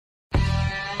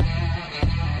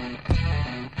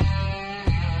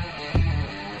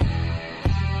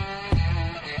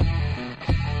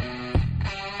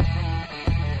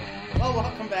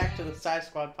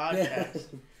SighSquad podcast.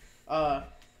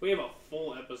 We have a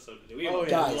full episode to do. We have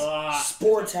Guys, a lot.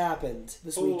 sports happened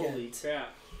this weekend. Holy crap.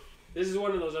 This is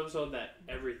one of those episodes that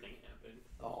everything happened.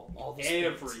 All the sports.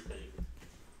 Everything.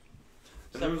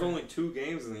 And there was only 2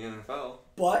 games in the NFL.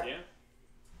 But Yeah.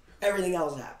 everything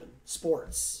else happened.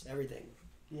 Sports, everything.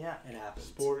 Yeah. It happened.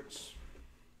 Sports.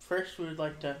 First, we would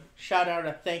like to shout out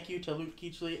a thank you to Luke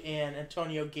Kuechly and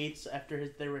Antonio Gates after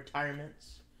their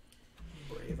retirements.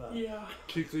 Brave. Yeah.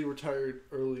 Kuechly retired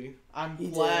early. I'm He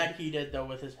glad he did, though,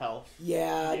 with his health.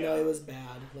 Yeah, Yeah. no, it was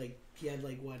bad. Like, he had,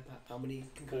 like, what, how many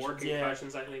concussions? 4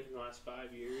 concussions, I think, in the last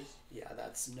 5 years. Yeah,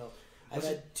 that's no. I've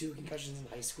had 2 concussions in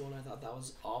high school, and I thought that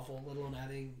was awful, let alone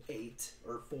having 8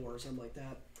 or 4 or something like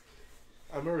that.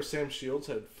 I remember Sam Shields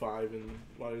had 5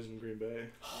 while he was in Green Bay.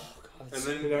 Oh, God. And It's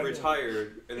then Yeah.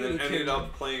 retired, and then Yeah. ended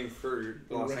up playing for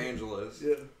Los Right. Angeles.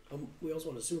 Yeah. We also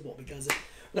won a Super Bowl because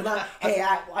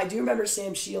I do remember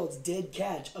Sam Shields did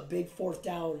catch a big 4th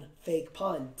down fake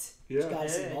punt. Yeah. Which got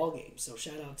us in Hey. the ball game. So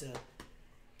shout out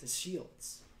to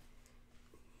Shields.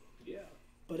 Yeah.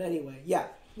 But anyway, yeah,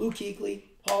 Luke Kuechly,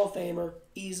 Hall of Famer,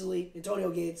 easily.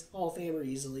 Antonio Gates, Hall of Famer,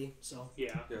 easily. So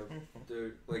Yeah. Yeah,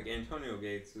 dude, like Antonio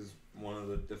Gates is one of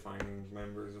the defining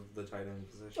members of the tight end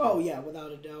position. oh yeah,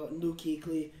 without a doubt. And Luke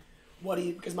Kuechly,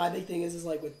 because my big thing is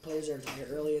like with players that retire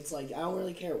early, it's like I don't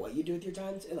really care what you do with your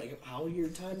time, and like how your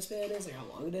time span is, like how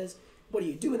long it is. What do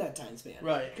you do in that time span?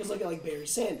 Right. Because look at like Barry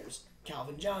Sanders,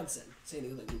 Calvin Johnson, same thing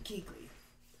with like Luke Kuechly.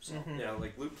 So. Yeah,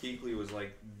 like Luke Kuechly was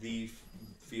like the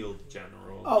field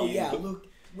general. Oh He- yeah, Luke,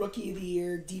 Rookie of the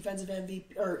Year, Defensive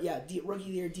MVP, Rookie of the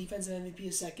Year, Defensive MVP,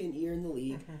 his 2nd year in the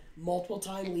league,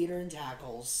 multiple-time leader in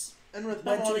tackles. And with him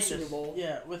Went to the wanting Super Bowl.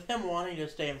 with him wanting to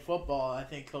stay in football, I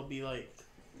think he'll be like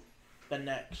the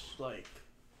next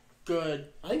good.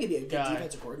 I think he'd be a good Guy.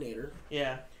 defensive coordinator.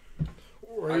 Yeah.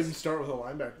 Or even start with a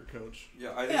linebacker coach.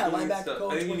 Yeah, I think Yeah, he needs linebacker to,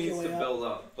 coach, I think he work needs your to way up. build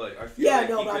up, but I feel Yeah, like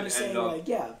no, he but I'm could just end saying, up like,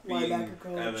 yeah, being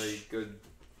linebacker at a coach. good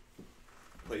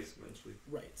place eventually.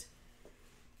 Right.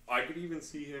 I could even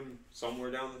see him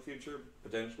somewhere down the future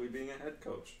potentially being a head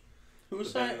coach,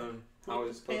 Who's depending that? on how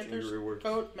his coaching Panthers career works.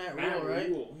 coach? Matt Matt Rule, right?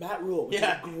 Rule. Matt Rule, which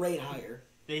Yeah. is a great hire.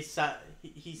 He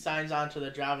signs on to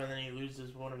the job and then he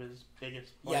loses one of his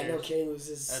biggest Yeah, players. no kidding, it was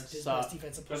his That best sucked.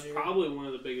 defensive That's player. probably one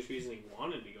of the biggest reasons he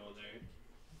wanted to go there.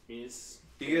 I mean,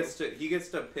 He gets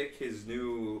to pick his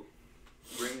new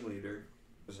ringleader,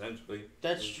 essentially.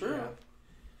 That's true. Yeah.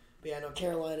 But yeah, no,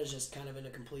 Carolina's just kind of in a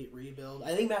complete rebuild.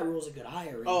 I think Matt Rule's a good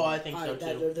hire. Oh, I think so,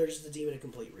 too. They're just a team in a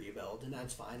complete rebuild, and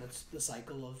that's fine. That's the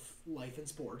cycle of life in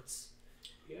sports.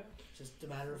 Yeah. It's just a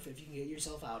matter of if you can get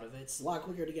yourself out of it. It's a lot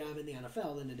quicker to get out of it in the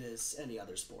NFL than it is any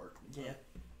other sport. So. Yeah.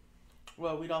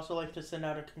 Well, we'd also like to send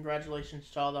out a congratulations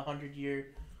to all the 100-year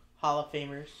Hall of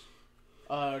Famers.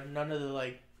 None of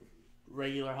the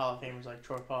regular Hall of Famers like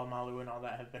Troy Polamalu and all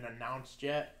that have been announced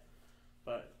yet,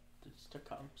 but it's to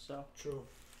come. So True.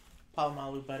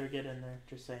 Polamalu better get in there.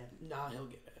 Just saying. Nah, he'll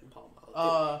get in, Paul Mallett.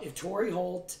 Uh, If Torrey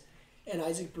Holt and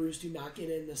Isaac Bruce do not get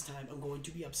in this time, I'm going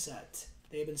to be upset.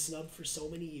 They have been snubbed for so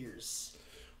many years.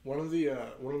 One of the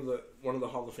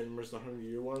Hall of Famers, the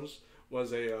 100-year ones,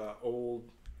 was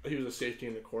he was a safety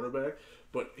and a cornerback,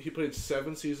 but he played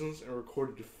 7 seasons and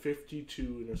recorded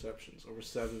 52 interceptions over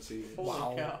 7 seasons. holy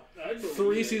Wow. cow.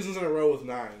 3 seasons in a row with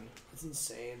 9. That's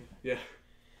insane. Yeah.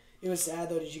 It was sad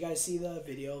though. Did you guys see the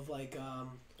video of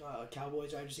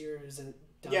Cowboys wide receiver who's in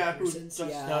Down Yeah, who Pearson's?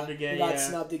 got snubbed again, Who got yeah.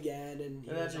 snubbed again, and he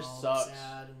And that was just all sucks.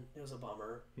 sad, and it was a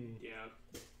bummer Yeah.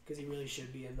 because he really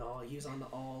should be in the all. He was on the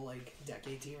all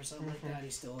decade team or something like that. He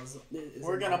still is.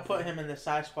 We're gonna put him in the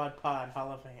SighSquadPod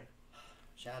Hall of Fame.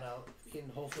 Shout out,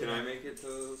 and hopefully. Can I make it to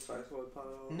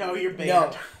SighSquadPod? No, you're banned.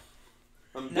 No.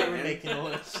 I'm Never banned. making a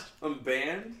list. I'm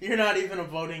banned? You're not even a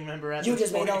voting member at You this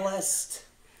just made point. a list.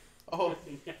 Oh,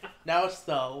 now it's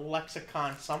the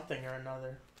lexicon something or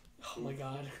another. Oh my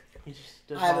god. He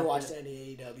just I haven't debunked watched it.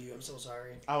 any AEW. I'm so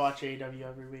sorry. I watch AEW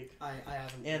every week. I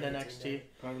haven't. And really NXT. tuned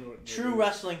I don't know what True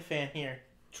wrestling fan here.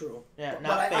 True. Yeah, But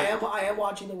not I fake. am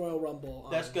watching the Royal Rumble.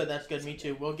 That's good. That's good. Me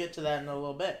too. We'll get to that in a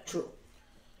little bit. True.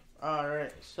 All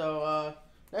right. So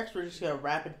next, we're just gonna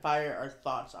rapid fire our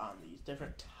thoughts on these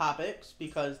different topics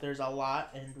because there's a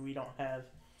lot, and we don't have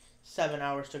 7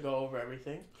 hours to go over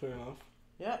everything. Fair enough.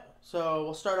 Yeah. So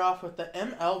we'll start off with the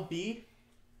MLB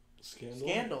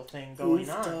scandal thing going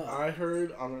Oofed on. up. I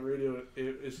heard on the radio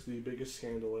it's the biggest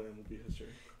scandal in MLB history.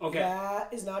 Okay.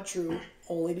 That is not true,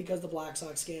 only because the Black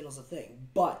Sox scandal is a thing.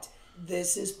 But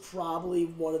this is probably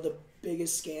one of the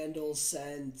biggest scandals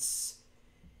since.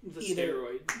 The either-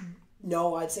 steroid.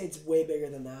 No, I'd say it's way bigger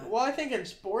than that. Well, I think in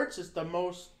sports it's the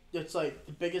most. It's like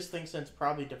the biggest thing since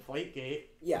probably Deflategate.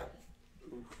 Yeah.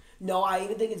 No, I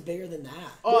even think it's bigger than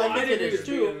that. Oh, Well, I think it is it's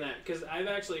bigger too. than that because I've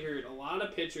actually heard a lot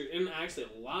of pitchers, and actually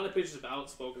a lot of pitchers have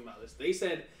outspoken about this. They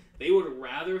said they would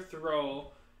rather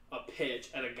throw a pitch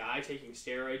at a guy taking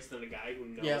steroids than a guy who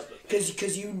knows the pitch.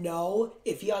 Because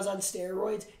if he was on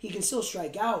steroids, he can still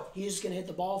strike out. He's just gonna hit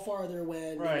the ball farther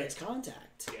when he makes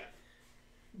contact. Yeah.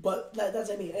 But that's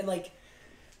what I mean, and like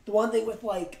the one thing with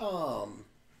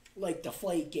like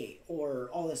Deflategate or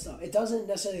all this stuff, it doesn't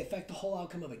necessarily affect the whole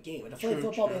outcome of a game. A deflated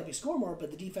football may help you score more,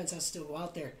 but the defense has to still go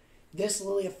out there. This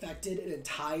literally affected an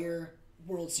entire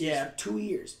World Series for 2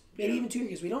 years, maybe even 2 years.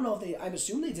 Because we don't know if they. I'm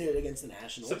assuming they did it against the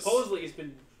Nationals. Supposedly, it's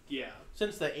been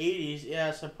since the 80s.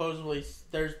 Yeah, supposedly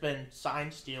there's been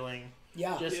sign stealing.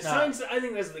 Yeah, just signs. I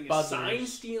think that's the thing. Buzzers. Sign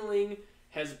stealing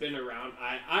has been around.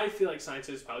 I feel like sign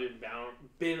stealing has probably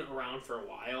been around for a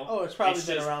while. Oh, it's probably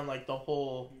been around like the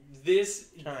whole this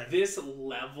time. This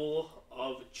level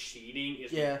of cheating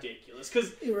is ridiculous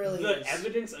because it really the is.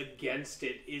 evidence against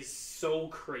it is so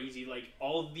crazy. Like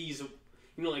all of these,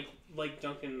 like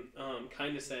Duncan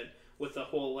kind of said with the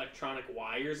whole electronic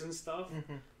wires and stuff.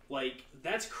 Mm-hmm. Like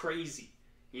that's crazy,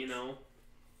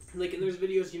 Like and there's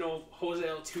videos, Jose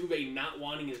Altuve not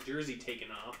wanting his jersey taken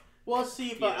off. Well,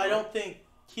 see, but I don't think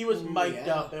he was mic'd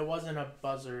up. It wasn't a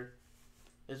buzzer,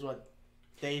 is what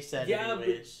they said. Yeah,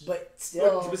 anyways. but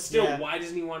still, why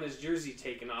doesn't he want his jersey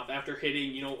taken off after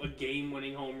hitting, a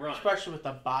game-winning home run? Especially with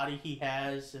the body he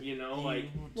has. You don't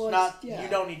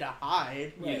need to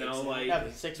hide. Right, have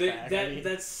a six-pack.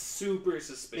 That's super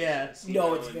suspicious. Yeah.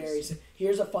 No, it's very.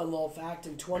 Here's a fun little fact.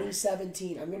 In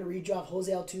 2017, I'm going to read you off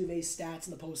Jose Altuve's stats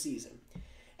in the postseason.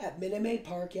 At Minute Maid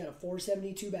Park, he had a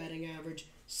 .472 batting average,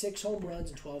 6 home runs,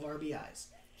 and 12 RBIs.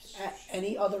 At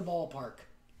any other ballpark,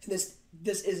 and this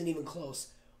isn't even close,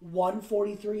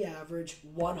 143 average,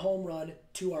 1 home run,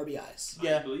 2 RBIs.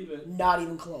 Yeah. I believe it. Not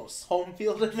even close. Home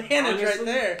field advantage right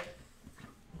there.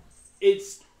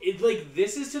 It's like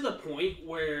this is to the point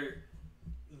where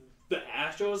the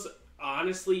Astros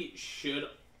honestly should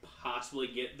possibly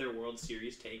get their World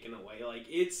Series taken away. Like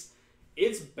it's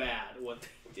bad what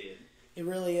they did. It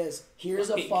really is. Here's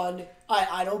a fun.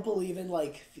 I don't believe in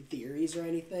like theories or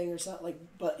anything or something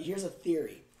but here's a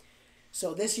theory.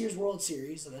 So this year's World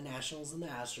Series of the Nationals and the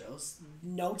Astros,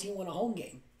 no team won a home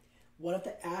game. What if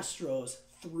the Astros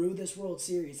threw this World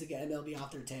Series to get MLB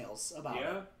off their tails about it?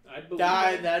 Yeah, I'd believe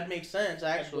it. That makes sense,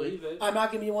 actually. I believe it. I'm not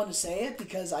going to be one to say it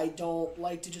because I don't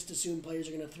like to just assume players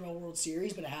are going to throw a World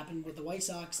Series, but it happened with the White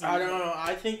Sox. I don't know.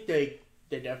 I think they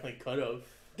definitely could have.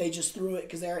 They just threw it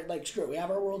because they're like, screw it. We have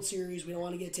our World Series. We don't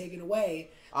want to get taken away.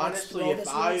 Honestly, if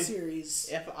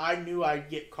I knew I'd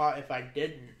get caught if I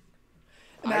didn't,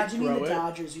 imagine being the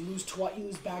Dodgers. You lose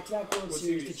back-to-back World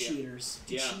Series to cheaters.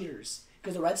 Cheaters.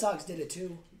 Because the Red Sox did it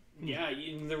too. Yeah,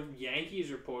 and the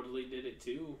Yankees reportedly did it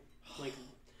too.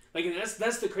 And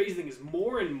that's the crazy thing is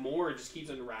more and more it just keeps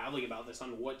unraveling about this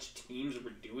on which teams were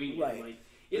doing it. Right. Like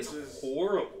it's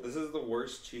horrible. This is the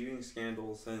worst cheating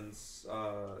scandal since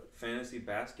fantasy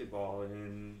basketball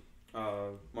in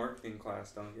marketing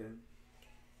class, Duncan.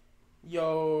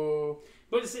 Yo.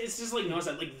 But it's just like notice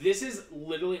that like this is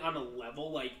literally on a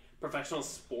level like professional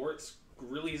sports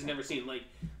really has never seen like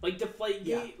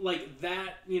Deflategate like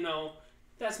that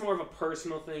that's more of a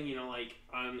personal thing like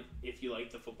on if you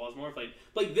like the football is more of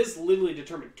like this literally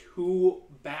determined 2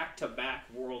 back-to-back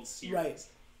World Series. Right.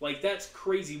 Like that's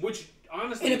crazy. Which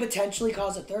honestly, and it potentially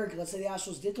caused a third. 'Cause let's say the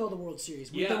Astros did throw the World Series.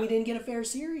 Then we didn't get a fair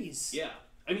series. Yeah.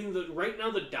 I mean, right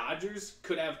now the Dodgers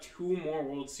could have 2 more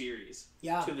World Series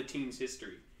to the team's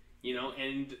history,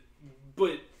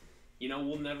 but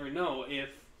we'll never know if,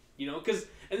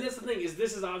 and that's the thing is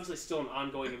this is obviously still an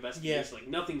ongoing investigation. Yeah. Like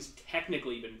nothing's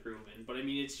technically been proven, but I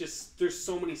mean, it's just, there's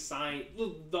so many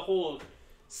the whole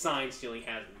sign stealing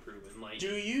has been proven. Like,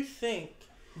 do you think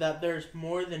that there's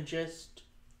more than just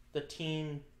the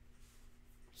teams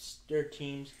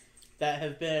that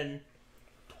have been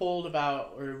told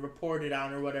about or reported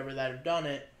on or whatever that have done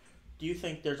it? Do you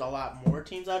think there's a lot more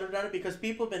teams that have done it? Because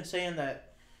people have been saying that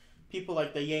people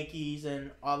like the Yankees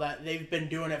and all that, they've been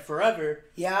doing it forever.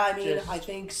 Yeah, I mean, I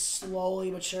think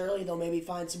slowly but surely they'll maybe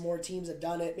find some more teams that have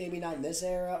done it. Maybe not in this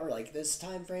era or like this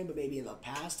time frame, but maybe in the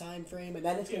past time frame. And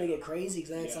then it's going to get crazy because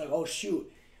then it's like, oh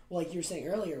shoot. Well, like you were saying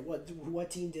earlier, what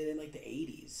team did it in like the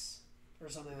 80s or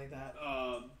something like that?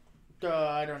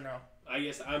 I don't know. I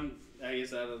guess I don't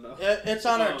know. It's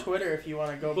on our Twitter if you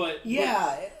want to go.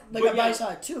 I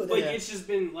saw it too. It's just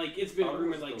been it's been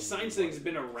rumored like sign stealing's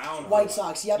been around. White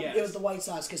Sox, it was the White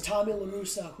Sox because Tommy La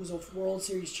Russa, who's a World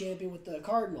Series champion with the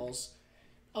Cardinals,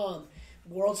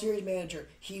 World Series manager,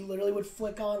 he literally would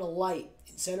flick on a light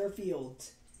in center field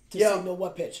to signal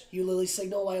what pitch. You literally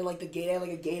signal a light like the gate,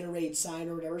 like a Gatorade sign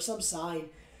or whatever, some sign.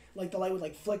 like the light would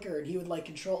like flicker, and he would like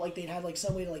control, like they'd have like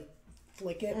some way to like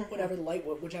flick it, whatever the light,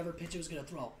 whichever pitch it was gonna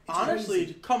throw. It's Honestly,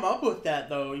 crazy. to come up with that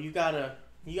though, you gotta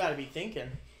be thinking.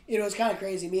 You know, it's kind of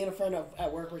crazy. Me and a friend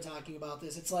at work were talking about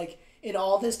this. It's like, in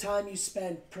all this time you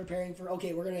spent preparing for,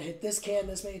 okay, we're going to hit this can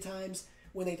this many times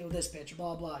when they throw this pitch,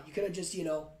 blah, blah. You could have just,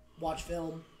 watch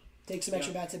film, take some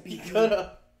extra bats at You BP,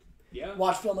 coulda. Yeah.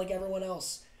 watch film like everyone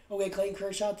else. Okay, Clayton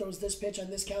Kershaw throws this pitch on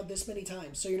this count this many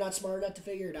times. So you're not smart enough to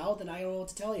figure it out, then I don't know what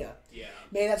to tell you. Yeah.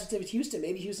 Maybe that's what's with Houston.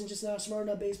 Maybe Houston's just not a smart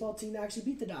enough baseball team to actually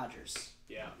beat the Dodgers.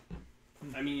 Yeah.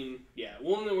 I mean, yeah.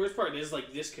 Well, and the worst part is,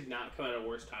 like, this could not come at a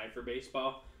worse time for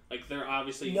baseball. Like, they're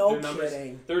obviously... No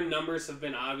kidding. Their numbers have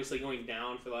been obviously going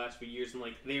down for the last few years, and,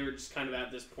 like, they were just kind of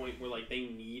at this point where, like, they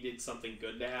needed something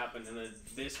good to happen, and then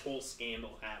this whole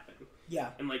scandal happened.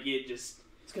 Yeah. And, like, it just...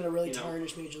 It's going to really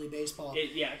tarnish Major League Baseball.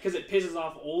 Because it pisses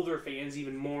off older fans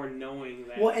even more knowing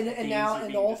that... Well, and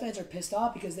the old fans are pissed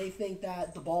off because they think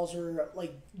that the balls are,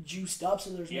 like, juiced up so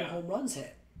there's no home runs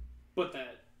hit. But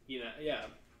that, yeah.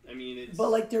 I mean, it's...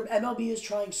 But, like, their MLB is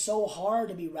trying so hard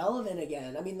to be relevant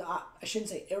again. I mean, I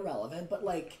shouldn't say irrelevant, but,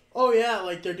 like... Oh, yeah,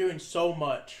 like, they're doing so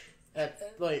much.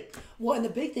 Well, and the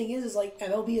big thing is like,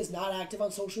 MLB is not active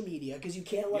on social media because you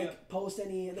can't, like, post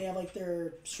any... They have, like,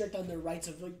 they're strict on their rights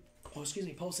of, like,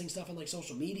 posting stuff on, like,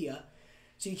 social media.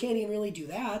 So you can't even really do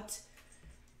that.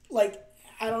 Like,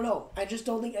 I don't know. I just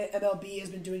don't think MLB has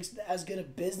been doing as good a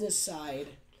business side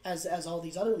as all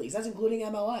these other leagues. That's including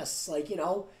MLS. Like,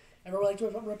 everyone likes to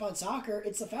rip on soccer.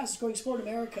 It's the fastest growing sport in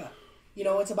America.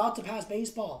 It's about to pass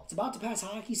baseball. It's about to pass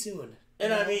hockey soon.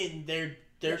 And I mean,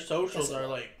 their socials are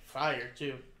like fire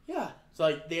too. Yeah. It's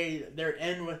like they're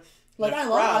in with like the I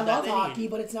crowd love that hockey,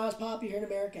 need. but it's not as popular in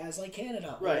America as like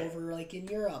Canada or over like in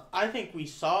Europe. I think we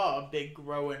saw a big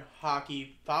grow in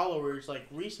hockey followers like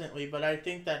recently, but I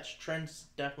think that trend's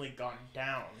definitely gone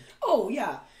down. Oh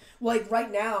yeah. Like,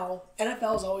 right now,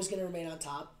 NFL is always going to remain on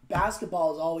top.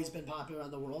 Basketball has always been popular around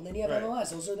the world. And then you have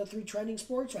MLS. Those are the three trending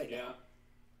sports right now.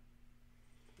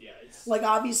 Yeah, it's... Like,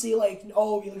 obviously, like, you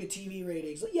look at TV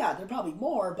ratings. Yeah, they're probably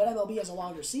more, but MLB has a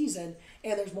longer season,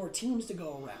 and there's more teams to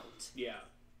go around. Yeah.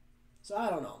 So,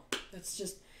 I don't know. This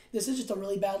is just a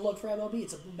really bad look for MLB.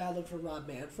 It's a bad look for Rob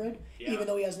Manfred, even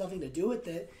though he has nothing to do with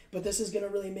it. But this is going to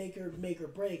really make or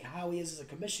break how he is as a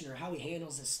commissioner, how he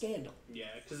handles this scandal. Yeah,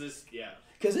 because this... Yeah.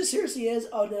 Because this seriously is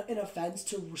an offense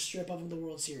to strip of the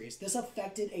World Series. This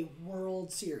affected a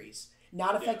World Series.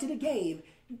 Not affected a game.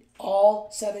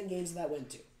 All 7 games that went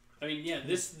to. I mean, yeah,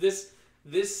 this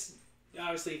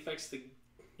obviously affects the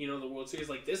World Series.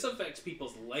 Like, this affects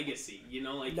people's legacy,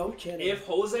 Like, no kidding. If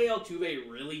Jose Altuve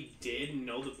really did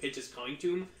know the pitch is coming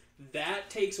to him, that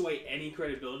takes away any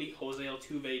credibility Jose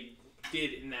Altuve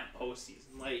did in that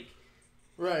postseason. Like...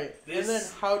 Right. And then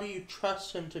how do you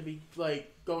trust him to be,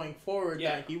 like, going forward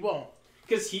that he won't?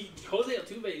 Because Jose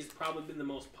Altuve has probably been the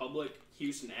most public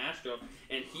Houston Astro,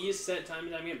 and he has said time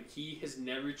and time again, he has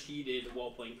never cheated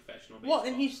while playing professional baseball. Well,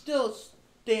 and he's still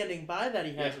standing by that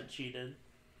he hasn't cheated.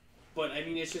 But, I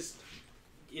mean, it's just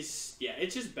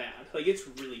bad. Like, it's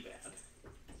really bad.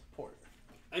 Poor.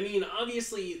 I mean,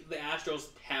 obviously, the Astros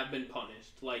have been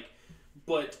punished,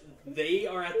 but they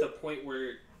are at the point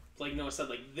where... Like Noah said,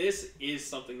 like, this is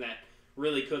something that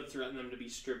really could threaten them to be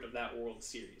stripped of that World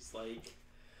Series. Like,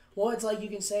 well, it's like you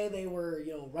can say they were,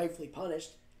 rightfully punished.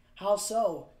 How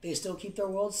so? They still keep their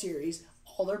World Series.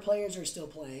 All their players are still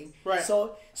playing. Right.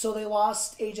 So they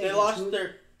lost AJ. They lost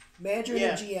their manager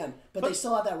and GM, but they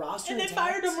still have that roster. And they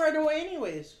fired them right away,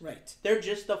 anyways. Right. They're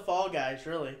just the fall guys,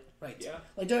 really. Right. Yeah.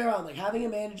 Like, don't get me wrong. Like, having a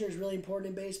manager is really important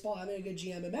in baseball. Having a good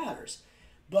GM, it matters.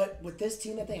 But with this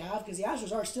team that they have, because the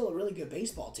Astros are still a really good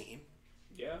baseball team.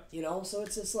 Yeah. So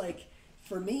it's just like,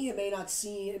 for me, it may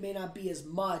not be as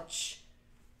much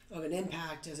of an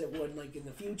impact as it would, like, in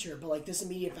the future. But, like, this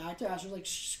immediate factor, Astros like,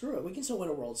 screw it. We can still win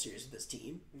a World Series with this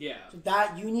team. Yeah. So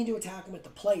that, you need to attack them with the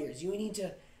players. You need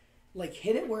to, like,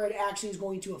 hit it where it actually is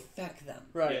going to affect them.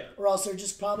 Right. Yeah. Or else they're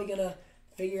just probably going to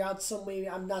figure out some way.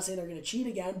 I'm not saying they're going to cheat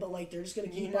again, but, like, they're just going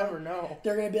to keep You never know.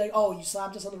 They're going to be like, oh, you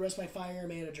slapped us on the wrist by firing our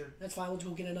manager. That's fine. Let's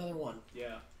go get another one.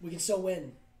 Yeah. We can still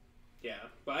win. Yeah.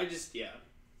 But I just,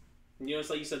 it's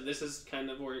like you said, this is kind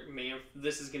of where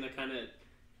this is going to kind of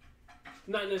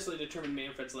not necessarily determine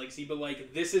Manfred's legacy, but,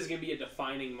 like, this is going to be a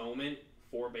defining moment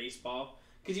for baseball.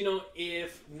 Because,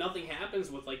 if nothing happens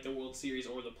with, like, the World Series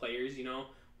or the players,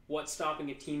 what's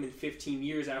stopping a team in 15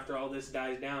 years after all this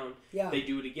dies down? Yeah. They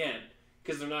do it again.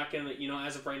 Because they're not going to,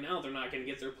 as of right now, they're not going to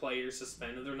get their players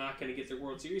suspended. They're not going to get their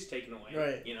World Series taken away.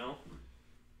 Right.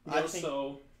 I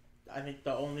think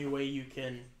the only way you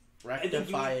can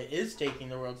rectify it is taking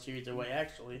the World Series away,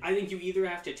 actually. I think you either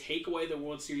have to take away the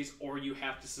World Series or you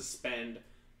have to suspend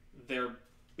their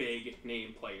big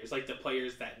name players, like the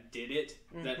players that did it,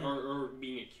 that are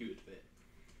being accused of it.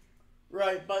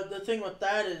 Right, but the thing with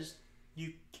that is,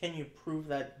 can you prove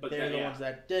that they're the ones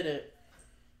that did it,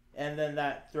 and then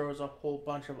that throws a whole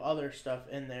bunch of other stuff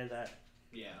in there that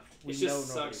it just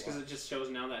sucks because it just shows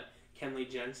now that Kenley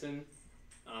Jensen,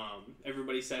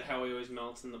 everybody said how he always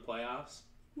melts in the playoffs.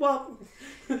 Well,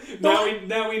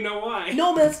 now we know why.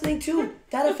 No, but that's the thing too.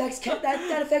 That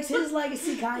affects his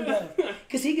legacy kind of,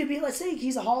 because he could be, let's say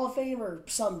he's a Hall of Famer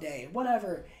someday,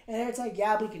 whatever, and it's like,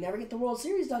 yeah, but he can never get the World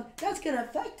Series done. That's gonna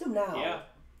affect him now. Yeah.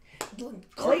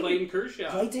 Clayton Kershaw.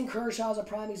 Clayton Kershaw is a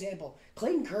prime example.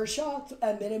 Clayton Kershaw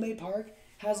at Minute Maid Park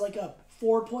has like a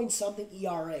 4-point-something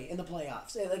ERA in the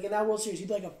playoffs. Like in that World Series, he'd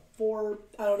be like a 4.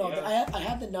 I don't know. Yeah. I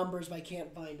have the numbers, but I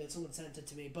can't find it. Someone sent it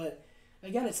to me, but.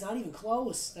 Again, it's not even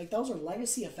close. Like, those are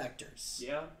legacy effectors.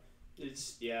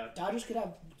 Yeah. Dodgers could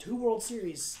have 2 World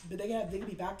Series, but they could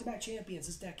be back-to-back champions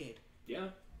this decade. Yeah.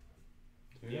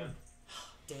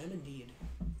 Damn indeed.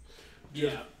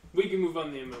 Yeah. We can move on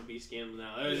to the MLB scandal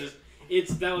now.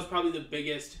 That was probably the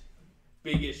biggest,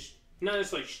 not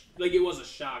just like it was a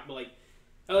shock, but like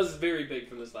that was very big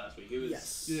from this last week. It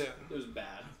was it was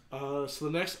bad. So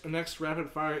the next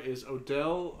rapid fire is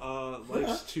Odell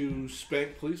likes to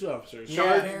spank police officers.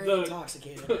 Very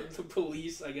intoxicated. The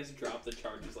police, I guess, dropped the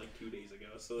charges like 2 days ago.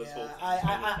 So this whole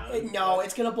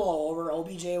it's gonna blow over.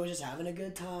 OBJ was just having a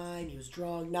good time. He was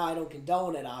drunk. Now I don't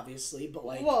condone it, obviously, but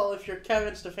like. Well, if you're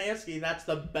Kevin Stefanski, that's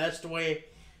the best way.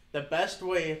 The best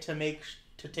way to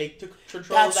take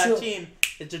control of that team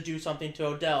is to do something to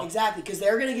Odell. Exactly, because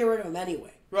they're gonna get rid of him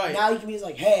anyway. Right now, you can be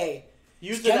like, hey.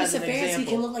 Kevin Stefanski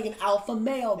can look like an alpha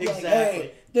male. Be like,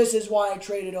 hey, this is why I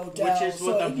traded Odell. Which is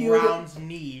what the Browns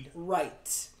need.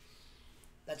 Right.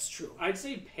 That's true. I'd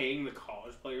say paying the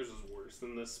college players is worse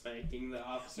than the spanking the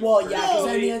officers. Well, yeah, because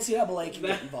then the NCAA can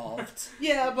get involved.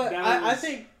 Yeah, but I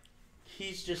think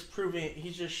he's just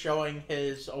showing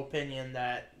his opinion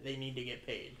that they need to get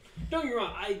paid. Don't get me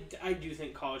wrong, I do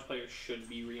think college players should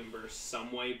be reimbursed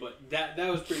some way, but that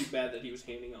was pretty bad that he was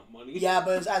handing out money. Yeah,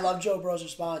 but I love Joe Burrow's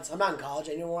response. I'm not in college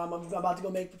anymore. I'm about to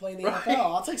go play in the NFL.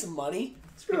 I'll take some money.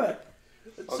 Screw it.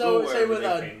 So say with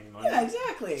yeah,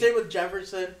 exactly. Say with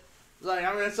Jefferson, like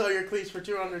I'm gonna sell your cleats for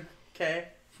 $200K.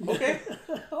 Okay.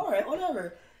 All right,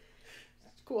 whatever.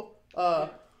 It's cool.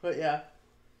 But yeah.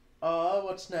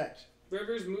 What's next?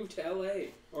 Rivers moved to LA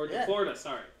or to Florida.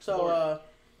 Sorry. So Florida.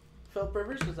 Philip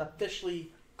Rivers is officially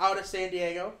out of San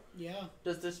Diego. Yeah.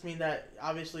 Does this mean that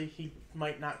obviously he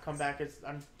might not come back?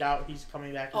 I doubt he's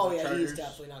coming back. He's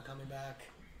definitely not coming back.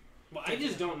 Well, I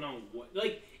just don't know what.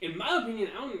 Like, in my opinion,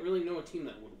 I don't really know a team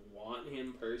that would want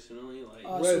him personally.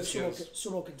 Like, Super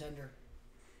Bowl contender.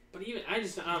 But even I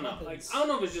don't know. Like, I don't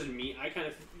know if it's just me. I kind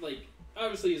of like.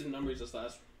 Obviously, his numbers this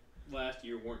last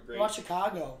year weren't great. Watch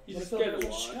Chicago.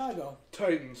 Chicago.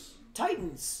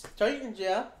 Titans,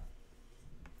 yeah.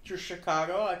 To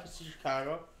Chicago, I can see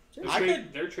Chicago.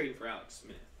 They're trading for Alex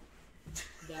Smith.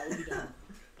 That would be dumb.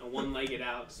 A one-legged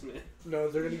Alex Smith. No,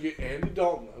 they're gonna get Andy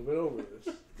Dalton. I've been over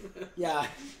this. Yeah,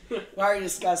 we already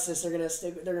discussed this. They're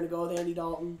gonna go with Andy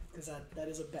Dalton because that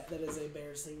is a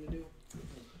Bears thing to do.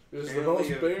 This is the most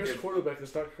Bears quarterback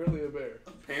that's not currently a Bear.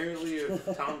 Apparently,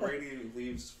 if Tom Brady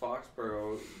leaves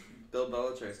Foxborough, Bill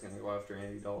Belichick's gonna go after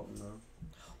Andy Dalton though.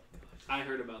 I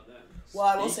heard about that. Well,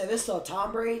 I will say this though: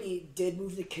 Tom Brady did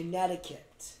move to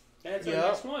Connecticut. That's our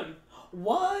next one.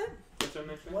 What? That's our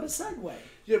next one. What a segue!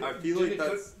 Yeah, I feel like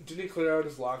didn't he clear out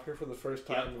his locker for the first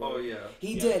time? Yeah. Oh yeah.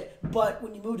 He did, but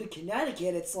when you move to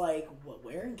Connecticut, it's like,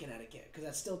 where in Connecticut? Because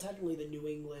that's still technically the New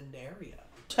England area.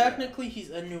 Technically, he's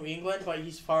in New England, but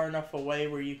he's far enough away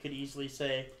where you could easily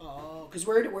say. Oh, because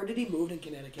where did he move in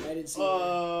Connecticut? I didn't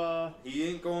see. He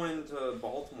ain't going to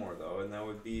Baltimore though, and that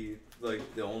would be like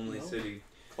the only city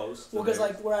close to. Well, because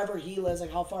like wherever he lives,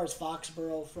 like how far is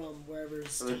Foxborough from wherever?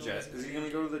 The Jets. Is he gonna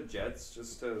go to the Jets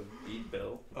just to beat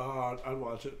Bill? I'd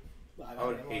watch it. I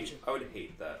would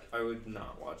hate that. I would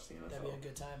not watch the NFL. That'd be a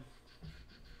good time.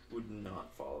 Would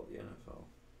not follow the NFL.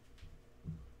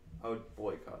 I would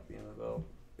boycott the NFL.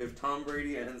 If Tom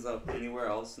Brady ends up anywhere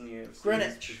else in the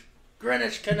AFC,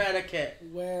 Greenwich, Connecticut,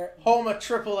 where home of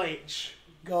Triple H.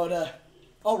 Go to.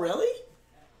 Oh, really?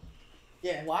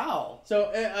 Yeah. Wow.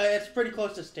 So it's pretty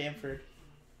close to Stanford.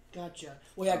 Gotcha.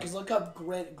 Well, yeah, because look up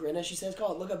Greenwich. She says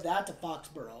call it. Look up that to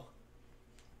Foxborough.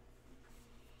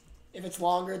 If it's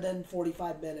longer than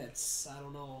 45 minutes, I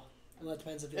don't know. Well, that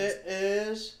depends if it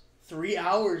is 3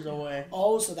 hours away.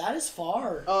 Oh, so that is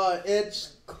far.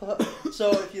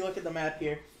 So if you look at the map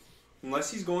here,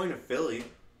 unless he's going to Philly.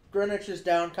 Greenwich is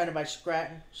down kind of by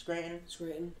Scranton.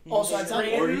 Oh, so that's not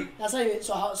Scranton? even. That's not even.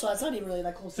 So that's not even really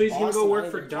that close. So to he's gonna Boston, go work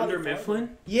either. for It's probably Dunder farther.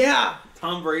 Mifflin? Yeah,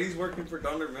 Tom Brady's working for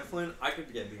Dunder Mifflin. I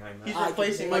could get behind he's that.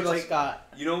 replacing Like, Michael Scott.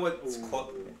 You know what's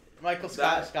Michael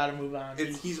Scott's got to move on.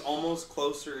 He's almost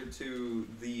closer to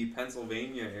the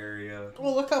Pennsylvania area.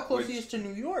 Well, look how close he is to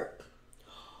New York.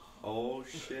 Oh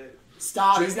shit!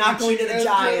 Stop! He's not going to the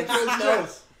Giants. No,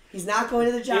 Jets. he's not going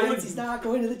to the Giants. would- He's not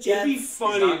going to the It'd be Jets.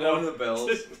 funny, not though, going to the Bills.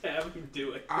 just to have him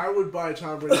do it. I would buy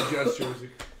Tom Brady Jets jersey.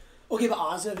 Okay, but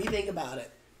honestly, if you think about it,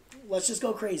 let's just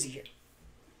go crazy here.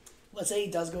 Let's say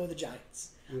he does go with the Giants.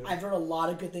 Yeah. I've heard a lot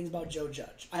of good things about Joe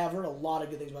Judge. I have heard a lot of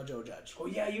good things about Joe Judge. Oh,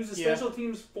 yeah, he was a Yeah. special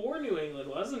teams for New England,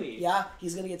 wasn't he? Yeah,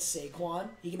 he's gonna get Saquon.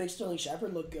 He can make Sterling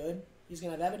Shepard look good. He's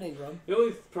gonna have Evan Ingram. The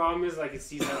only problem is, like, it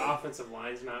sees that offensive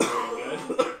line's not very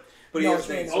good. But he No, has it's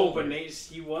Nate not. Oh, Soldier. but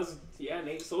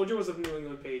Nate Soldier was a New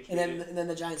England Patriot. And then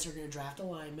the Giants are gonna draft a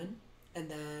lineman, and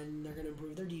then they're gonna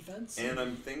improve their defense. And I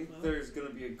think there's going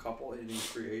to be a couple hitting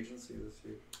free agency this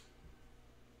year.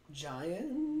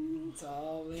 Giants.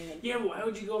 Oh man. Yeah, why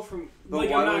would you go from But like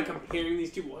why I'm not would- comparing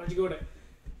these two. Why would you go to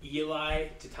Eli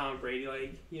to Tom Brady?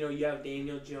 Like, you know, you have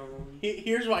Daniel Jones.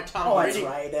 Here's why Tom Oh, that's Brady.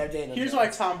 right. They're Daniel Here's Jones. why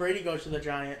Tom Brady goes to the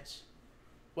Giants.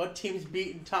 What team's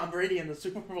beating Tom Brady in the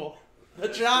Super Bowl? The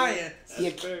Giants. That's Yeah.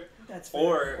 fair. That's fair.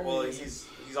 Or, well, Only he's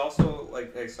also,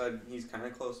 like I said, he's kind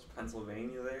of close to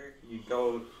Pennsylvania there. You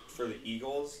go for the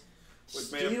Eagles,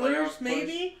 which made a playoff Steelers, push.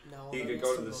 maybe? no. He I could would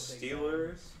go to still the Big Ben.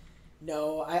 Steelers.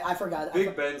 No, I forgot.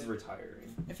 Big Ben's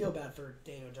retiring. I feel bad for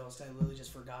Daniel Jones. I literally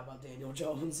just forgot about Daniel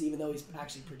Jones, even though he's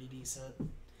actually pretty decent.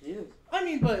 He is. I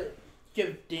mean, but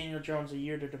give Daniel Jones a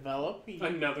year to develop.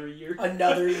 Another year.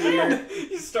 Another year.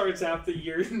 He starts half the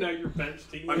year, now you're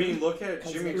benched again. I mean, look at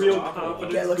Because Jimmy of real Garoppolo.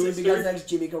 confidence. Yeah, it looks like Booster. because next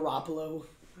Jimmy Garoppolo.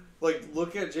 Like,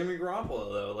 look at Jimmy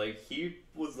Garoppolo, though. Like, he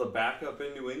was the backup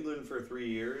in New England for 3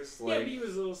 years. yeah, Like, but he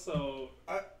was also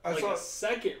I like saw a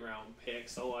second round pick,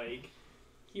 so like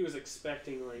he was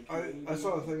expecting like I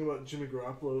saw a thing about Jimmy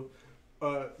Garoppolo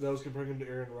that was comparing him to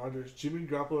Aaron Rodgers. Jimmy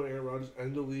Garoppolo and Aaron Rodgers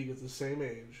ended the league at the same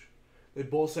age. They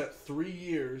both sat 3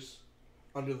 years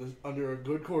under a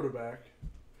good quarterback,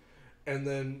 and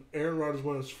then Aaron Rodgers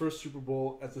won his first Super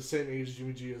Bowl at the same age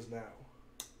Jimmy G is now.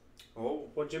 oh.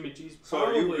 Well, Jimmy G's So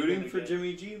are you probably rooting gonna for get-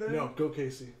 Jimmy G then? No, go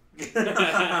Casey.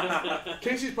 We'll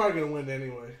Casey's probably gonna win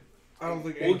anyway. I don't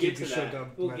think get to can shut that.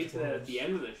 down We'll Patrick get to that at Mahomes. the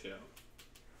end of the show.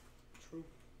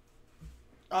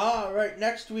 All right,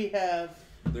 next we have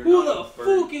They're Who not the a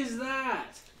bird. fuck is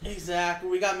that? exactly.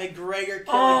 We got McGregor killing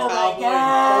Oh the my Cowboy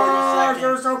gosh, in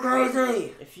you're 40 so seconds.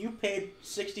 crazy. If you paid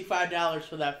 $65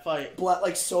 for that fight,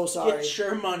 Like, so sorry. get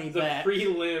your money The back.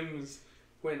 prelims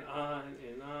went on,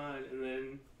 and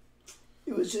then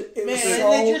It was just, Man,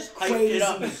 so they just hyped crazy. it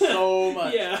up so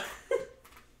much. yeah,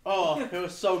 Oh, it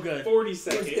was so good. 40 It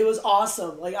seconds. was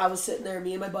awesome. Like, I was sitting there,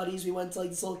 me and my buddies, we went to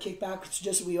like this little kickback. It's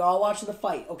just we were all watching the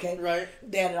fight. Okay, Right?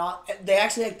 they had it on. They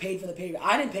actually like paid for the pay-per-view.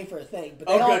 I didn't pay for a thing, but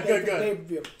they Oh, all good, paid good, for the good.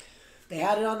 pay-per-view. They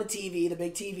had it on the TV, the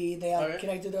big TV. They had Alright.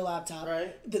 connected their laptop.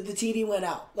 Right? The TV went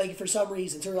out, like, for some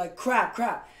reason. So we're like, crap.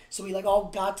 So we, like, all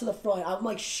got to the front. I'm,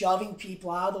 like, shoving people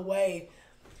out of the way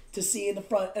to see in the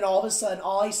front. And all of a sudden,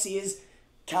 all I see is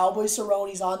Cowboy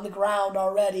Cerrone's on the ground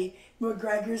already.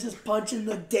 McGregor's just punching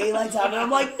the daylights out. And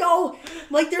I'm like, no. I'm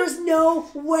like, there's no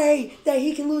way that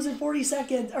he can lose in 40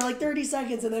 seconds. Or, like, 30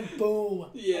 seconds. And then, boom. I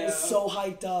Yeah. was so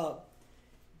hyped up.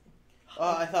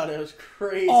 Oh, I thought it was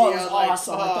crazy. Oh, it I was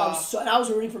like, awesome. And I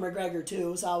was rooting for McGregor,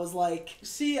 too. So I was like...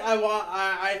 See,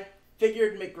 I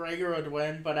figured McGregor would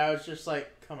win, but I was just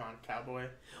like, come on, Cowboy.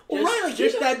 Well, right, like,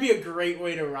 just you know- that'd be a great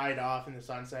way to ride off in the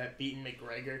sunset, beating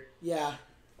McGregor. Yeah.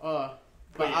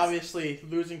 But Yes. obviously,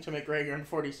 losing to McGregor in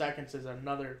 40 seconds is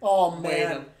another Oh, way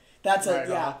man. to... That's Right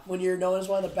yeah. off. When you're known as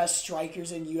one of the best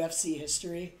strikers in UFC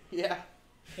history, Yeah.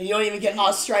 and you don't even get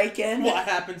a strike in. What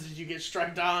happens is you get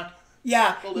struck on.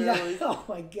 Yeah. Literally. Yeah. Oh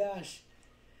my gosh.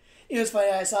 It was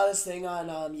funny. I saw this thing on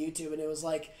YouTube, and it was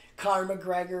like Conor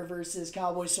McGregor versus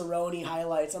Cowboy Cerrone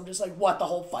highlights. I'm just like, what? The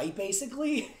whole fight,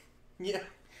 basically. Yeah.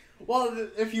 Well,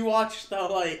 if you watch the,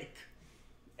 like...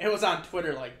 It was on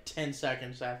Twitter, like, 10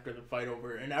 seconds after the fight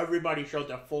over, and everybody showed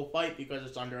the full fight because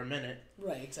it's under a minute,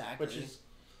 Right. Exactly. which is...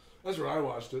 That's where I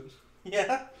watched it.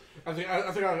 Yeah. I think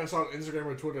I saw it on Instagram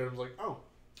or Twitter and I was like, oh,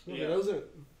 yeah, that was it.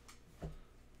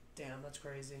 Damn, that's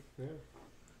crazy. Yeah.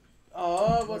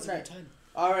 What's That's a good next? time.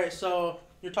 All right, so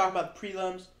you're talking about the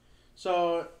prelims.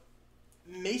 So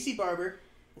Macy Barber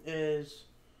is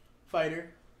fighter,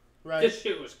 right? This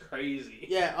shit was crazy.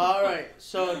 Yeah. All right.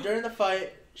 So during the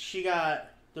fight, she got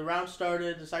the round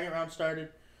started. The second round started.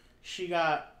 She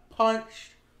got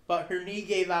punched, but her knee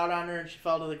gave out on her and she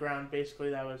fell to the ground. Basically,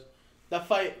 that was the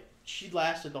fight. she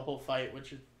lasted the whole fight,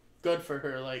 which is good for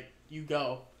her. Like, you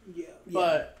go. Yeah.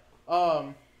 But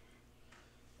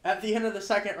at the end of the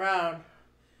second round,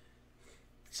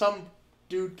 some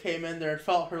dude came in there and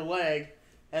felt her leg,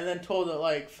 and then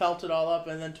felt it all up,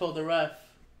 and then told the ref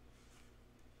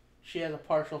she has a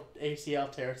partial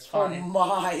ACL tear. It's fine. Oh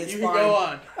my, it's you fine. can go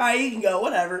on. Alright, you can go,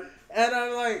 whatever. And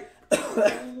I'm like,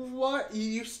 what?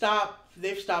 You stop.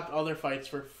 They've stopped other fights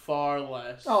for far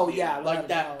less. Oh, yeah. Like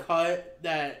that cut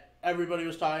that everybody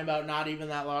was talking about not even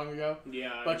that long ago.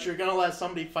 Yeah. But you're going to let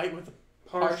somebody fight with a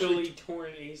partially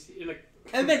torn ACL.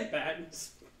 And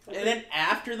then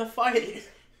after the fight,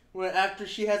 after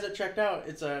she has it checked out,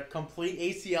 it's a complete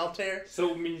ACL tear.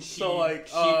 So, I mean,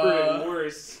 cheaper and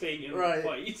worse staying in the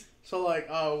fight. So,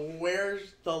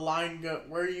 where's the line go?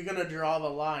 Where are you going to draw the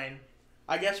line?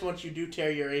 I guess once you do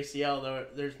tear your ACL, though,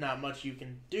 there's not much you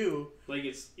can do.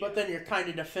 But then you're kind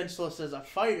of defenseless as a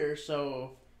fighter,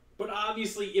 so... But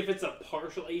obviously, if it's a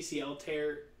partial ACL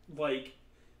tear,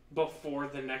 before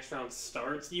the next round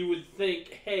starts, you would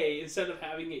think, hey, instead of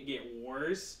having it get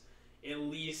worse, at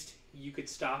least you could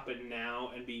stop it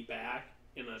now and be back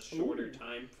in a shorter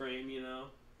time frame, you know?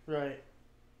 Right.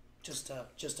 Just a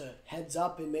heads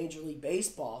up in Major League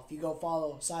Baseball, if you go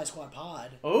follow SighSquadPod.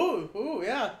 Oh,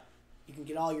 yeah. You can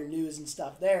get all your news and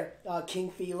stuff there.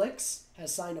 King Felix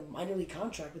has signed a minor league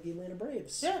contract with the Atlanta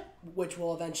Braves. Yeah. Which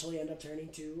will eventually end up turning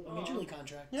to a major league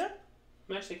contract. Yeah.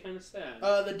 I'm actually kind of sad.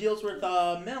 The deal's worth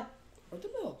 $1 million. Worth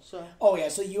 $1 million. So. Oh, yeah.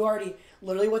 So you already...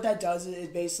 Literally what that does is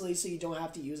basically so you don't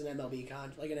have to use an MLB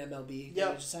like an MLB.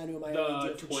 Yeah. Just sign to a minor league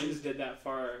deal. The Twins did that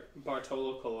for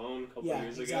Bartolo Colon a couple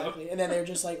years ago. Exactly. And then they're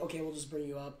just like, okay, we'll just bring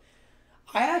you up.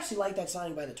 I actually like that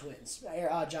signing by the Twins.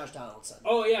 Josh Donaldson.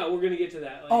 Oh, yeah, we're going to get to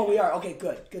that later. Oh, we are? Okay,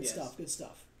 good. Good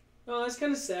stuff. Oh, it's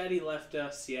kind of sad he left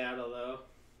Seattle, though.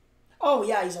 Oh,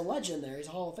 yeah, he's a legend there. He's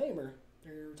a Hall of Famer.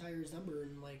 They're going to retire his number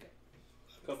in,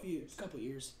 a couple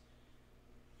years.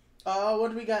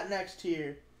 What do we got next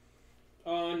here?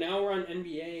 Now we're on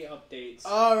NBA updates.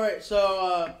 All right,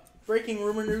 so breaking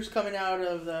rumor news coming out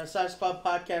of the SighSquad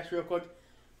podcast real quick.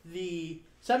 The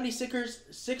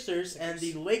 76ers and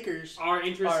the Lakers are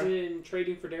interested in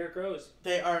trading for Derrick Rose.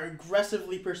 They are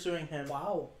aggressively pursuing him.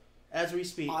 Wow. As we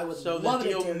speak. I would so love the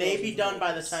deal may be done by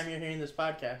the Lakers. time you're hearing this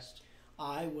podcast.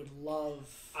 I would love...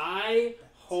 I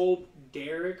hope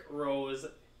Derrick Rose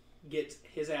gets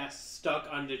his ass stuck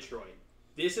on Detroit.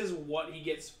 This is what he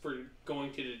gets for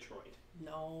going to Detroit.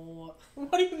 No.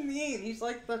 What do you mean? He's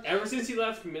like the... Ever since he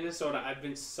left Minnesota, I've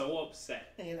been so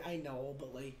upset. And I know,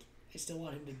 but I still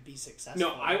want him to be successful.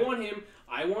 No, I want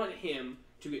him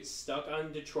to get stuck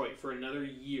on Detroit for another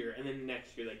year, and then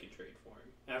next year they can trade for him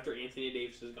after Anthony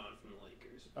Davis is gone from the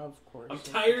Lakers. Of course. I'm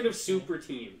tired of super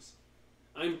teams.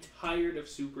 I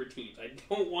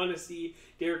don't want to see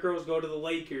Derrick Rose go to the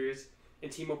Lakers and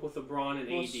team up with LeBron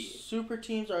and AD. Super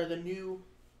teams are the new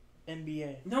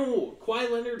NBA. No,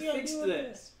 Kawhi Leonard fixed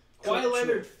this. Kawhi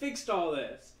Leonard fixed all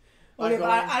this. Okay, but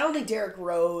I don't think Derrick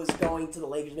Rose going to the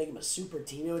Lakers make him a super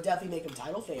team. It would definitely make him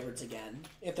title favorites again,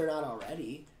 if they're not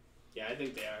already. Yeah, I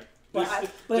think they are.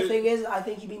 But the thing is, I don't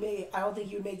think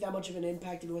he would make that much of an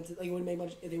impact if he went to he wouldn't make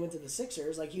much if they went to the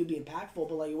Sixers. He would be impactful,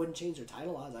 but it wouldn't change their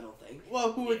title odds. I don't think.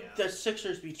 Well, who would the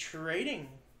Sixers be trading?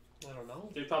 I don't know.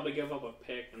 They'd probably give up a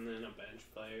pick and then a bench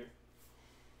player.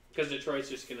 Because Detroit's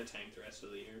just gonna tank the rest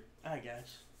of the year. I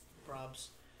guess. Probs.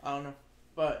 I don't know,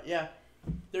 but yeah,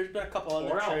 there's been a couple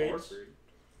other trades.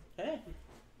 Hey.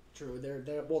 True. They're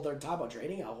talking about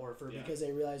trading Al Horford because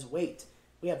they realize, wait,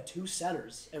 we have 2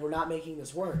 centers and we're not making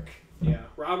this work. Yeah,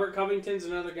 Robert Covington's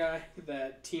another guy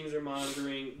that teams are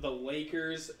monitoring. The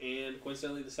Lakers and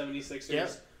coincidentally the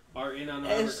 76ers are in on Robert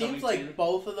Covington. It seems like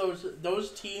both of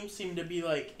those teams seem to be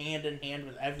hand in hand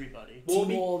with everybody.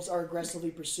 T-Wolves are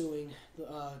aggressively pursuing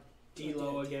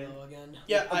D'Lo again.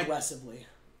 Yeah, aggressively.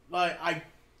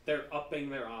 They're upping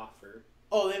their offer.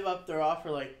 Oh, they've upped their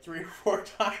offer 3 or 4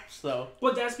 times though.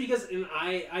 But that's because, and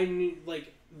I knew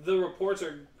the reports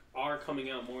are coming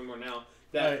out more and more now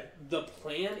that the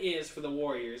plan is for the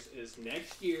Warriors is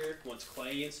next year once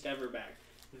Clay and Steph are back,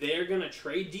 they're gonna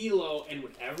trade D'Lo and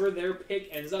whatever their pick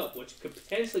ends up, which could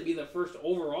potentially be the first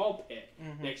overall pick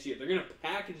next year, they're gonna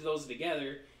package those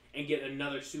together and get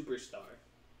another superstar.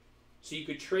 So you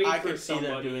could trade for somebody. I could see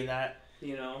them doing that.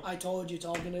 You know, I told you it's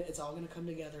all gonna come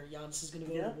together. Giannis is gonna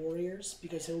go to the Warriors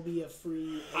because he'll be a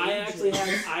free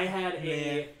agent. I had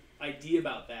a idea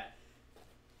about that.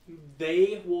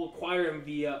 They will acquire him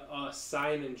via a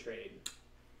sign and trade.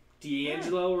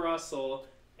 D'Angelo Russell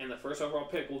and the first overall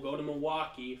pick will go to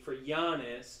Milwaukee for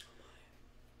Giannis.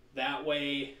 That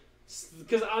way,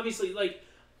 because obviously,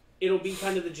 it'll be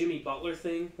kind of the Jimmy Butler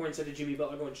thing, where instead of Jimmy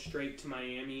Butler going straight to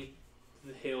Miami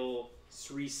he'll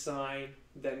re-sign,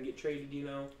 then get traded, you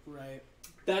know? Right.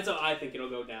 That's how I think it'll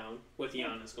go down with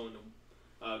Giannis going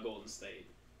to Golden State.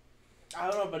 I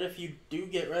don't know, but if you do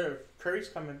get rid of Curry's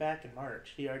coming back in March.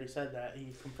 He already said that.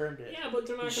 He confirmed it. Yeah, but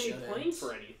they're not He going to be playing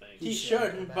for anything. He shouldn't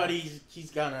shouldn't, come but back.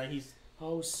 he's gonna.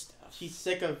 He's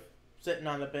sick of sitting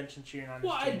on the bench and cheering on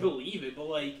Well, his team. I'd believe it, but,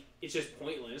 like, it's just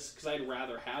pointless because I'd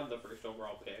rather have the first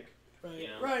overall pick. Right. You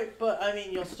know? Right, but I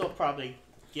mean, you'll still probably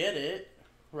get it,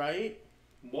 right?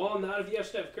 Well, not if you have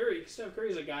Steph Curry. 'Cause Steph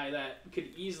Curry's a guy that could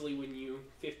easily win you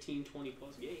 15,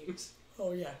 20-plus games.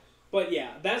 Oh yeah. But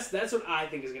yeah, that's what I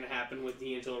think is going to happen with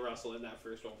D'Angelo Russell in that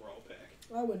first overall pick.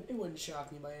 It wouldn't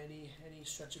shock me by any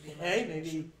stretch of the Hey,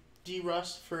 imagination. maybe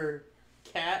D-Russ for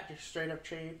Cat, just straight up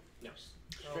trade. No.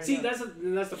 Straight See, up.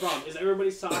 that's the problem. Is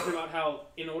everybody's talking about how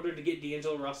in order to get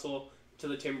D'Angelo Russell to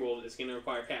the Timberwolves, it's going to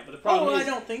require Cat. But the problem I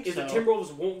don't think is so. the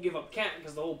Timberwolves won't give up Cat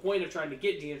because the whole point of trying to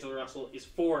get D'Angelo Russell is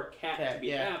for Cat to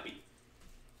be happy.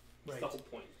 That's Right. the whole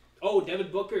point. Oh,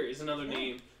 Devin Booker is another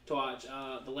name to watch.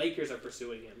 The Lakers are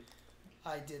pursuing him.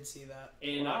 I did see that.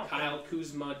 In Wow. Kyle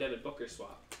Kuzma, Devin Booker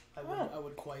swap. I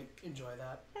would quite enjoy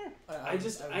that. I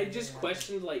just would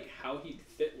questioned like how he'd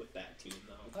fit with that team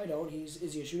though. I don't.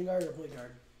 Is he a shooting guard or a point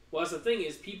guard? Well, that's the thing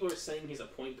is people are saying he's a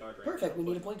point guard right Perfect. now. We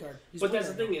need a point guard. He's a But point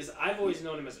that's the guard thing is I've always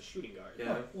known him as a shooting guard.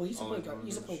 Yeah. Oh, well, he's a Always point guard. known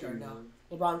He's a as point guard shooting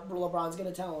now. guard. LeBron's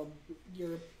gonna tell him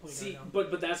you're a point See, guard now.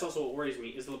 but that's also what worries me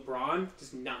is LeBron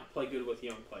does not play good with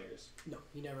young players, No,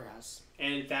 he never has.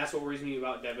 and that's what worries me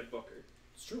about Devin Booker.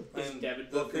 It's true. Is And Devin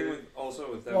the Booker? thing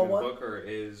with Devin Well, what- Booker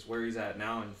is where he's at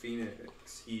now in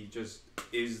Phoenix. He just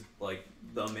is like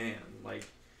the man. Like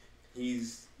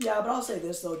he's Yeah, but I'll say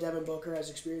this though: Devin Booker has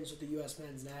experience with the U.S.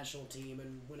 men's national team,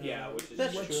 and whenever, Yeah, which is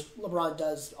That's which true. LeBron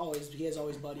does always. He has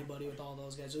always buddy with all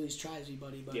those guys. Or at least tries to be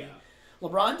buddy. yeah.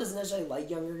 LeBron doesn't necessarily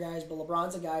like younger guys, but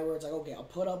LeBron's a guy where it's like, okay, I'll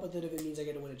put up with it if it means I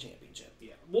get to win a championship.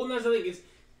 Yeah. Well, and that's the thing is,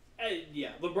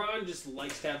 yeah, LeBron just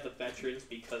likes to have the veterans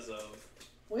because of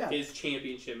Well, yeah. his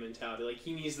championship mentality. Like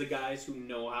he needs the guys who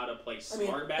know how to play I mean,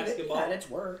 smart and basketball. and it's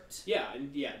worked. Yeah,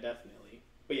 and yeah, definitely.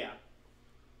 But yeah,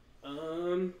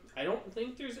 I don't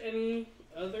think there's any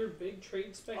other big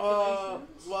trade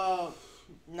speculations. Well,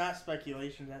 not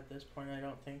speculations at this point, I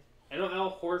don't think. I know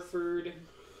Al Horford,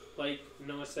 like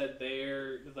Noah said,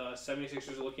 the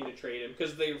 76ers are looking to trade him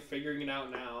because they're figuring it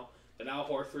out now that Al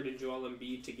Horford and Joel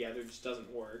Embiid together just doesn't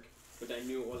work, which I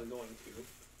knew it wasn't going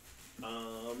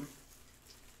to.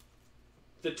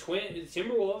 The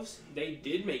Timberwolves, they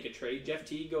did make a trade. Jeff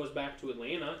Teague goes back to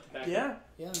Atlanta to back Yeah. up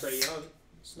Yeah. Trae Young.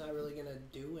 It's not really going to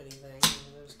do anything.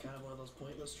 It was kind of one of those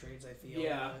pointless trades, I feel.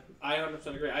 Yeah, I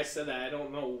 100% agree. I said that. I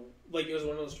don't know. Like, it was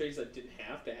one of those trades that didn't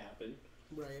have to happen.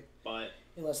 Right. But,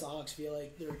 Unless the Hawks feel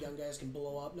like their young guys can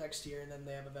blow up next year, and then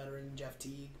they have a veteran, Jeff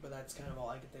Teague, but that's kind of all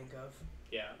I could think of.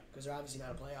 yeah. Because they're obviously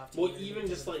not a playoff team. Well, They're even gonna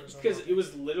just, take like, the first because overall. it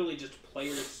was literally just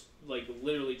players. Like,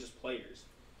 literally just players.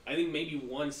 I think maybe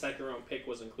one second-round pick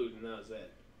was included, and that was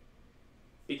it.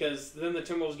 Because then the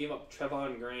Timberwolves gave up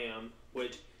Trevon Graham,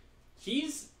 which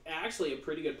he's actually a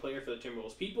pretty good player for the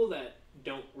Timberwolves. People that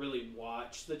don't really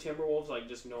watch the Timberwolves, like,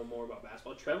 just know more about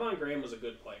basketball. Trevon Graham was a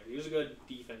good player. He was a good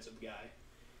defensive guy.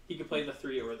 He could play the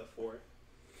 3 or the 4.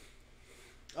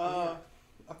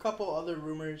 A couple other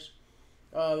rumors.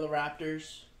 The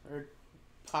Raptors are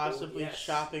possibly yes.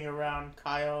 shopping around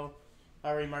Kyle,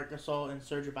 Larry Marcasol, and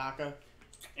Serge Ibaka.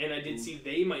 And I did see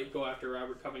they might go after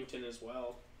Robert Covington as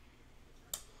well.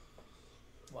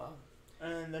 Wow.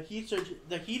 And the Heat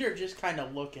are just kind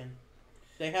of looking.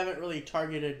 They haven't really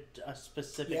targeted a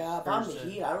specific Yeah, if I'm the person.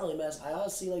 Heat, I don't really mess. I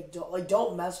honestly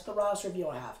don't mess with the roster if you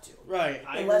don't have to. Right.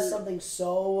 Unless something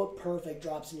so perfect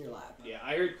drops in your lap. Yeah,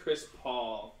 I heard Chris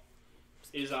Paul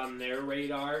is on their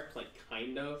radar, like,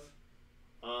 kind of.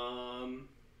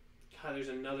 God, there's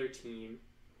another team.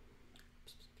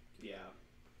 Yeah.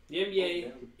 The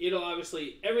NBA, it'll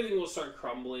obviously, everything will start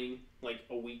crumbling, like,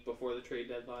 a week before the trade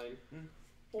deadline.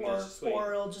 Or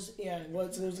it'll just,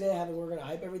 what's going to happen, we're going to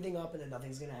hype everything up and then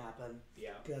nothing's going to happen. Yeah,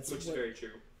 That's which is what- very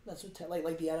true. That's what,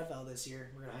 like the NFL this year.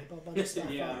 We're going to hype up a bunch of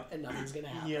stuff Yeah. up and nothing's going to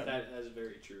happen. Yeah. That is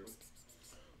very true.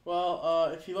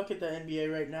 Well, if you look at the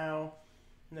NBA right now,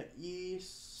 in the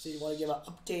East. So you want to give an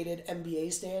updated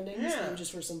NBA standings? Yeah. Maybe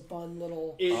just for some fun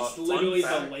little... It's fun literally the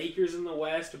fact. Lakers in the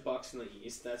West, Bucks in the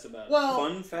East. That's about it. Well,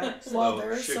 fun facts well, though.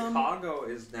 there is some- Chicago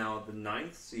is now the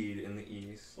 9th seed in the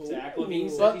East. Zach Levine Ooh.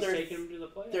 said But he's they're- taking them to the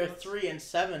playoffs. They're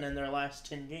 3-7 in their last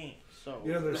 10 games. So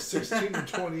Yeah, they're 16 and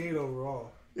 28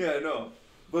 overall. Yeah, I know.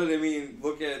 But I mean,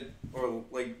 look at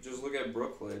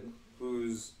Brooklyn,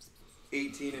 who's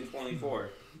 18 and 24.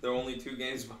 They're only 2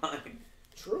 games behind.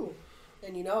 True.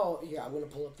 And I'm going to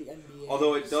pull up the NBA.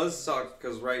 Although it does suck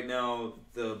because right now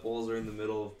the Bulls are in the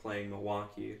middle of playing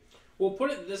Milwaukee. Well,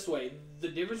 put it this way: the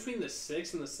difference between the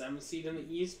 6th and the 7th seed in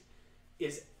the East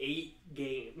is 8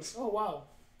 games. Oh wow!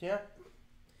 Yeah.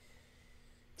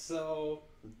 So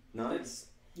Nice.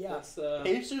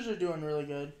 Pacers are doing really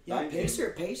good. Yeah,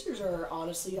 Pacers are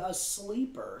honestly a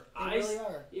sleeper. They really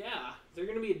are. Yeah, they're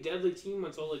going to be a deadly team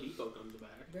once Oladipo comes back.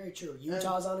 Very true.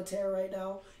 Utah's on a tear right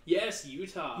now. Yes,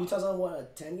 Utah. Utah's on a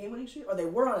 10-game winning streak? Or they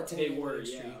were on a 10-game winning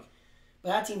streak. Yeah. But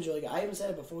that team's really good. I even said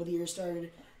it before the year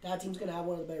started. That team's going to have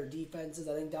one of the better defenses.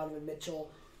 I think Donovan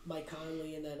Mitchell, Mike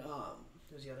Conley, and then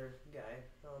who's the other guy?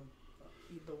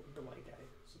 The white guy.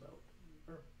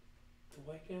 The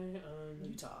white guy on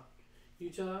Utah.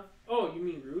 Oh, you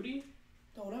mean Rudy?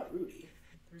 No, not Rudy.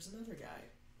 There's another guy.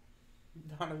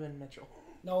 Donovan Mitchell.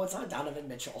 No, it's not Donovan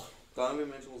Mitchell. Donovan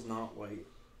Mitchell's not white.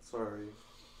 Sorry.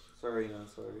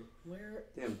 Where?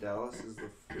 Damn, Dallas is the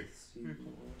 5th seed.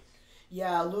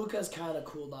 Yeah, Luka's kind of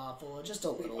cooled off just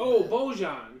a little Oh, bit.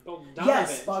 Bogdanovich.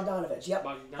 Yes, Bogdanovich. Yep,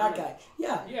 that guy.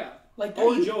 Yeah. Yeah. Like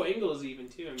that. Joe Ingles even,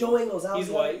 too. I mean, Joe Ingles. He's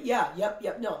white. Yeah,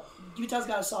 yep. No, Utah's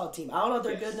got a solid team. I don't know if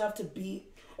they're Yes. good enough to beat...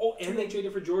 Oh, and they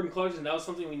traded for Jordan Clarkson. That was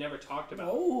something we never talked about.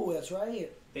 Oh, that's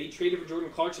right. They traded for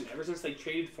Jordan Clarkson. Ever since they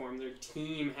traded for him, their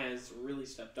team has really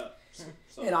stepped up.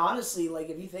 So. And honestly,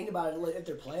 if you think about it, if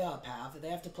their playoff path, if they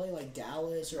have to play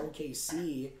Dallas or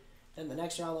OKC, then the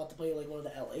next round they'll have to play one of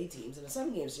the LA teams. In a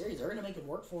 7-game series, they're going to make them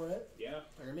work for it. Yeah.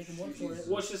 They're going to make them work for it.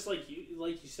 Well, it's just like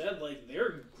you said, they're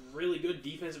a really good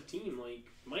defensive team.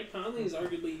 Mike Conley is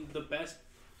arguably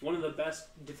one of the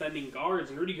best defending guards,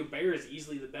 and Rudy Gobert is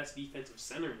easily the best defensive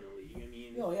center in the league. I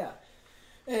mean... Oh, yeah.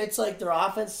 And it's their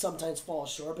offense sometimes falls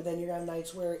short, but then you're going to have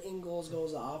nights where Ingles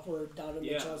goes off, or Donovan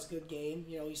Mitchell has a good game.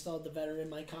 You still have the veteran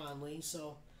Mike Conley,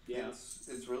 so... Yeah.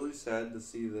 It's really sad to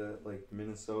see that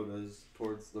Minnesota's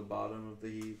towards the bottom of the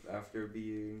heap after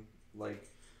being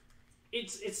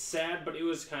It's sad, but it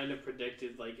was kind of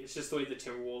predicted. It's just the way the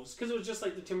Timberwolves, because it was just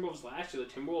like the Timberwolves last year.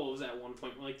 The Timberwolves at one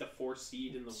point were the 4th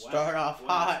seed in the West. Start off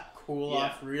hot, cool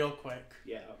off real quick.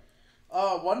 Yeah.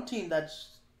 One team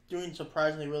that's doing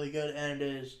surprisingly really good and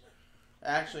is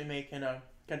actually making a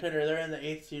contender. They're in the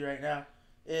 8th seed right now.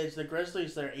 Is the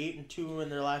Grizzlies? They're 8-2 in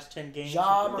their last 10 games.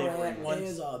 Ja Morant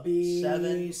is a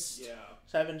beast.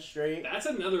 7 straight. That's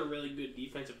another really good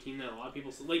defensive team that a lot of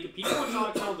people... people were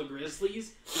talking about the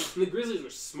Grizzlies, and the Grizzlies were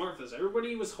smart for this.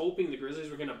 Everybody was hoping the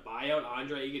Grizzlies were going to buy out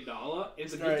Andre Iguodala.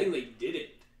 It's a good thing they didn't.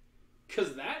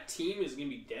 Because that team is going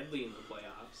to be deadly in the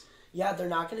playoffs. Yeah, they're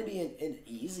not going to be an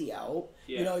easy out.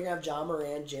 Yeah. You're going to have Ja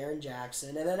Morant, Jaren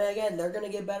Jackson, and then again, they're going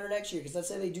to get better next year, because let's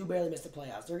say they do barely miss the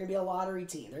playoffs. They're going to be a lottery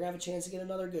team. They're going to have a chance to get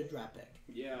another good draft pick.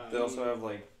 Yeah. They also have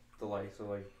the likes of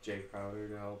Jay Crowder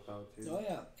to help out too. Oh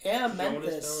yeah, and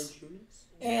Jonas Memphis.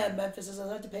 And Memphis doesn't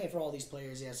have to pay for all these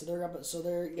players yet, so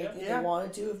if they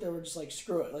wanted to, if they were just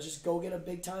screw it, let's just go get a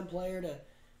big time player to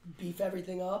beef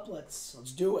everything up. Let's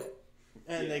do it.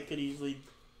 And they could easily.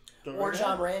 Or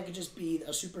Ja Morant could just be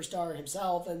a superstar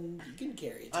himself, and he can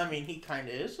carry it. I mean, he kind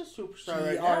of is a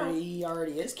superstar now. He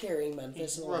already is carrying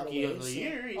Memphis in a lot of ways. Rookie of the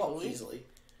year, easily. Oh, easily.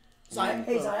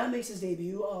 Zion makes his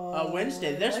debut on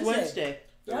Wednesday. This Wednesday.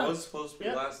 It was supposed to be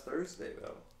last Thursday,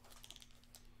 though.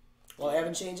 Well, I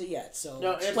haven't changed it yet, so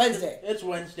no, it's Wednesday. It's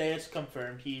Wednesday. It's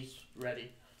confirmed. He's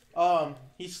ready.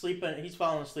 He's sleeping. He's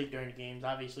falling asleep during the games.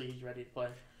 Obviously, he's ready to play.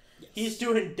 Yes. He's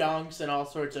doing dunks and all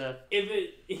sorts of.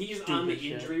 He's on the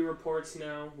injury reports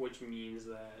now, which means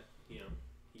that he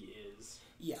is.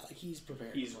 Yeah, he's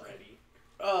prepared. He's ready.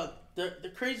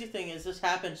 The crazy thing is this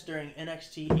happens during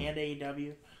NXT and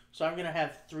AEW, so I'm gonna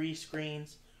have 3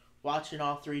 screens watching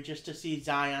all 3 just to see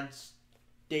Zion's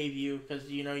debut because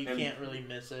you can't really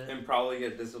miss it and probably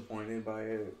get disappointed by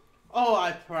it. Oh,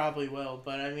 I probably will,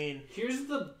 but I mean, here's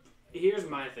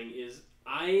my thing is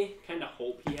I kind of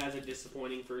hope he has a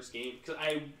disappointing first game because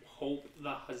I hope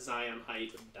the Zion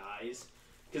hype dies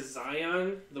because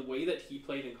Zion, the way that he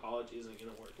played in college, isn't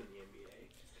going to work in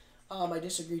the NBA. I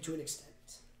disagree to an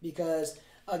extent because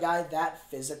a guy that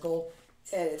physical.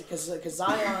 Because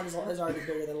Zion is already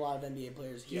bigger than a lot of NBA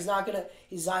players. He's not gonna.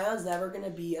 Zion's never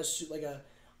gonna be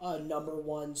a number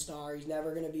 1 star. He's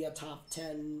never gonna be a top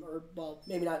 10 or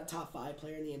maybe not a top 5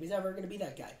 player in the NBA. He's never gonna be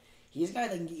that guy. He's a guy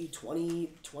that can get you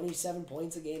 20, 27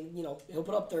 points a game. He'll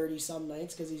put up 30 some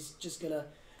nights because he's just gonna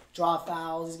draw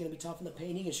fouls. He's gonna be tough in the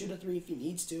paint. He can shoot a 3 if he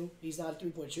needs to. He's not a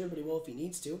 3-point shooter, but he will if he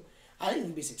needs to. I think he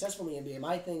can be successful in the NBA.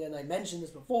 My thing, and I mentioned this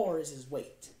before, is his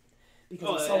weight.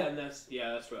 Because that's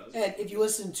what I was. And if you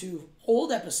listen to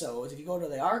old episodes, if you go to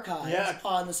the archives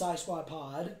on the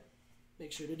SighSquadPod,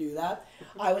 make sure to do that.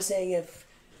 I was saying if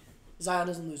Zion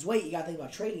doesn't lose weight, you got to think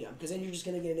about trading him because then you're just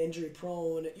going to get an injury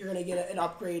prone. You're going to get an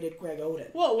upgraded Greg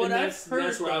Oden. Well, what that's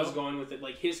where I was going with it.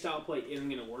 Like his style of play isn't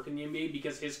going to work in the NBA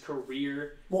because his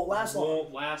career won't last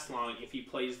long if he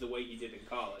plays the way he did in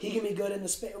college. He can be good in the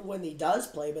when he does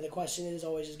play, but the question is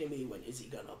always just going to be when is he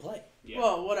going to play? Yeah.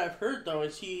 Well, what I've heard though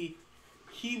is he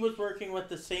was working with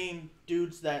the same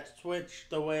dudes that switched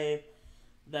the way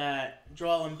that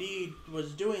Joel Embiid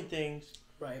was doing things.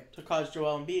 Right. To cause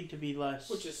Joel Embiid to be less.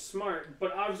 Which is smart,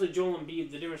 but obviously Joel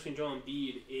Embiid, the difference between Joel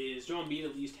Embiid is Joel Embiid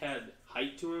at least had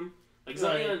height to him. Like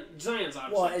Zion's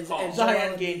obviously tall. And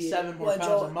Zion gained 7 more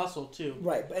pounds of muscle too.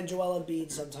 Right, and Joel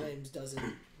Embiid sometimes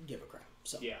doesn't give a crap.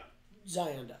 So yeah.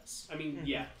 Zion does. I mean,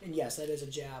 yeah. And yes, that is a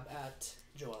jab at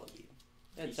Joel Embiid.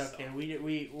 It's okay.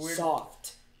 We're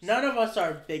soft. None of us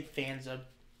are big fans of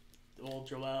old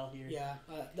Joel here. Yeah,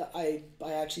 I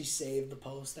actually saved the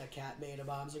post that Kat made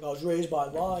about him. It's like, I was raised by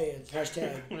lions. #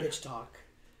 bitch talk.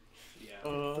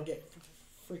 Yeah.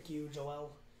 Frick you,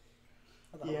 Joel.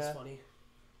 I thought it was funny.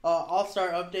 All-Star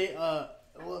update.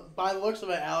 By the looks of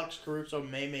it, Alex Caruso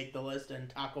may make the list, and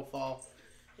Taco Fall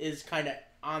is kind of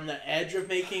on the edge of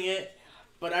making it.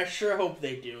 But I sure hope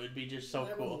they do. It'd be just so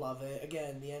cool. I would love it.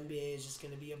 Again, the NBA is just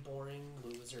going to be a boring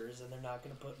losers, and they're not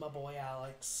going to put my boy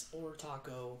Alex or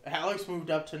Taco. Alex moved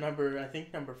up to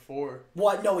number 4.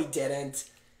 What? No, he didn't.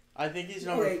 I think he's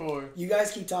number 4. You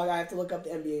guys keep talking. I have to look up the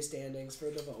NBA standings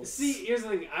for the votes. See, here's the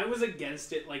thing. I was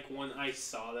against it like when I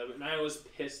saw them, and I was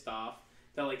pissed off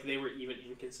that like they were even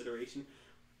in consideration.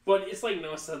 But it's like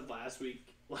Noah said last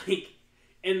week, like,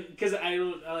 and because I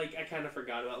kind of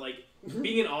forgot about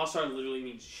being an all-star literally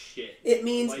means shit. It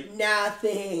means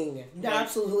nothing.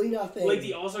 Absolutely nothing. Like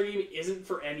the all-star game isn't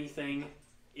for anything.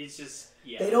 It's just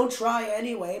They don't try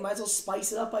anyway. Might as well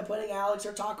spice it up by putting Alex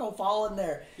or Taco Fall in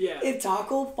there. Yeah. If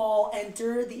Taco Fall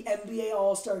entered the NBA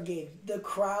All-Star game, the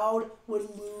crowd would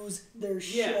lose their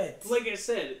shit. Like I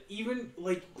said, even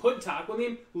put Taco in the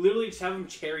game, literally just have him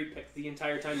cherry pick the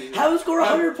entire time. Have him score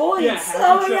 100 points. Yeah,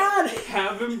 oh my god.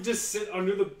 Have him just sit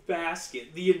under the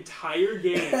basket the entire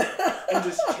game and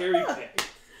just cherry pick.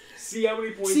 See how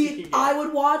many points he can get. I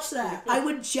would watch that. I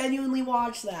would genuinely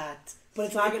watch that. But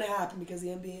it's not going to happen because the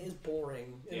NBA is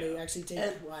boring. And they actually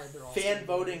take pride in their All-Star fan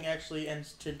voting actually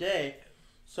ends today.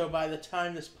 So by the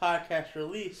time this podcast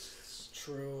releases,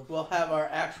 we'll have our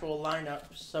actual lineup.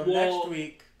 So next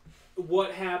week...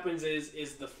 What happens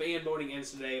is the fan voting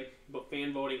ends today, but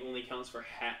fan voting only counts for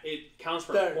it counts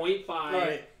for 0.5,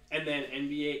 right. And then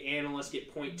NBA analysts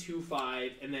get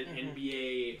 0.25, and then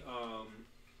NBA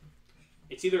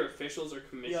it's either officials or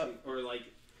commission or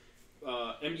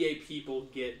NBA people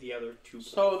get the other 2.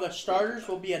 So the starters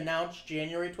will be announced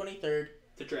January 23rd.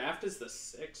 The draft is the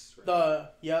 6th.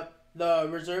 Right? The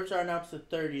reserves are announced the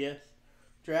 30th.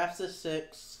 Draft's the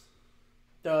 6th.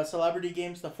 The celebrity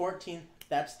game's the 14th.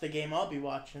 That's the game I'll be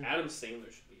watching. Adam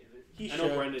Sandler should be in it. I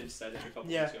know Brendan said it a couple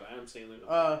weeks ago. Adam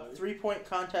Sandler. 3-point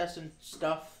contest and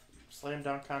stuff. Slam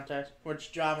dunk contest, which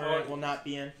Ja Morant will not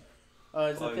be in.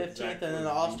 Is the 15th, and then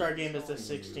the All-Star game is the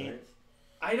 16th.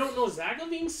 I don't know. Zach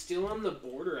Levine's still on the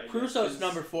border. Caruso's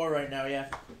number 4 right now, yeah.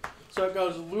 So it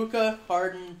goes Luka,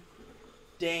 Harden,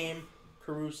 Dame,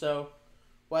 Caruso,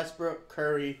 Westbrook,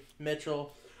 Curry,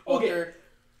 Mitchell, Booker,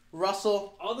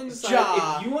 Russell, all things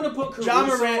aside, if you want to put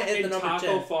Caruso and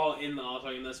Taco Fall in the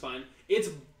All-Star game, that's fine. It's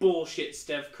bullshit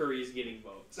Steph Curry's getting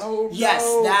votes. Oh, yes,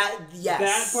 no.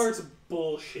 That part's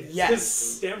bullshit. Yes.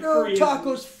 Steph Curry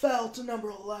Tacos fell to number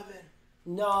 11.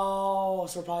 No,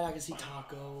 so we're probably not going to see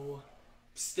Taco.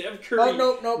 Steph Curry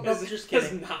just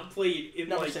kidding. has not played in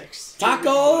number 6.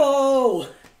 Taco!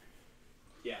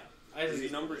 Yeah. Is he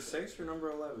number 6 or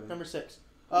number 11? Number 6.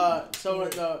 So in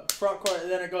the front court,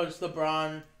 then it goes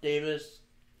LeBron, Davis,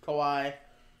 Kawhi,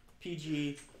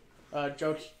 PG,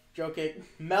 Jokic,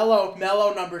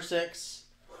 Melo number 6.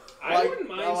 I wouldn't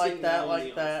mind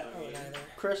like that.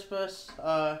 Crispus,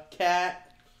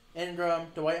 Cat, Ingram,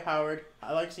 Dwight Howard.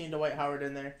 I like seeing Dwight Howard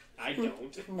in there. I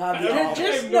don't.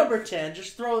 Just number 10.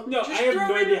 Just throw. No, just I have throw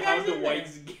no idea how guys in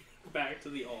Dwight's get back to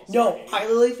the All-Star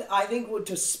game. I think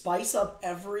to spice up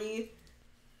every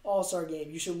All-Star game,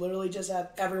 you should literally just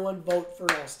have everyone vote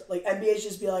for All-Star. Like, NBA should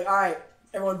just be like, all right,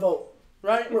 everyone vote.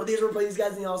 Right? We're playing these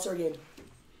guys in the All-Star game.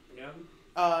 Yeah.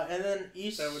 And then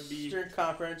Eastern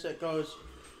Conference, it goes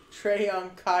Trae Young,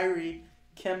 Kyrie,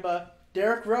 Kemba,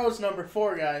 Derrick Rose, number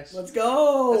 4, guys. Let's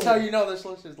go. That's how you know this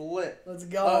list is lit. Let's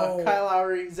go. Kyle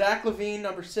Lowry, Zach LaVine,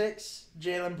 number 6,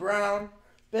 Jaylen Brown,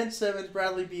 Ben Simmons,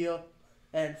 Bradley Beal,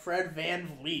 and Fred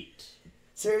VanVleet.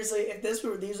 Seriously, if these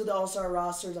were the All-Star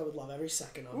rosters, I would love every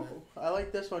second of it. I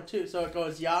like this one too. So it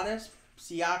goes Giannis,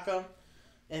 Siakam,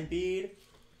 Embiid,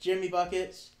 Jimmy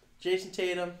Buckets, Jason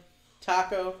Tatum,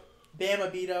 Taco, Bam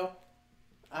Abito,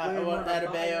 Bam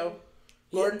Adebayo,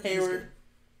 Gordon Hayward,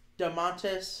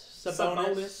 DeMontis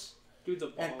Sabonis, Dude's a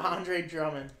baller. and Andre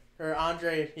Drummond.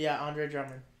 Andre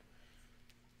Drummond.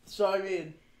 So, I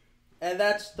mean, and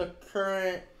that's the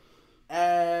current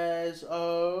as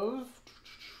of...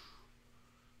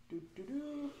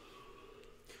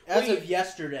 As of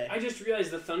yesterday. I just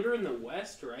realized the Thunder in the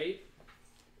West, right?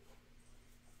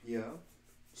 Yeah.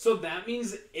 So that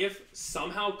means if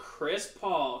somehow Chris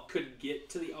Paul could get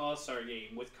to the All-Star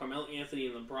game with Carmelo Anthony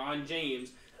and LeBron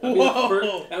James,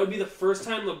 that would be the first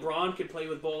time LeBron could play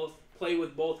with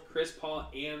both Chris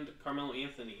Paul and Carmelo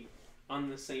Anthony on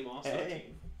the same All-Star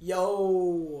team.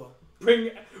 Yo.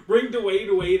 Bring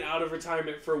Dwayne Wade out of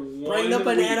retirement for one Bring the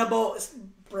banana week. boat.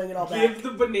 Bring it all back. Give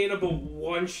the banana boat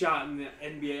one shot in the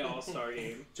NBA All-Star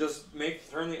game. Just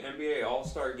turn the NBA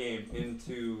All-Star game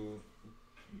into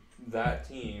that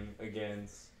team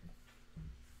against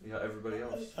everybody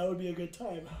else. That would be a good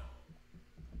time.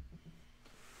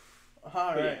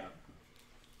 All right. Yeah.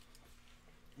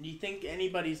 Do you think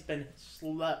anybody's been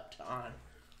slept on?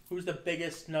 Who's the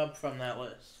biggest snub from that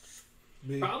list?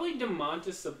 Me. Probably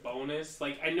DeMontis Sabonis.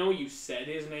 Like, I know you said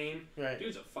his name. Right.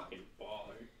 Dude's a fucking baller.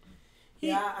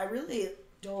 Yeah, I really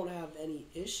don't have any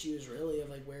issues really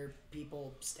of like where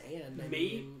people stand. I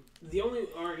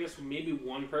guess maybe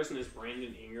one person is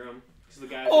Brandon Ingram. He's the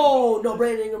guy. No,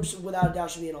 Brandon Ingram without a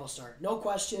doubt should be an all-star. No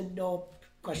question, no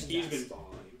questions He's asked. been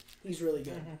balling. He's really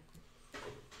good.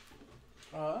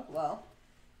 Well,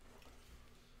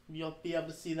 you'll be able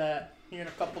to see that here in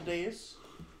a couple days.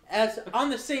 As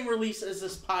on the same release as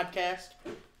this podcast,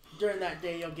 during that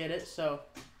day you'll get it. So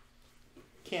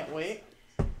can't wait.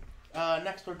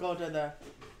 Next we'll go to the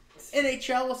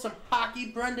NHL with some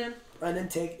hockey. Brendan,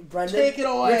 take it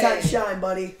away. Your time to shine,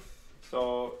 buddy.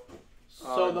 So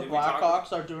the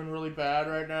Blackhawks are doing really bad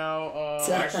right now.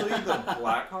 Actually, the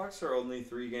Blackhawks are only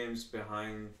 3 games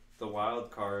behind the wild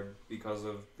card because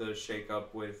of the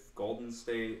shakeup with Golden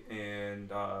State and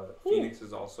Phoenix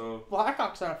is also.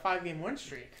 Blackhawks on a 5-game win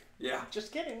streak. Yeah.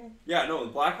 Just kidding. Yeah, no,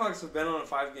 the Blackhawks have been on a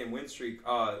 5-game win streak.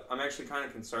 I'm actually kind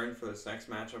of concerned for this next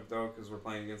matchup, though, because we're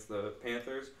playing against the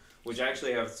Panthers, which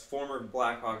actually has former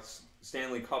Blackhawks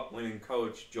Stanley Cup winning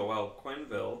coach Joel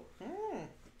Quenneville.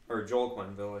 Or Joel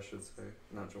Quenneville, I should say.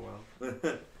 Not Joel.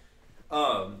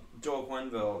 Joel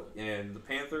Quenneville. And the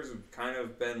Panthers have kind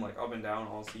of been like up and down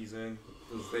all season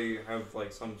because they have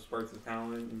like some spurts of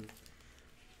talent and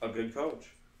a good coach.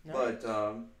 Nice.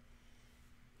 But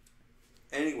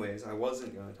anyways, I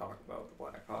wasn't going to talk about the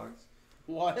Blackhawks.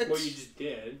 What? Well, you just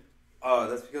did.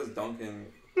 That's because Duncan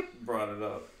brought it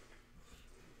up.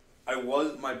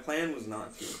 My plan was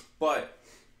not to, but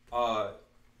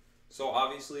so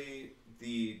obviously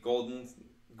the Golden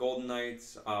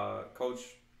Knights coach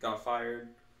got fired.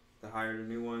 They hired a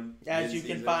new one. As you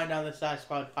can find on the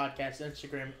SighSquad podcast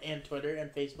Instagram and Twitter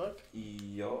and Facebook.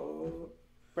 Yo.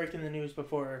 Breaking the news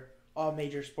before all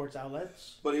major sports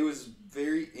outlets. But it was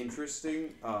very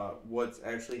interesting what's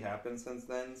actually happened since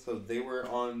then. So they were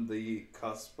on the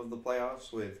cusp of the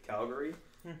playoffs with Calgary,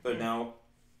 but now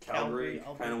Calgary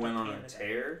kind of went on a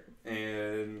tear,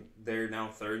 and they're now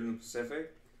 3rd in the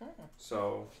Pacific.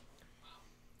 So,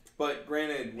 but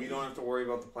granted, we don't have to worry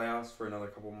about the playoffs for another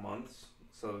couple months.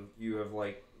 So you have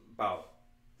like about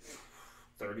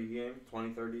 30 games.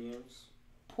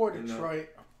 Poor Detroit,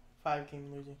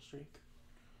 5-game losing streak.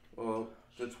 Well,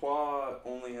 Detroit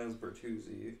only has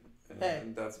Bertuzzi,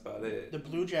 and that's about it. The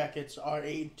Blue Jackets are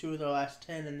 8-2 of their last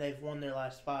 10, and they've won their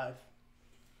last 5.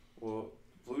 Well,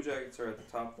 Blue Jackets are at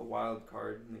the top of the wild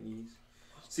card in the East.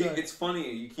 See, it's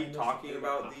funny, you keep talking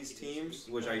about these teams,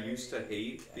 which I used to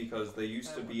hate because they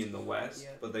used to be in the West,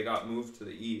 but they got moved to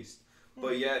the East.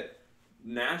 But yet,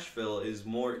 Nashville is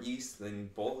more East than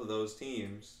both of those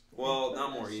teams. Well,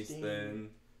 not more East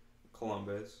than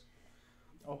Columbus.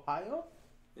 Ohio?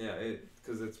 Yeah,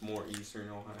 because it's more Eastern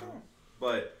Ohio.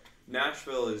 But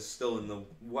Nashville is still in the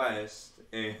West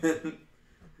and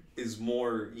is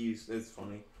more East. It's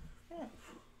funny.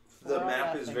 The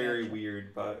map is very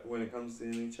weird, but when it comes to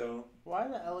NHL, why are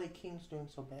the LA Kings doing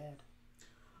so bad?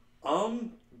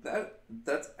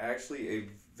 That's actually a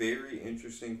very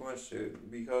interesting question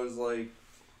because like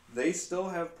they still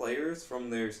have players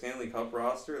from their Stanley Cup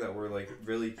roster that were like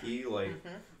really key, like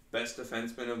best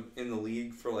defenseman in the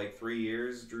league for like 3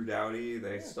 years, Drew Doughty.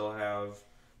 They still have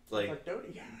like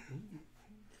Doughty.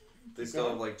 They still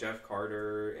have like Jeff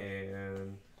Carter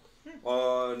and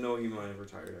no, he might have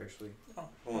retired actually.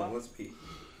 Hold on, let's peek.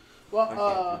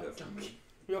 Well,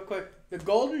 real quick, the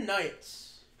Golden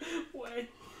Knights. What?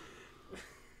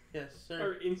 Yes, sir.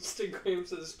 Our Instagram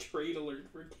says trade alert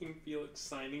for King Felix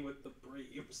signing with the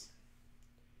Braves.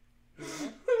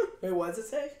 Wait, what does it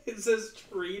say? It says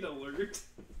trade alert.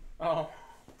 Oh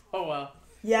well.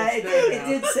 Yeah, It's it there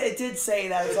did. now. It did say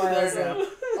that. That's why I was There like,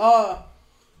 now.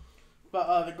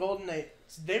 But the Golden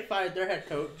Knights, they fired their head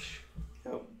coach.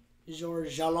 Yep.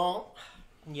 Georges Jalon.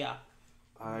 Yeah.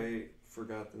 I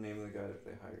forgot the name of the guy that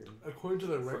they hired. According to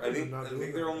the record, I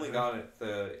think they're only got it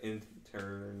the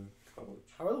intern coach.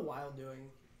 How are the Wild doing?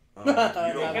 You They don't They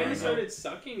Yeah, kind wanna of know. started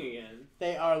sucking again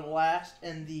They are last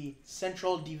in the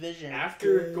Central Division.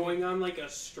 after going on like a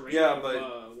string. Yeah, of,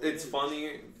 but wins. it's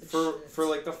funny for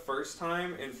like the first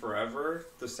time in forever,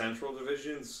 the Central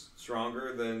Division's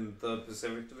stronger than the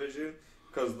Pacific Division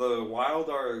because the Wild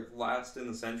are last in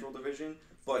the Central Division,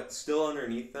 but still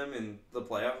underneath them in the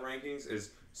playoff rankings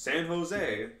is San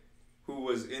Jose, who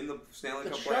was in the Stanley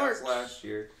The Cup Sharks. playoffs last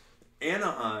year,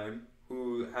 Anaheim,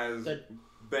 who has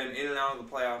been in and out of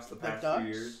the playoffs the past Ducks.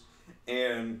 few years,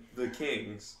 and the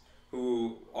Kings,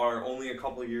 who are only a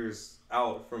couple years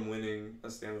out from winning a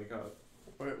Stanley Cup.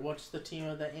 What's the team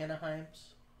of the Anaheims?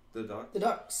 The Ducks. The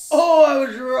Ducks. Oh, I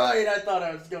was right. I thought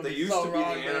I was going to They be used so to be the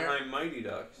wrong there. Anaheim Mighty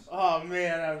Ducks. Oh,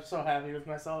 man. I'm so happy with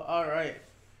myself. All right.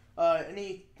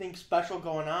 Anything special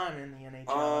going on in the NHL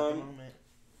at the moment?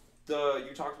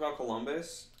 You talked about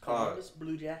Columbus. Columbus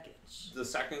Blue Jackets. The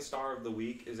second star of the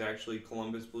week is actually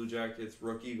Columbus Blue Jackets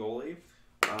rookie goalie.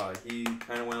 He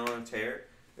kind of went on a tear.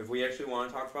 If we actually want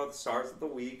to talk about the stars of the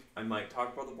week, I might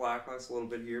talk about the Blackhawks a little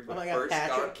bit here. But Oh my God, first,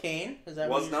 Patrick Kane? Is that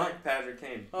what was you're saying? not Patrick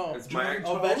Kane. Oh, It's my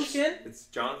Ovechkin? It's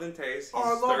Jonathan Tays. He's Oh,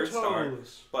 I his love third star.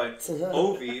 toes. But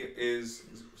Ovi is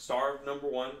star number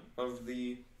one of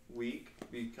the week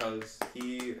because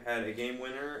he had a game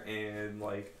winner and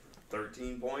like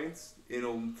 13 points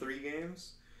in 3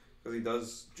 games because he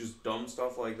does just dumb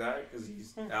stuff like that because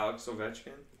he's Alex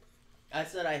Ovechkin. I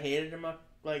said I hated him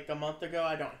like a month ago.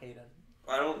 I don't hate him.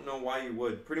 I don't know why you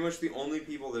would. Pretty much the only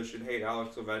people that should hate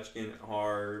Alex Ovechkin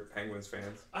are Penguins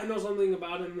fans. I know something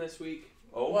about him this week.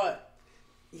 Oh, What?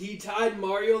 He tied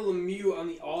Mario Lemieux on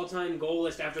the all-time goal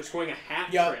list after scoring a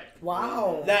hat Yup. trick.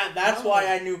 Wow. That's Wow. why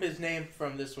I knew his name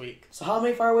from this week. So how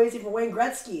many far away is he from Wayne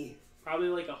Gretzky? Probably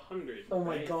like 100. Oh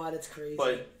my right? God, it's crazy.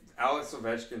 But Alex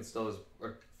Ovechkin still has a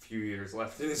few years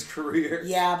left in his career.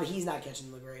 Yeah, but he's not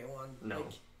catching the great one. No. Like,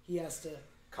 he has to.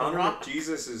 Connor Rock.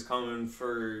 McJesus is coming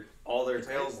for all their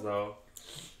tails, though.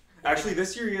 Actually,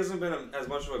 this year he hasn't been as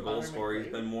much of a goal Connor scorer. He's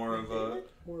McDavid? been more of a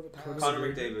More of a pass. Connor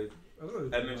McDavid, I don't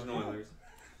know. Edmonton Oilers.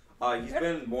 He's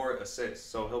been more assists,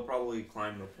 so he'll probably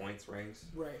climb the points ranks.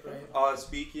 Right, right.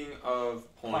 Speaking of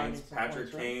Climbing points, some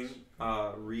Patrick points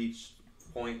Kane reached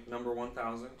point number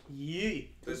 1,000 Yee.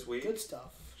 this week. Good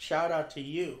stuff. Shout out to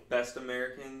you. Best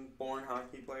American-born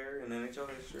hockey player in NHL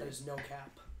history. That is no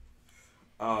cap.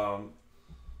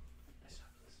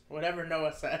 Whatever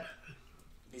Noah said.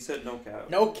 He said no cap.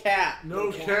 No cap.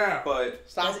 No cap. But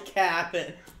Stop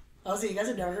capping. I was like, you guys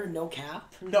have never heard no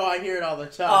cap? No, I hear it all the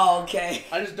time. Oh, okay.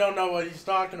 I just don't know what he's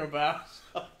talking about.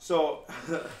 so,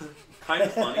 kind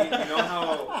of funny. You know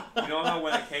how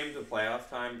when it came to playoff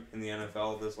time in the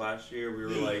NFL this last year, we were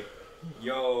like,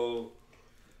 "Yo,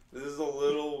 this is a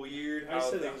little weird I how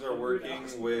said things 100. are working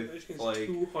Alex with Ovechkin's like."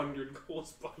 200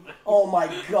 goals behind. Oh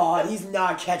my God, he's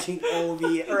not catching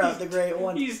Ovi or the great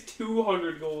one. He's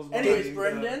 200 goals behind. Anyways,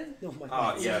 Brendan. Oh my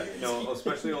God. Yeah, no,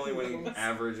 especially only when he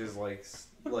averages like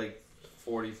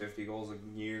 40, 50 goals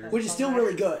a year. Which is still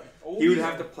really good. He would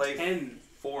have to play 10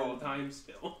 4. all time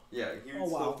still. Yeah, he would Oh,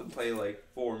 still wow. have to play like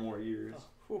 4 more years.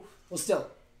 Well, still,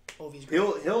 Ovi's great.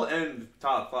 He'll end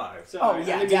top 5. Sorry, Oh, yeah, I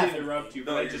didn't mean to definitely. interrupt you,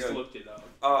 but No, I you're just good. looked it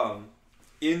up.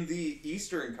 In the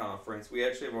Eastern Conference, we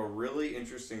actually have a really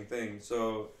interesting thing.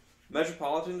 So,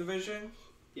 Metropolitan Division,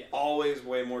 Yeah. always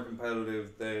way more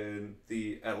competitive than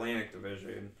the Atlantic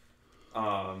Division.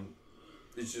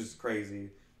 It's just crazy.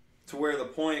 To where the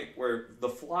point where the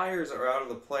Flyers are out of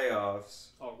the playoffs,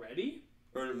 Already?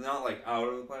 or not like out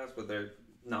of the playoffs, but they're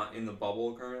not in the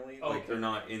bubble currently. Okay. Like, they're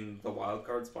not in the wild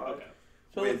card spot. Okay.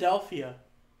 Philadelphia.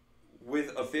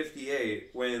 With a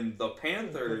 58, when the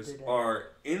Panthers Good day. are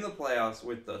in the playoffs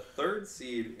with the 3rd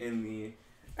seed in the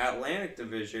Atlantic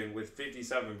Division with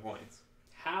 57 points.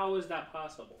 How is that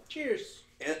possible? Cheers.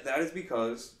 And that is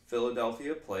because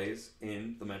Philadelphia plays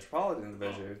in the Metropolitan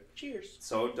Division. Cheers.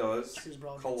 So does Cheers,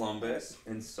 bro. Columbus,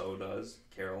 and so does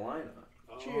Carolina.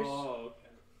 Cheers. Oh, okay.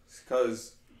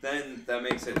 Because then that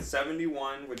makes it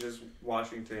 71, which is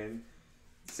Washington,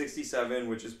 67,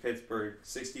 which is Pittsburgh,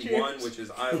 61, Cheers. which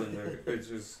is Islander, which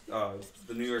is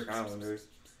the New York Islanders,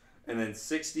 and then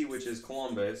 60, which is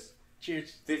Columbus,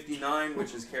 Cheers. 59,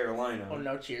 which is Carolina. Oh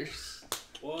no, cheers.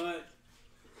 What?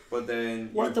 But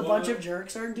then What, the What? bunch of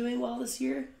jerks aren't doing well this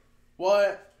year?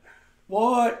 What?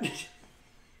 What?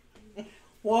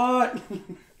 What?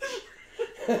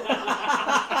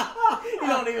 You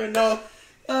don't even know.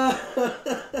 I'm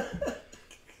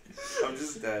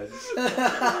just dead.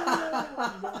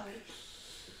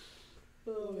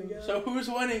 Oh my god. So who's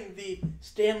winning the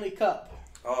Stanley Cup?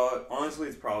 Honestly,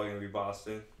 it's probably gonna be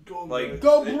Boston. Go Like,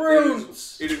 Go it-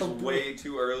 Bruins! It is way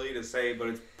too early to say, but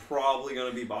it's probably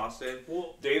gonna be Boston.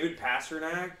 Well, David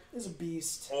Pastrnak. He's a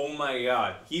beast. Oh my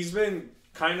god, he's been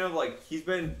he's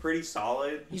been pretty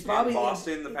solid. He's probably in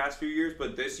Boston the past few years,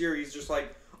 but this year he's just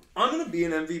like, I'm gonna be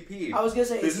an MVP. I was gonna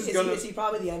say, This is he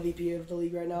probably the MVP of the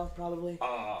league right now? Probably.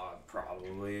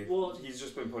 Probably. Well, he's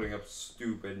just been putting up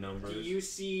stupid numbers. do you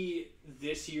see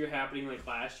this year happening like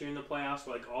last year in the playoffs,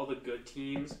 where like all the good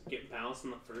teams get bounced in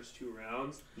the first 2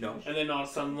 rounds, No. and then all of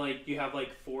a sudden like you have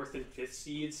like 4th and 5th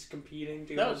seeds competing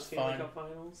to That go to was the Stanley fun. Cup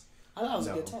Finals? I thought it was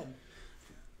No. a good time.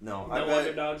 No, No I bet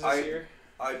underdogs this year.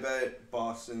 I bet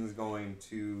Boston's going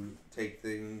to take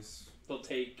things. They'll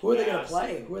take. Who are they gonna Mass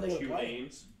play? and Who are they gonna 2 play?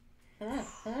 names.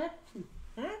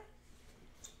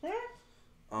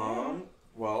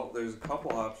 Well, there's a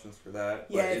couple options for that.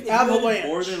 But Yeah, it's Avalanche.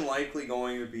 more than likely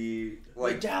going to be The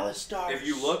like Dallas Stars. if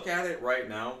you look at it right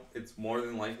now, it's more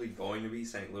than likely going to be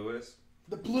St. Louis.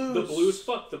 the Blues. The Blues.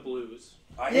 Fuck the Blues.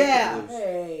 I Yeah. hate the Blues,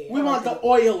 Hey. We I want like the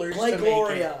Oilers Play to make it.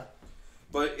 Gloria.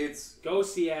 but it's Go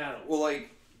Seattle. well, like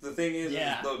the thing is,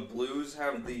 Yeah. the Blues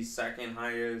have the second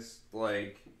highest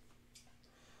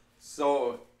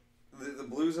so the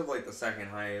Blues have like the second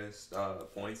highest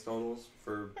points totals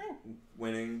for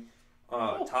winning.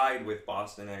 Tied with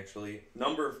Boston, actually.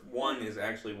 Number 1 is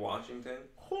actually Washington.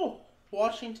 Oh,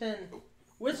 Washington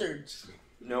Wizards.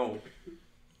 No,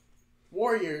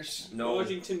 Warriors. no,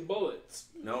 Washington Bullets.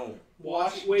 no.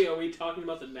 Wait, are we talking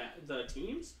about the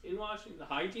teams in Washington? The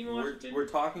high team in We're, Washington? we're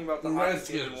talking about the The highest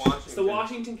team in Redskins. Washington. It's the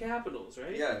Washington Capitals,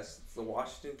 right? Yes, it's the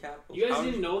Washington Capitals. You guys How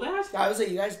didn't know that? I was like,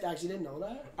 you guys actually didn't know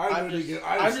that? I'm I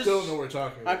just- still don't know what we're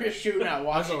talking about. I'm just shooting at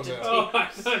Washington. That's Oh,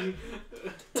 teams.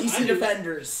 I thought. TC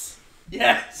Defenders.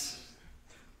 Yes.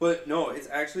 But no, it's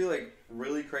actually like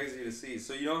really crazy to see.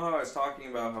 So you know how I was talking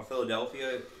about how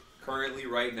Philadelphia currently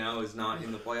right now is not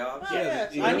in the playoffs? Oh,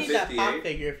 yes. you I know, need that pop 58.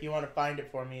 figure if you want to find it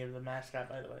for me of the mascot,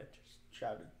 by the way. Just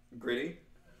shout it. Gritty.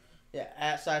 Yeah,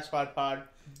 at SighSquadPod.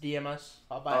 DM us.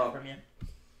 I'll buy Oh. it from you.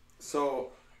 So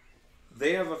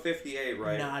they have a 58,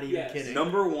 right? Not even Yes. kidding.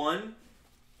 Number 1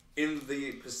 in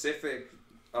the Pacific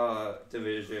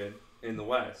division in the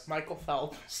West Michael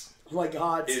Phelps. Oh my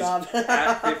god, is stop.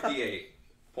 at 58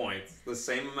 points, the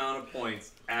same amount of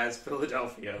points as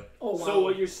Philadelphia. Oh wow. So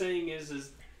what you're saying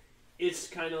is it's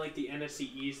kind of like the NFC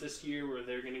East this year, where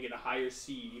they're going to get a higher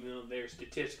seed, even though they're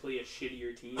statistically a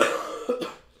shittier team.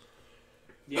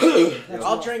 Yeah.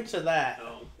 I'll drink to that.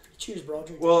 Oh. Cheers, bro.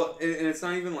 Drink. Well, and it's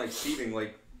not even like seeding.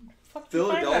 Like Fuck you,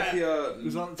 find that.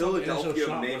 Philadelphia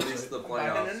shop, may right? miss the I'm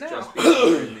buying playoffs it now. just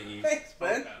because they're in the East. Thanks,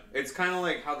 Ben. Okay. It's kind of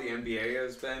like how the NBA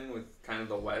has been, with kind of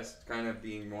the West kind of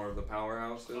being more of the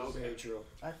powerhouses Okay. Very true.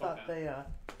 I thought Okay.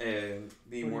 and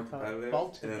being What more do you call it? competitive,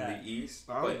 Vaulted and then that. the East,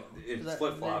 Oh. but it's That-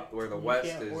 flip flop where the you West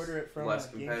can't order it is from less a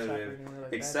GameStop or competitive, anywhere like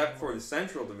that except for anymore. the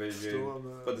Central Still Division. on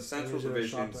the- But the Central Arizona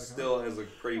Division shop.com. still has a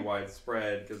pretty wide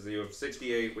spread because you have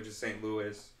 68, which is St.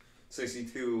 Louis,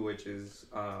 62, which is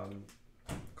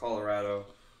Colorado,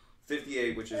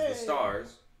 58, which is Hey. the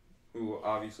Stars, who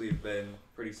obviously have been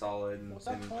pretty solid and What's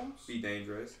up, can Holmes? be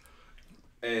dangerous.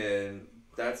 And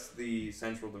that's the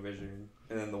Central Division.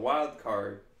 And then the wild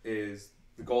card is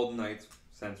the Golden Knights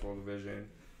Central Division,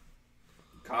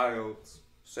 Coyotes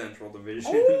Central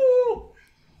Division. Ooh!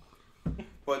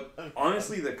 But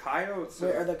honestly, the Coyotes.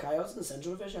 Wait, are the Coyotes in the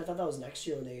Central Division? I thought that was next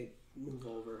year when they move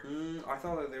over. I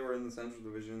thought that they were in the Central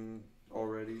Division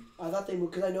already. I thought they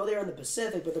moved because I know they were in the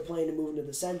Pacific, but they're planning to move into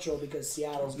the Central because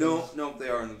Seattle's. No, they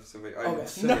are in the Pacific. I Okay. would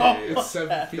say No. It's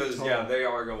 7 feet because tall. yeah, they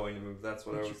are going to move. That's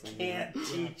what I But was you thinking. can't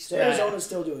teach So that. Arizona's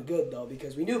still doing good though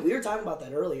because we were talking about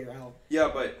that earlier. How Yeah,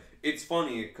 but it's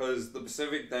funny because the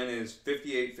Pacific then is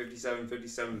 58, 57,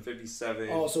 57, 57.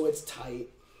 oh, so it's tight.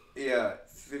 Yeah,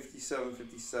 57,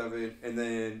 57, and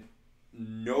then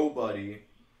nobody.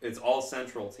 It's all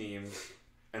Central teams,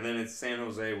 and then it's San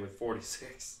Jose with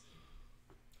 46.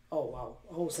 Oh wow.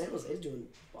 Oh, San Jose's doing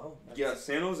wow. Yeah,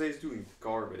 San Jose's doing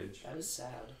garbage. That is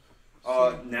sad.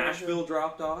 Nashville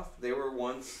dropped off. They were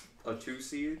once a 2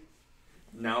 seed.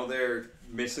 Now they're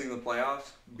missing the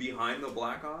playoffs behind the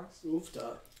Blackhawks.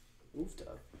 Oofta.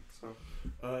 So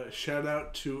Shout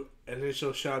out to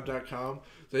NHLShop.com.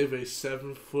 They have a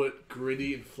 7-foot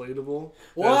gritty inflatable.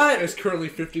 What? It's currently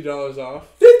 $50 off.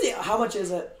 50. How much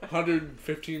is it?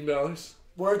 $115.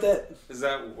 Worth it. is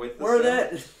that with the Worth sale?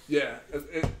 it. Yeah,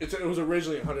 it was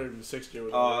originally $160. Or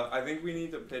whatever. I think we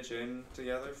need to pitch in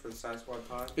together for the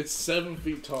SighSquadPod. It's 7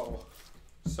 feet tall.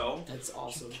 So? That's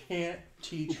awesome. Can't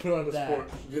teach Put on a that. sport.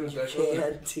 Get us You that show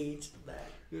there. can't teach that.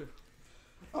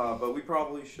 But we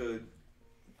probably should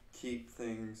keep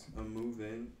things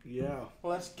moving. Yeah.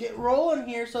 Let's get rolling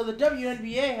here. So the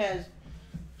WNBA has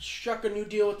struck a new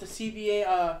deal with the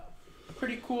CBA.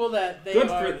 Pretty cool that they Good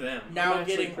are for them. now I'm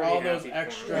actually getting pretty all those happy for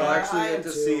extra. them. You'll Yeah, actually I get am to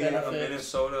too. see a Benefits.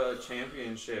 Minnesota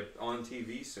championship on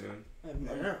TV soon. I'm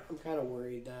Yeah. kind of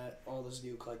worried that all this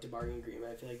new collective bargaining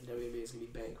agreement, I feel like the WNBA is going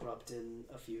to be bankrupt in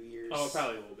a few years. Oh, it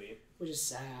probably will be. Which is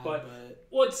sad, But- but...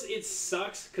 Well, it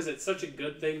sucks because it's such a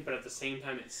good thing, but at the same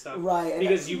time, it sucks Right. And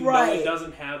because you know right. it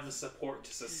doesn't have the support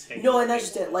to sustain. No, what and that's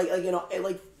they just it. want. Like you know,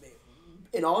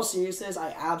 in all seriousness,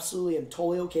 I absolutely am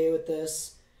totally okay with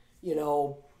this. You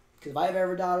know, because if I have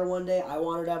ever a daughter one day, I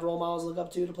want her to have role models to look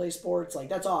up to play sports. Like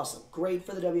that's awesome, great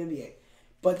for the WNBA.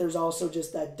 But there's also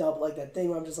just that that thing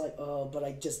where I'm just like, oh, but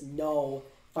I just know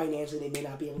financially they may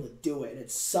not be able to do it, and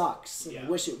it sucks. And I Yeah.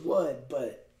 wish it would,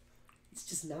 but it's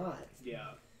just not. Yeah.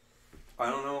 I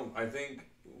don't know. I think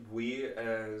we,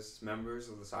 as members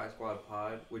of the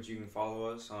SighSquadPod, which you can follow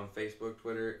us on Facebook,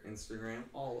 Twitter, Instagram,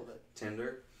 All of it.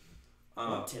 Tinder.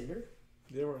 On Tinder?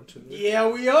 They were on Tinder. Yeah,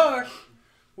 we are.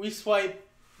 We swipe.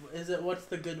 What's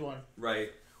the good one?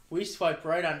 Right. We swipe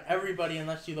right on everybody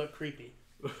unless you look creepy.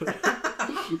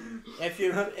 If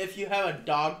you have a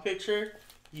dog picture,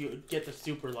 you get the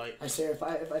super light. I swear, if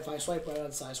I swipe right on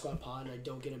SighSquadPod and I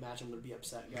don't get a match, I'm gonna be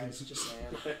upset, guys. Just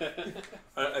saying.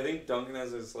 I think Duncan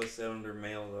has his listed under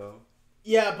male, though.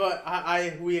 Yeah,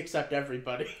 but we accept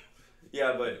everybody.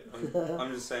 Yeah, but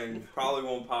I'm just saying, probably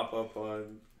won't pop up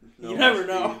on... You never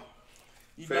know.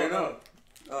 You Fair don't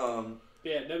enough.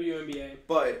 Yeah, WNBA.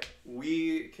 But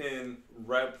we can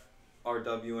rep our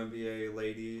WNBA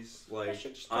ladies. That Like,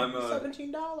 shit just I'm cost me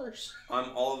 $17. I'm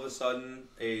all of a sudden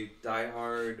a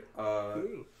diehard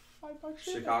Ooh. $5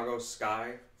 Chicago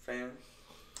Sky fan.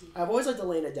 I've always liked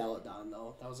Elena Delle Donne,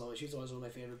 though. She's always one of my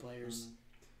favorite players.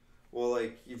 Well,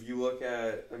 like, if you look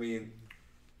at, I mean,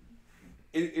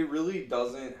 it really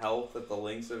doesn't help that the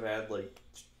Lynx have had, like,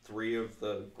 3 of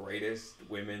the greatest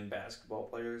women basketball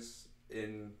players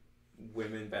in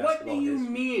women basketball What do you history.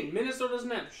 mean? Minnesota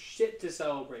doesn't have shit to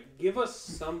celebrate. Give us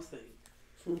something.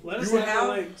 Let us You have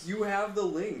the Lynx. have the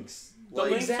Lynx. The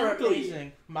Like, Lynx are exactly.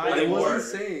 amazing. I They wasn't were.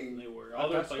 saying. They were. All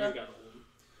their Augusta? players got old.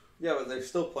 Yeah, but they're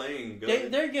still playing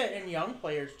good. They're getting young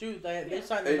players too. They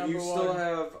signed the And number you still one.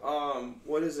 have,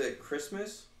 what is it,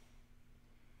 Christmas?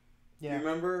 Yeah. You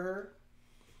remember her?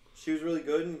 She was really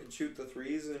good and could shoot the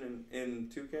threes in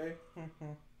 2K.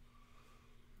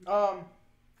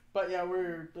 But yeah,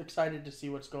 we're excited to see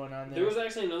what's going on there. There was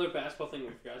actually another basketball thing we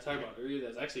forgot to talk about earlier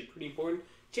that's actually pretty important.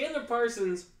 Chandler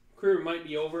Parsons' career might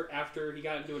be over after he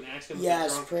got into an accident with a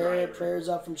Yes, drunk prayer, driver. prayers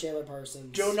up from Chandler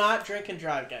Parsons. Do not drink and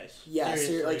drive, guys. Yeah,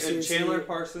 Seriously. like, And seriously. Chandler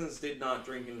Parsons did not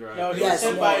drink and drive. No, It he was was hit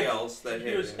somebody by- else that he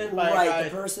hit was him. hit by a Right, guy. the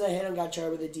person that hit him got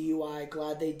charged with a DUI.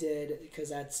 Glad they did, because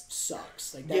that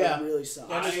sucks. Like, that Yeah. really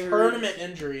sucks. And I it's heard- permanent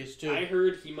injuries too. I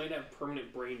heard he might have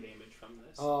permanent brain damage from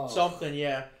this. Oh. Something,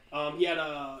 yeah. He had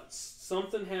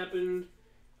something happened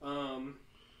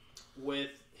with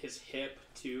his hip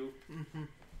too. hmm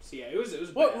So yeah, it was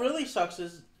What bad. really sucks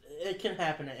is it can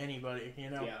happen to anybody, you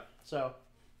know. Yeah, So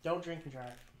don't drink and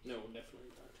drive. no, definitely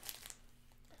not.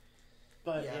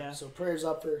 But yeah, yeah, so prayers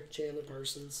up for Chandler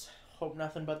Parsons. hope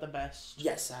nothing but the best.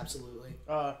 Yes, absolutely.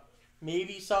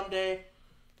 Maybe someday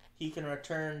he can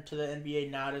return to the NBA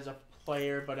not as a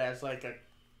player but as like a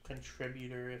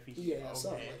contributor if he's Yeah,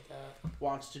 something okay, like that.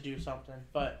 wants to do something.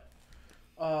 But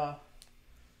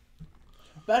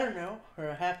better note, or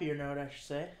a happier note, I should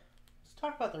say. Let's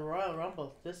talk about the Royal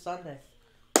Rumble this Sunday,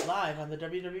 live on the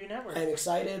WWE Network. I'm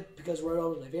excited because Royal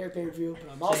Rumble is my favorite pay-per-view,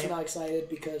 but I'm also Same. not excited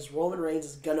because Roman Reigns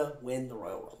is gonna win the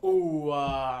Royal Rumble. Ooh,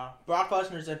 Brock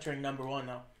Lesnar's entering number 1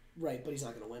 though, Right, but he's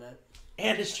not gonna win it.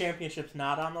 and his championship's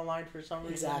not on the line for some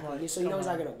reason. Exactly. Like, So you know come he's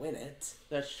not on. gonna win it.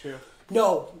 That's true.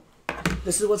 No.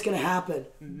 This is what's gonna happen.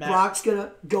 Matt- Brock's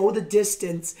gonna go the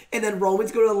distance, and then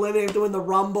Roman's gonna eliminate him to win the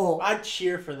Rumble. I'd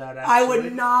cheer for that. I Actually.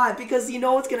 would not, because you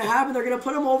know what's gonna happen. They're gonna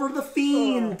put him over the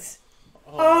Fiend.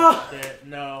 Oh, shit.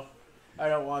 No, I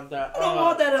don't want that. I don't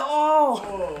want that at all.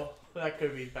 Oh, that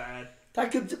could be bad.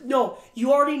 That could no.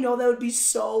 You already know that would be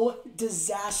so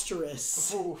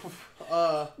disastrous.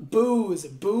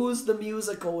 Booze the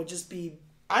musical would just be.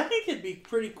 I think it'd be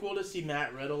pretty cool to see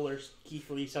Matt Riddle or Keith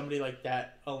Lee, somebody like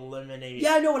that, eliminate.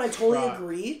 Yeah, I know, and I totally Brock.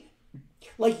 agree.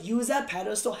 Like, use that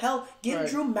pedestal. Hell, give Right.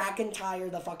 Drew McIntyre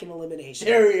the fucking elimination.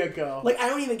 There you go. Like, I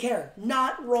don't even care.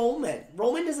 Not Roman.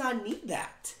 Roman does not need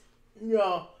that.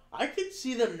 No, I could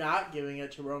see them not giving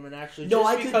it to Roman, actually. No, just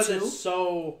I could because too. it's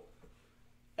so...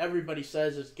 Everybody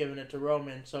says it's giving it to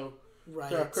Roman, so Right.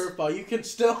 throw a curveball. You can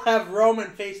still have Roman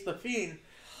face the Fiend,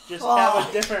 just have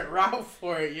a different route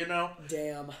for it, you know?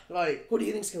 Damn. Like, who do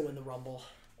you think's gonna win the Rumble?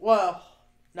 well,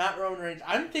 not Roman Reigns.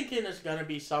 I'm thinking it's gonna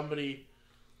be somebody,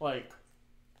 like,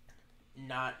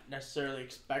 not necessarily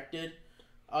expected.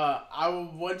 I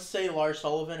would say Lars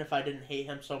Sullivan if I didn't hate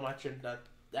him so much and the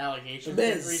allegations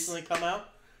didn't recently come out.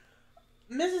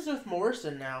 Miz is with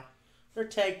Morrison now. They're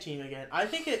tag team again. I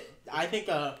think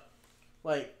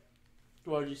like,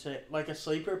 what would you say? Like a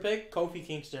sleeper pick? Kofi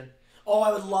Kingston. Oh,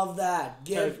 I would love that.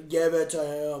 Give it to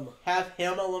him. Have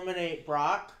him eliminate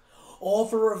Brock. All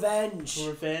for revenge.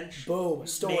 Boom.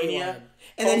 Storyline.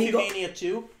 And then he Mania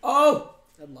 2. Oh!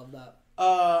 I'd love that.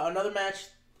 Another match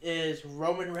is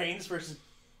Roman Reigns versus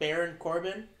Baron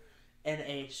Corbin in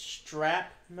a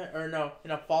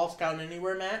in a Falls Count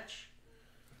Anywhere match.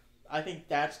 I think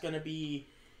that's going to be...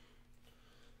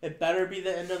 It better be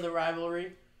the end of the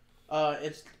rivalry.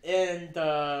 It's in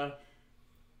the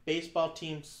baseball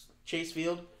team's Chase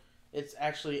Field. It's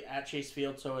actually at Chase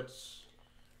Field, so it's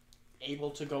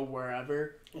able to go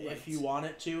wherever if you want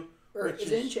it to. Or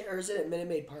is it at Minute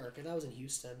Maid Park? I thought it was in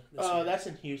Houston. Oh, that's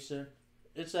in Houston.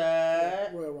 It's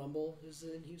at... Royal Rumble. Is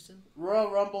it in Houston? Royal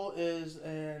Rumble is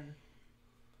in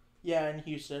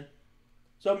Houston.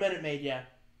 So Minute Maid, yeah.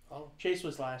 Oh. Chase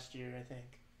was last year, I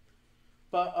think.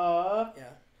 But, yeah.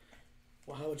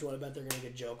 Well, how much you want to bet they're going to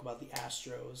make a joke about the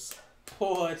Astros?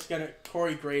 Oh,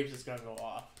 Corey Graves is going to go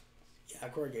off. Yeah,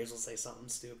 Corey Graves will say something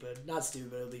stupid. Not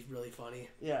stupid, it'll be really funny.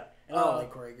 Yeah. And I don't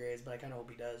like Corey Graves, but I kind of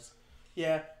hope he does.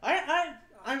 Yeah.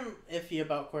 I'm iffy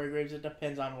about Corey Graves. It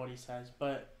depends on what he says,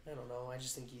 but... I don't know. I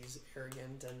just think he's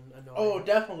arrogant and annoying. Oh,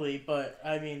 definitely, but,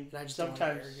 I mean, and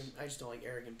sometimes... I just don't like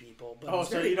arrogant people. But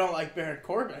so you don't like Baron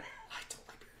Corbin? I don't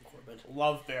like Baron Corbin.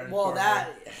 Love Baron Corbin. Well,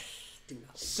 do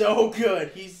not. So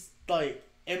good. He's, like,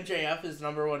 MJF is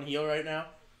number one heel right now,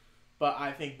 but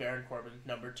I think Baron Corbin's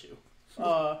number 2.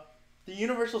 The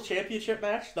Universal Championship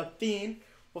match, The Fiend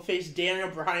will face Daniel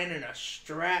Bryan in a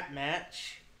strap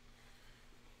match.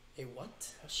 A what?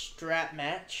 A strap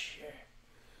match.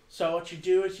 So what you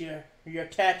do is you're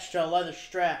attached to a leather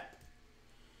strap.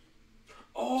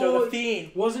 Oh, so The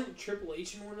Fiend wasn't Triple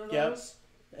H in one of those?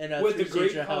 And with the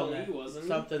Great Khali, wasn't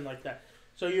something like that.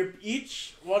 So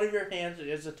each one of your hands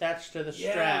is attached to the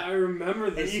strap. Yeah, I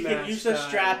remember this. And you can use the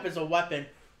strap as a weapon,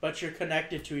 but you're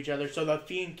connected to each other, so The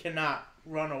Fiend cannot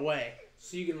run away.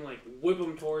 So you can like whip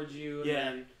them towards you. And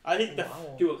then I think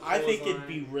I think it'd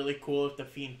be really cool if The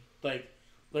Fiend like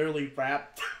literally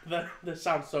wrapped this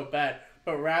sounds so bad,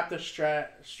 but wrap the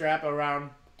strap around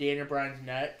Daniel Bryan's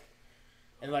neck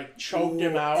and like choked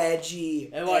him out. Edgy.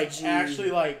 And like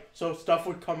actually like so stuff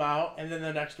would come out, and then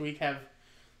the next week have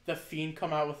The Fiend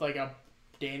come out with like a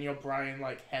Daniel Bryan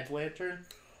like head lantern.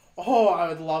 Oh, I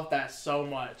would love that so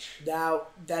much. Now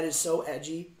that is so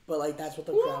edgy, but like that's what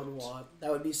the crowd would want.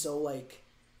 That would be so like.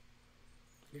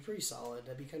 It'd be pretty solid.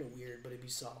 That'd be kind of weird, but it'd be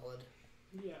solid.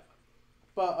 Yeah.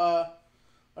 But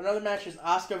another match is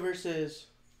Asuka versus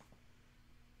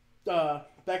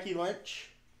Becky Lynch.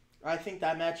 I think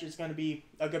that match is going to be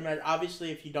a good match.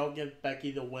 Obviously, if you don't give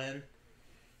Becky the win,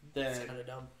 then it's kind of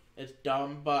dumb. It's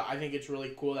dumb, but I think it's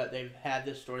really cool that they've had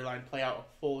this storyline play out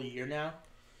a full year now,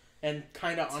 and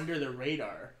kind of under the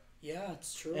radar. Yeah,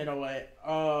 it's true. In a way.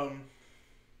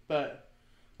 But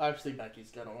obviously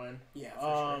Becky's gonna win. Yeah,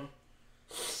 for sure.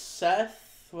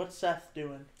 Seth, what's Seth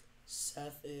doing?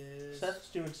 Seth's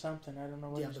doing something. I don't know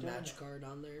what he's doing. Do you have the match card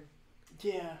on there?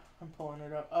 Yeah, I'm pulling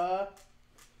it up.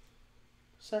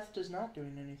 Seth is not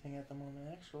doing anything at the moment,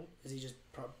 actually. Is he just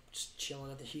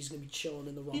chilling he's going to be chilling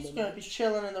in the Rumble He's going to be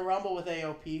chilling in the Rumble with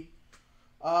AOP.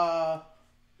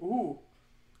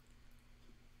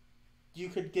 You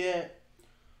could get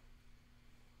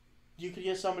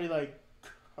somebody like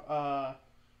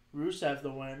Rusev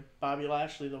the win, Bobby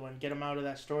Lashley the win, get him out of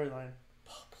that storyline.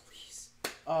 Oh, please.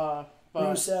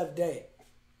 Rusev Day.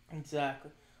 Exactly.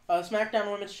 SmackDown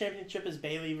Women's Championship is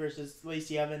Bayley versus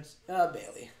Lacey Evans.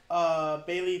 Bayley.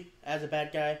 Bayley as a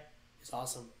bad guy. It's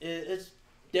awesome. It's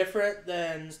different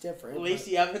than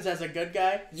Lacey Evans as a good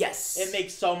guy. Yes. It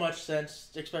makes so much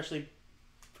sense, especially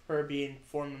her being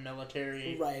former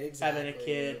military. Right, exactly. Having a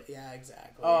kid. Yeah,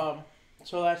 exactly.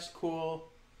 So that's cool.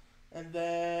 And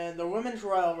then the Women's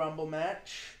Royal Rumble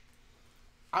match.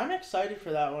 I'm excited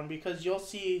for that one because you'll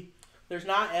see there's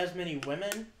not as many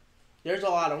women. There's a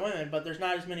lot of women, but there's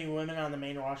not as many women on the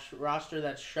main roster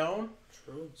that's shown.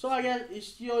 True. So I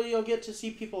guess you'll get to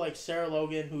see people like Sarah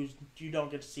Logan, who you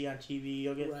don't get to see on TV.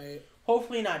 You'll get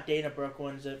hopefully not Dana Brooke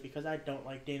wins it because I don't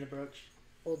like Dana Brooke.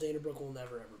 Well, Dana Brooke will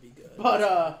never ever be good.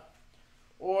 But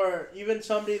or even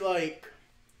somebody like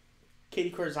Katie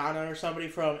Corzana or somebody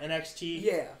from NXT.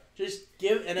 Yeah. Just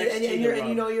give NXT and the rub.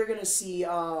 you know you're gonna see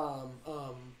Baszler,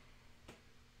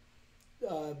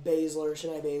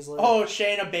 Shayna Baszler. Oh,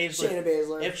 Shayna Baszler. Shayna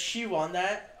Baszler. If she won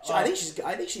that, I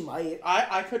think she might.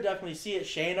 I could definitely see it.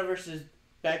 Shayna versus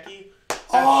Becky.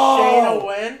 Oh! Shayna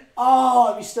win.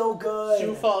 Oh, it'd be so good.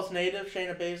 Sioux Falls native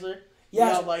Shayna Baszler.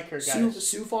 Yeah, I like her, guys.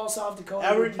 Sioux Falls, South Dakota.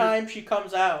 Every time she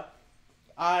comes out,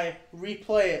 I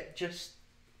replay it. Just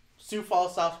Sioux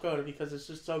Falls, South Dakota, because it's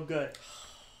just so good.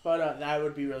 But that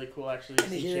would be really cool, actually.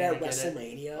 And to hear it at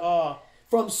WrestleMania. Oh.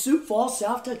 From Sioux Falls,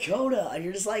 South Dakota. And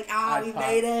you're just like, we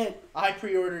made it. I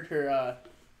pre-ordered her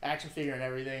action figure and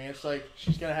everything. It's like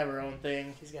she's going to have her own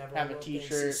thing. She's going to have a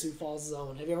t-shirt. Sioux Falls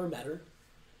Zone. Have you ever met her?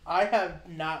 I have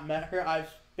not met her.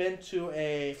 I've been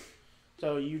to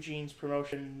Eugene's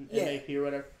promotion, MAP or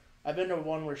whatever. I've been to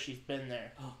one where she's been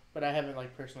there. But I haven't,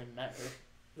 personally met her.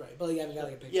 Right, but you haven't got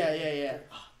a picture. Yeah.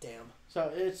 Oh, damn.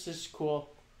 So it's just cool.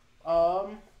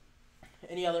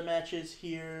 Any other matches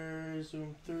here?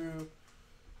 Zoom through.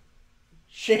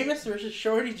 Sheamus versus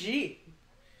Shorty G.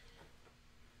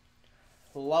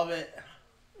 Love it.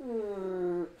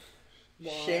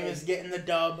 Sheamus getting the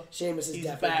dub. Sheamus is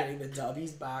definitely getting the dub.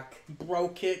 He's back. Bro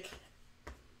kick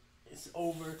is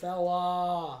over.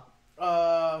 Fella.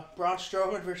 Braun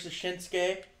Strowman versus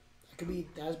Shinsuke.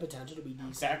 That has potential to be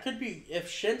decent. That could be if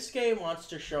Shinsuke wants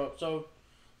to show up. So,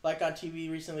 on TV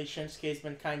recently, Shinsuke's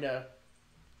been kind of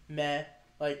meh.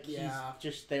 He's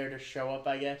just there to show up,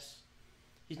 I guess.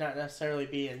 He's not necessarily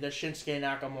being the Shinsuke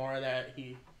Nakamura that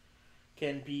he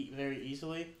can beat very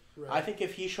easily. Right. I think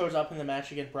if he shows up in the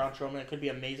match against Braun Strowman, it could be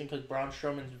amazing because Braun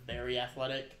Strowman's very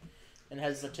athletic and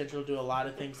has the potential to do a lot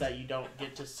of things that you don't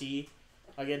get to see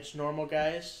against normal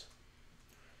guys.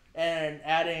 And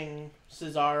adding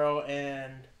Cesaro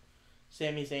and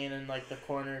Sami Zayn in the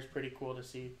corner is pretty cool to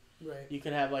see. Right. You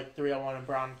could have 3-on-1 and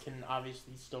Braun can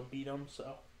obviously still beat him.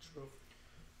 So true.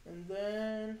 And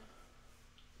then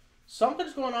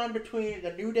something's going on between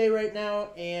the New Day right now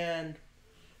and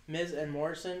Miz and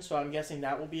Morrison. So I'm guessing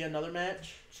that will be another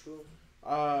match. True.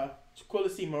 It's cool to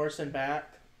see Morrison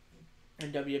back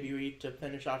in WWE to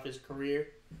finish off his career.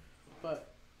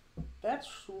 But that's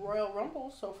Royal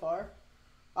Rumble so far.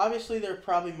 Obviously, there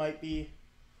probably might be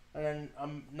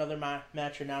another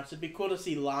match announced. It'd be cool to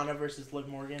see Lana versus Liv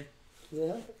Morgan.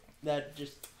 Yeah. That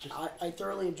just I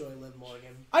thoroughly enjoy Liv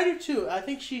Morgan. I do too. I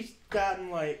think she's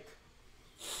gotten I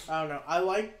don't know. I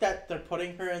like that they're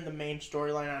putting her in the main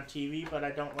storyline on TV, but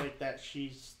I don't like that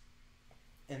she's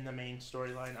in the main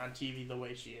storyline on TV the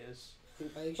way she is.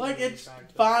 It's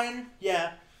fine.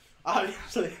 Yeah.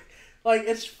 Obviously.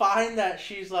 It's fine that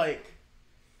she's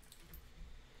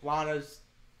Lana's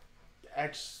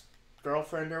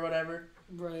ex-girlfriend or whatever.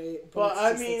 Right. But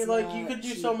I mean, you could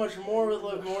do so much more with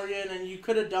Liv Morgan, and you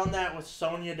could have done that with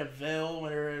Sonya Deville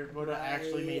when it would have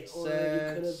actually made sense. Or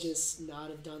you could have just not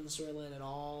have done the storyline at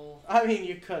all. I mean,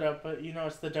 you could have, but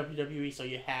it's the WWE, so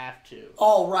you have to.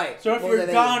 Oh, right. So if you're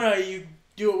gonna, you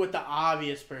do it with the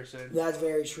obvious person. That's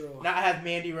very true. Not have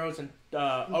Mandy Rose and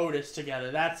Otis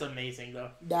together. That's amazing,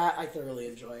 though. That I thoroughly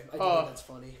enjoy. I think that's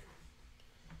funny.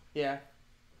 Yeah.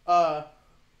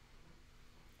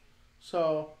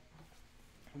 So,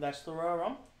 that's the Royal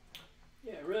Rumble.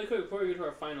 Yeah, really quick before we get to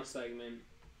our final segment.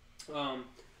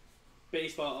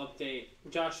 Baseball update.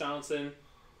 Josh Donaldson,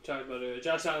 talked about it.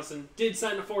 Josh Donaldson did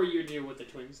sign a 4-year deal with the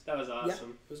Twins. That was awesome.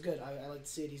 Yeah, it was good. I like to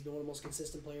see it. He's been one of the most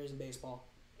consistent players in baseball.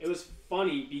 It was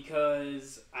funny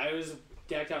because I was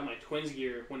decked out in my Twins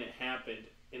gear when it happened,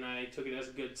 and I took it as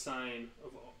a good sign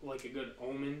of a good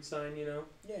omen sign,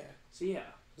 Yeah. So yeah.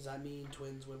 Does that mean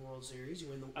Twins win World Series? You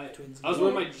win the Twins. I was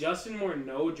wearing my Justin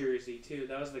Morneau jersey too.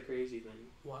 That was the crazy thing.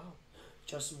 Wow,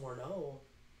 Justin Morneau.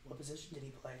 What position did he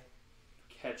play?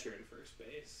 Catcher and first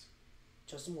base.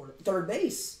 Justin Morneau, third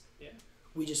base. Yeah.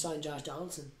 We just signed Josh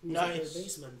Donaldson. Who's nice. a third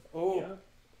baseman. Oh, yeah.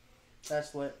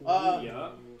 That's lit. Yeah.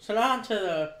 So now on to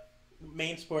the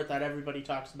main sport that everybody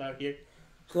talks about here.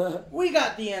 We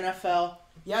got the NFL.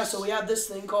 Yeah, so we have this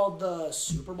thing called the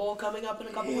Super Bowl coming up in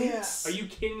a couple weeks. Are you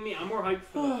kidding me? I'm more hyped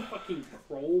for the fucking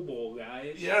Pro Bowl,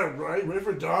 guys. Yeah, right. Ready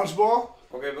for dodgeball?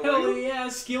 Okay, but hell yeah,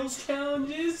 skills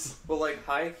challenges. But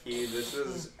high key, this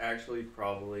is actually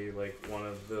probably one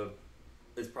of the.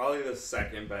 It's probably the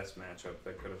second best matchup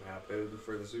that could have happened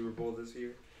for the Super Bowl this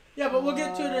year. Yeah, but we'll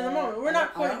get to it in a moment. We're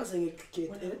not quite. I was thinking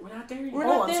we're not there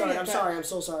yet. I'm sorry. I'm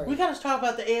so sorry. We got to talk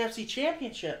about the AFC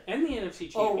Championship and the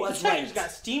NFC Championship. Oh, the Titans got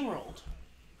steamrolled.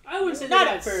 I wouldn't say not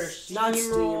at first. Not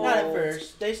steamrolled. Not at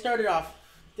first. They started off.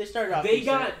 They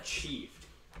got chiefed.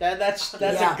 That's a good.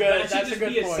 That That's should a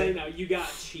good be point. a say now. You got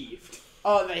chiefed.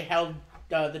 Oh, they held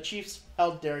the Chiefs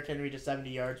held Derrick Henry to 70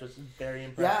 yards, which is very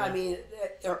impressive. Yeah, I mean,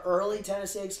 early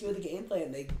Tennessee executed the game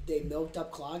plan. They milked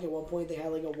up clock. At one point, they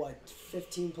had like a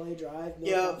 15-play drive.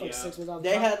 Yeah, 6 minutes on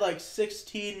they clock. had like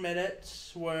 16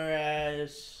 minutes,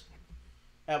 whereas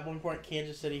at one point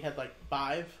Kansas City had like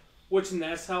 5. And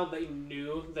that's how they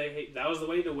knew that was the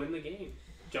way to win the game.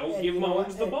 Don't And give you know Mahomes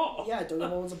what? the ball. Yeah, don't give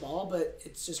Mahomes the ball, but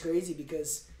it's just crazy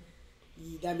because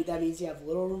that means you have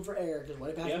little room for error. Because what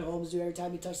did Patrick Mahomes do every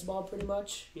time he touched the ball? Pretty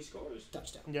much, he scores.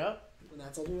 Touchdown. Yeah. And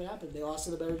that's ultimately what happened. They lost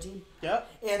to the better team. Yeah.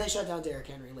 And they shut down Derrick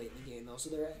Henry late in the game, though, so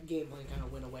their game plan kind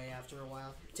of went away after a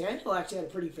while. Tannehill actually had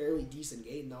a fairly decent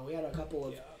game, though. We had a couple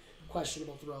of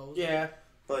questionable throws. Yeah.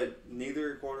 But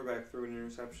neither quarterback threw an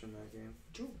interception that game.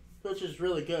 True. Which is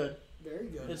really good. Very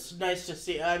good. It's nice to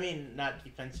see. I mean, not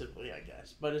defensively, I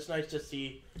guess, but it's nice to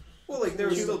see. Well, like there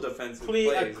were still defensive a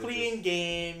plays. clean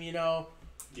game, you know.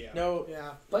 Yeah. No.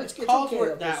 Yeah, but it's calls okay,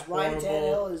 weren't because that Ryan horrible.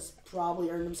 Tannehill has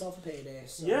probably earned himself a payday.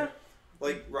 So. Yeah.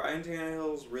 Like Ryan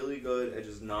Tannehill's really good at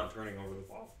just not turning over the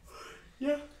ball.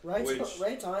 Yeah. Ryan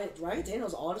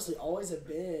Tannehill's honestly always have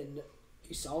been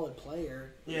a solid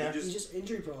player. Yeah. He's just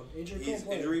injury prone. He's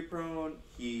player. injury prone.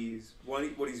 He's what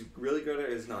he's really good at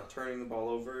is not turning the ball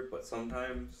over, but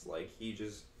sometimes like he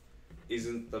just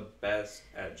isn't the best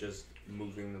at just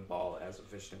moving the ball as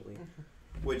efficiently.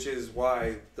 Which is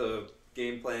why the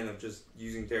game plan of just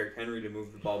using Derrick Henry to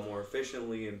move the ball more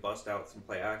efficiently and bust out some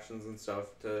play actions and stuff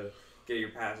to get your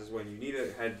passes when you need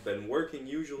it had been working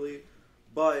usually,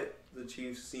 but the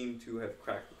Chiefs seem to have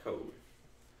cracked the code.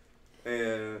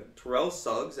 And Terrell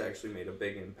Suggs actually made a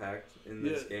big impact in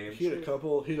this game. He had a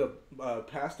couple. He had a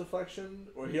pass deflection,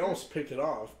 or he almost picked it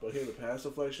off, but he had a pass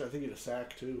deflection. I think he had a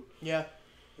sack too. Yeah.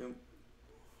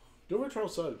 Good for Terrell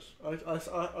Suggs. I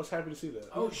was happy to see that.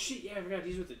 Oh shit! Yeah, I forgot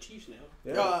he's with the Chiefs now.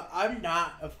 Yeah. I'm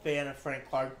not a fan of Frank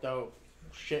Clark though.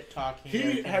 Shit talking.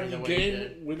 He had the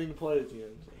game-winning play at the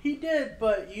end. He did,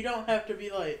 but you don't have to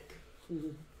be like.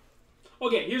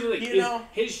 Okay, here's the thing. You know,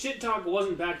 his shit talk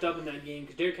wasn't backed up in that game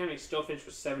because Derrick Henry still finished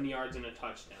with 70 yards and a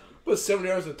touchdown. But 70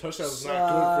 yards and a touchdown is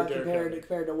not good for Derrick Henry.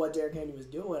 Compared to what Derrick Henry was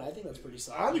doing, I think that's pretty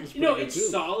solid. I think it's pretty good it's too.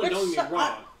 solid. Don't get me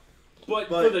wrong. But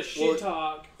for the shit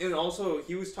talk, and also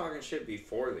he was talking shit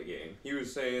before the game. He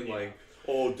was saying like,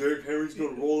 "Oh, Derrick Henry's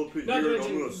gonna roll up here, not and to I'm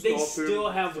mention, gonna stop they him."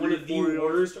 still have one of the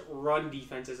worst run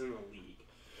defenses in the league.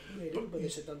 They do, but they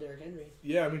shut down Derrick Henry.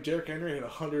 Yeah, I mean Derrick Henry had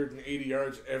 180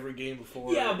 yards every game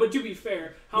before. Yeah, but to be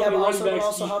fair, how but many running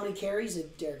backs? how many carries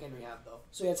did Derrick Henry have though?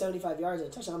 So he had 75 yards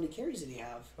and a touchdown. How many carries did he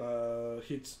have?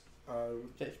 He's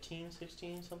 15,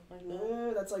 16, something like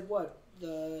that. That's like what,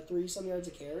 the 3-some yards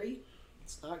a carry.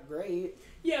 It's not great.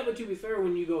 Yeah, but to be fair,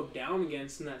 when you go down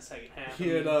against in that second half, he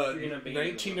had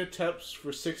 19 attempts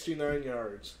for 69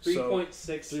 yards. 3.6.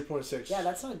 3.6. Yeah,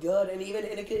 that's not good. And even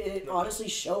it honestly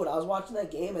showed. I was watching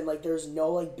that game and like there's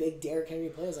no like big Derrick Henry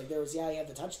plays. Like there was he had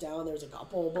the touchdown. There was a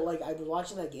couple, but like I was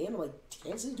watching that game and like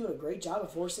Kansas City's doing a great job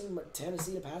of forcing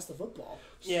Tennessee to pass the football.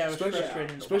 Yeah, it was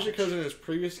frustrating. Especially because in his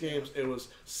previous games it was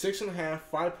 6.5,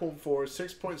 5.4,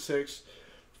 6.6.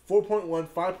 4.1,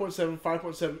 5.7,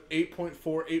 5.7,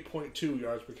 8.4, 8.2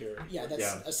 yards per carry. Yeah,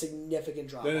 that's a significant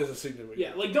drop. That is a significant.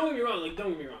 Yeah, like don't get me wrong.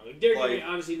 Like Derrick Henry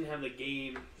obviously didn't have the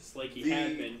game like he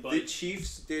had been. But the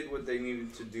Chiefs did what they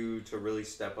needed to do to really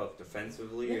step up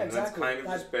defensively, Yeah, and exactly. that's kind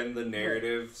of just been the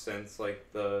narrative since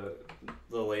like the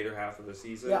later half of the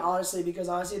season. Yeah, honestly, because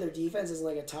their defense isn't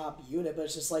like a top unit, but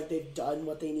it's just like they've done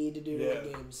what they need to do to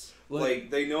win games. Like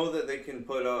they know that they can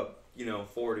put up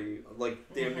 40,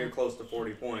 like damn near close to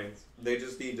 40 points. They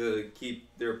just need to keep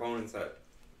their opponents at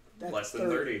less than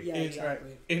 30. Yeah,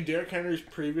 exactly. In Derrick Henry's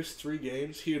previous 3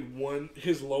 games, he had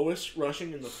his lowest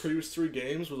rushing in the previous 3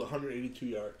 games was 182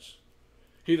 yards.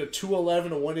 He had a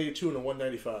 211, a 182, and a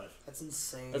 195. That's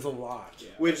insane. That's a lot. Yeah.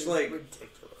 Which like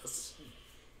ridiculous.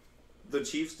 The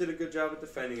Chiefs did a good job at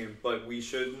defending him, but we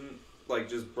shouldn't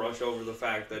just brush over the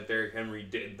fact that Derrick Henry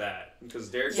did that, because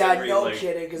Derrick Henry, no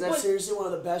kidding, because that's seriously one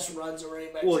of the best runs of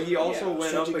running backs. Well, he also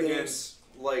went up games. against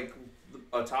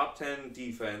a top 10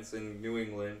 defense in New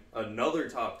England, another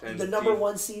top 10. The number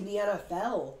 1 seed in the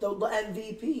NFL, the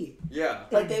MVP. Yeah,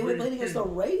 Like they were playing against the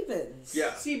Ravens.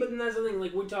 yeah. See, but then that's the thing.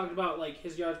 Like we talked about, like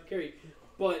his yards per carry,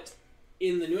 but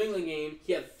in the New England game,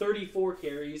 he had 34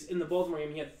 carries. In the Baltimore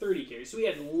game, he had 30 carries. So he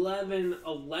had 11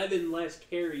 less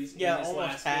carries in this almost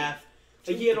last half. game.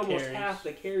 Like he had almost carries. half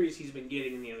the carries he's been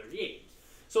getting in the other games.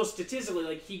 So statistically,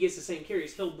 like, he gets the same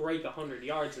carries, he'll break 100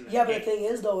 yards in that Yeah, but game. the thing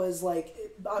is, though, is like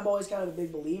I'm always kind of a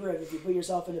big believer of if you put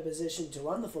yourself in a position to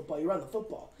run the football, you run the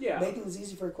football. Yeah. Make things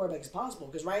easy for a quarterback as possible.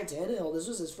 Because Ryan Tannehill, this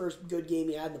was his first good game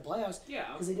he had in the playoffs. Yeah.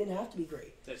 Because he didn't have to be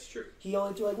great. That's true. He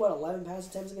only threw 11 pass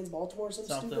attempts against Baltimore, or some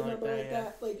Something stupid like number that, like yeah.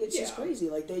 that. Like it's just crazy.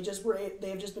 Like they've just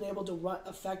been able to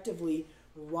effectively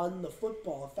run the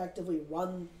football,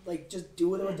 like just do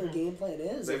with what their game plan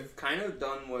is. They've kind of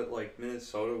done what like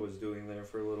Minnesota was doing there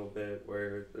for a little bit,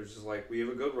 where they're just like, we have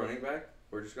a good running back,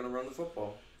 we're just gonna run the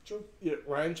football. True. Yeah,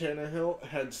 Ryan Tannehill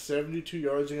had 72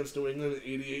 yards against New England and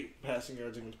 88 passing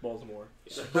yards against Baltimore.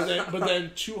 but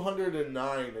then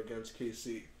 209 against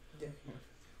KC. Yeah.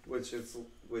 Which it's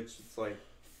like,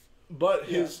 But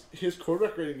his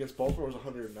quarterback rating against Baltimore was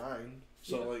 109.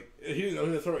 So like he didn't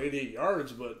only throw 88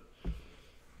 yards, but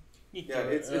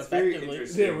it's very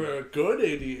interesting. they were a good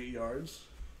 88 yards.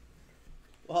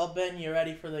 Well, Ben, you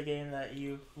ready for the game that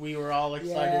we were all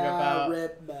excited about?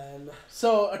 Rip, Ben.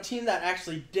 So, a team that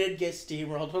actually did get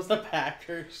steamrolled was the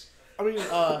Packers. I mean,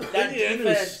 that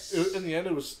defense. in the end,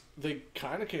 it was they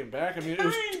kind of came back. I mean,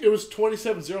 it was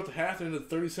 27-0 at the half and ended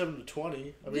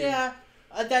 37-20. I mean,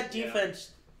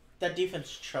 That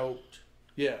defense choked.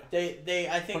 Yeah.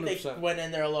 I think 100%. they went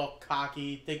in there a little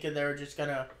cocky, thinking they were just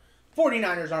gonna.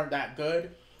 49ers aren't that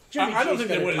good. I don't think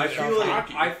they would. I feel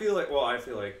like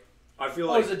Oh, it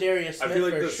was a Darius Smith I feel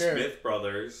like for the sure. Smith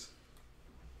brothers,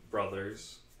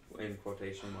 in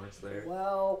quotation marks there,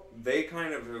 Well, they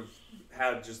kind of have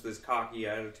had just this cocky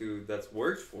attitude that's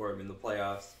worked for them in the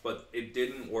playoffs, but it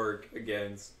didn't work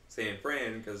against San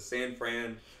Fran because San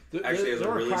Fran actually has a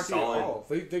really solid.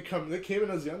 They came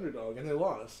in as the underdog and they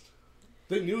lost.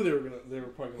 They knew they were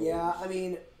probably gonna lose. I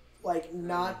mean, like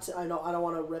I don't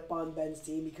want to rip on Ben's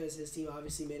team because his team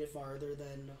obviously made it farther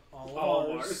than all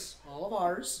of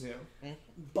ours. Yeah.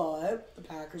 But the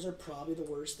Packers are probably the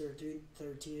worst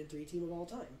 13-3 team of all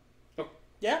time. Oh.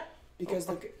 Yeah. Because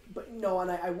I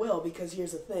will because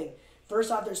here's the thing. First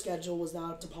off, their schedule was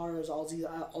not up to par as all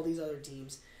these other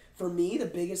teams. For me, the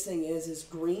biggest thing is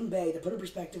Green Bay. To put in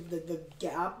perspective, the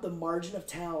gap, the margin of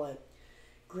talent.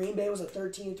 Green Bay was a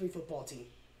 13-3 football team.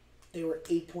 They were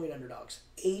 8-point underdogs.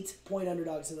 8-point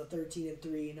underdogs to the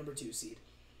 13-3 number 2 seed.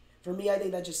 For me, I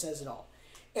think that just says it all.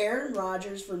 Aaron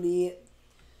Rodgers, for me,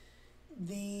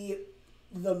 the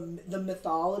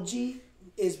mythology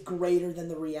is greater than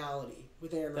the reality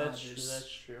with Aaron Rodgers. That's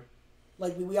true.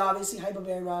 Like, we obviously hype up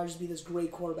Aaron Rodgers to be this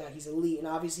great quarterback. He's elite, and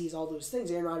obviously he's all those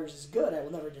things. Aaron Rodgers is good. I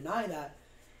will never deny that.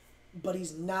 But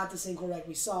he's not the same quarterback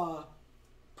we saw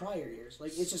prior years.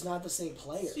 Like, it's just not the same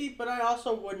player. See, but I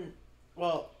also wouldn't...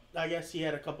 Well, I guess he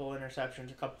had a couple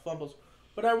interceptions, a couple fumbles.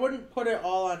 But I wouldn't put it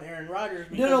all on Aaron Rodgers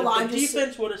because if the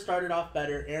defense would have started off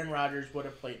better, Aaron Rodgers would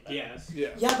have played better. Yes. Yeah.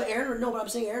 Yeah, but I'm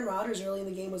saying Aaron Rodgers early in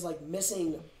the game was, like,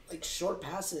 missing, like, short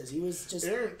passes. He was just...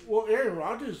 Aaron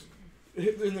Rodgers...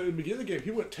 In the beginning of the game,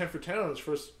 he went 10 for 10 on his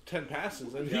first 10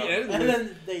 passes, and he ended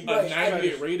with a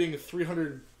 98 rating,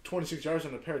 326 yards,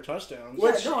 and a pair of touchdowns. And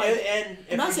if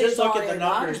I'm not you saying just look at the Aaron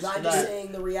numbers, Rodgers, but I'm just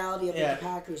saying the reality of what the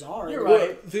Packers are. You're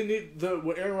right.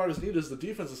 What Aaron Rodgers needs is the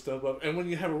defense to step up, and when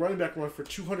you have a running back run for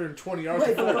 220 yards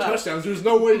and 4 touchdowns, there's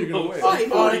no way you're going to win.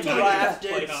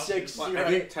 Undrafted 6. I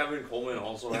think Tevin Coleman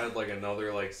also had like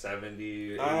another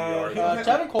 70 yards.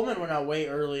 Tevin Coleman went out way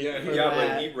early.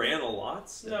 But he ran a lot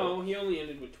still. No, he only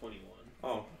ended with 21.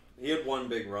 Oh, he had one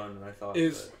big run, and I thought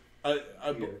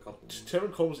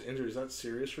Tevin Coleman's injury, is that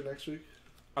serious for next week?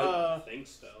 I think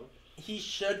so. He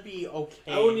should be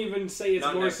okay. I wouldn't even say it's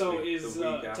Not more next so week, is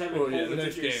the week after. Tevin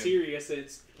Coleman's injury serious.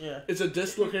 It's a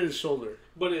dislocated shoulder.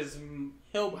 But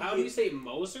how do you say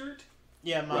Mostert?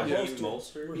 Yeah, Raheem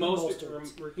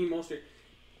Mostert.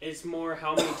 It's more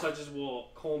how many touches will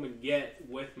Coleman get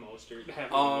with Mostert?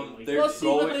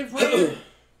 They've ran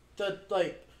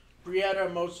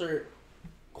Breida, Mostert,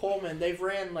 Coleman. They've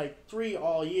ran 3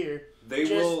 all year.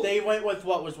 They went with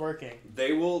what was working.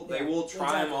 They will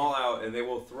try them all out, and they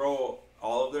will throw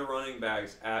all of their running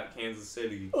backs at Kansas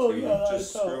City to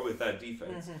screw with that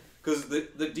defense. Because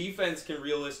the defense can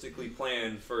realistically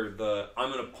plan for the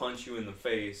I'm going to punch you in the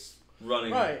face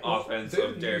running offense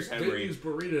of Derrick Henry. They didn't use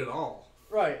Breida at all.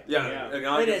 Right. Yeah.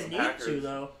 They didn't need to,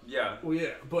 though. Yeah. Well,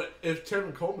 yeah, but if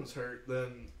Tevin Coleman's hurt,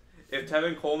 then... If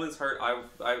Tevin Coleman's hurt, I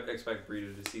expect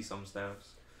Breida to see some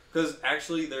snaps. Because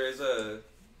actually there's a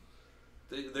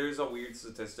weird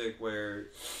statistic where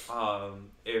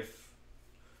if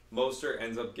Mostert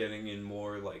ends up getting in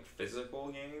more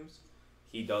physical games,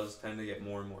 he does tend to get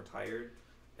more and more tired.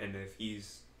 And if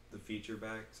he's the feature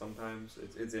back, sometimes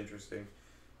it's interesting.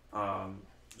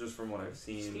 Just from what I've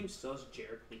seen. This team still has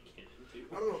Jarek McKinnon too.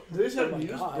 I don't know. They just haven't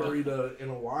used Breida in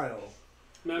a while.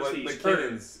 No, What, actually, he's hurt.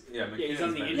 McKinnon's he's on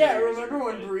the been- injury. Yeah, remember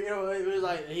when Burrito? It was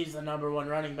like he's the number one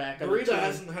running back. Of the Burrito team.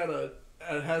 hasn't had a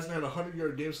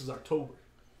 100-yard game since October.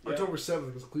 Yeah. October 7th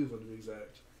against Cleveland, to be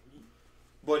exact.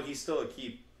 But he's still a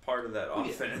key part of that Yeah.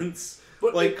 offense.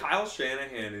 But Like Kyle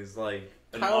Shanahan is like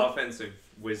an offensive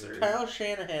wizard. Kyle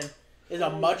Shanahan is a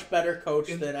much better coach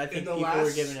than I think people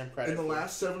were giving him credit in the for.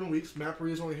 last 7 weeks, Matt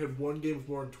Brees only had one game with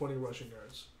more than 20 rushing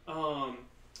yards.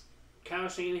 Kyle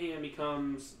Shanahan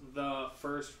becomes the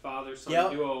first father-son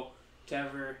Yep. duo to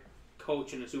ever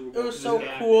coach in a Super It Bowl. was so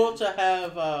cool to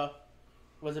have.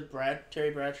 Was it Terry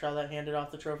Bradshaw that handed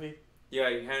off the trophy? Yeah,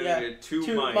 he handed it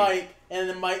to Mike. Mike, and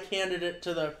then Mike handed it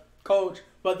to the coach.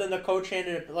 But then the coach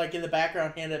handed it, like in the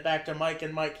background, handed it back to Mike,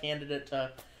 and Mike handed it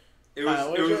to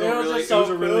Kyle. It was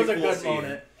a really cool good scene.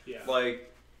 Moment. Yeah.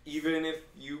 Like, even if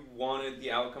you wanted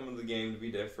the outcome of the game to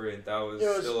be different, that was, It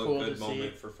was still cool a good to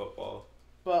moment see. for football.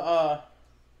 But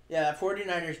yeah, that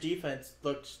 49ers defense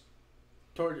looks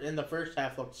in the first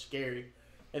half looked scary.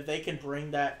 If they can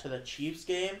bring that to the Chiefs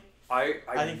game, I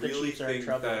think the really Chiefs are in think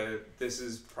trouble. that this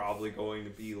is probably going to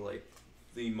be like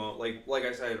the like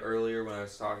I said earlier when I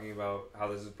was talking about how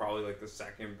this is probably like the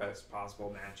second best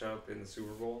possible matchup in the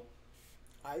Super Bowl.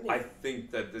 I think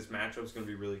that this matchup is going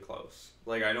to be really close.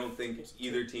 Like, I don't think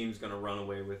either team's going to run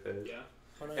away with it.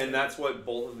 Yeah. And that's what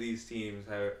both of these teams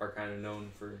are kind of known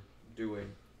for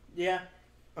doing. yeah.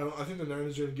 I think the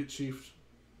Niners are going to get chiefed.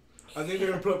 I think they're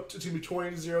going to put up, it's going to be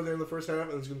 20-0 there in the first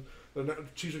half, and the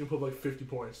Chiefs are going to put up like 50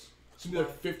 points. It's going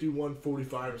to be like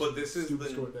 51-45 or But this is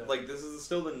something.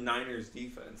 still the Niners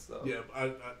defense though. Yeah,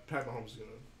 Pat Mahomes is going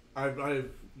to... I have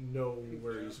no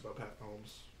worries about Pat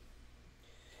Mahomes.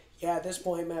 Yeah, at this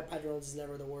point, Matt Patrick is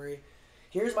never the worry.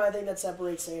 Here's my thing that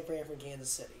separates San Fran from Kansas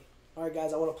City. All right,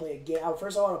 guys, I want to play a game.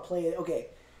 First, I want to play it. Okay.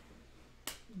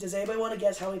 Does anybody want to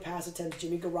guess how many pass attempts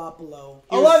Jimmy Garoppolo?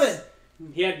 11.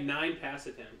 He had 9 pass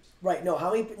attempts. Right. No.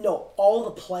 How many? No. All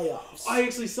the playoffs. I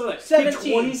actually saw that. 17.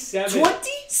 He had 27.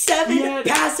 27 He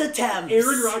pass attempts.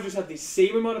 Aaron Rodgers had the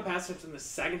same amount of pass attempts in the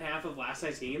second half of last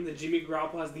night's game that Jimmy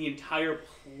Garoppolo has the entire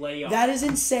playoff. That is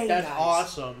insane. That's guys.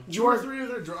 awesome. Two or three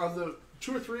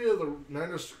of the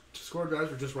Niners scored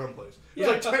drives were just run plays. It was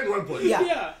like 10 run plays.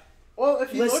 Yeah. Well,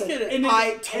 if you Listen, look at it, And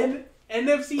I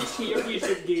NFC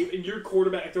Championship game and your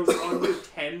quarterback throws under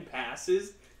 10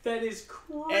 passes, that is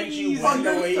crazy. And you won.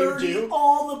 under the way you 30 do.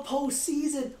 all the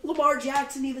postseason. Lamar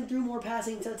Jackson even threw more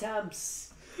passing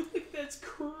attempts. Like, that's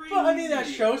crazy. well, I mean, that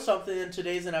shows something in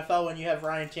today's NFL when you have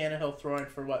Ryan Tannehill throwing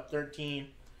for 13,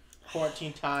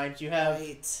 14 times. You have Right.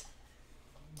 It's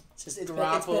just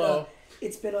Garoppolo.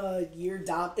 it's been a year.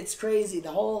 It's crazy.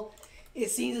 It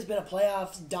seems it's been a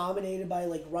playoffs dominated by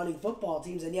like running football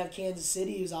teams, and you have Kansas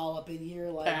City who's all up in here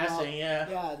like passing,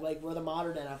 yeah, like we're the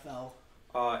modern NFL.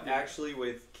 Actually,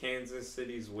 with Kansas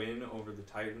City's win over the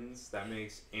Titans, that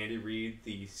makes Andy Reid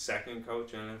the second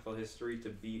coach in NFL history to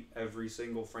beat every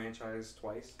single franchise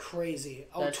twice. Crazy.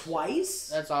 Oh, That's- twice?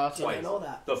 That's awesome. I know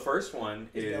that. The first one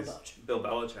Is is Bill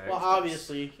Bill Belichick. Well,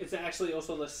 obviously, It's actually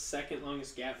also the second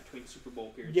longest gap between Super Bowl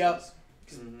appearances. Yep.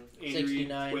 Andy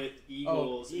 69. Reid with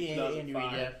Eagles in Andy Reid,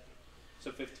 2005. yeah.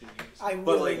 So 15 years. I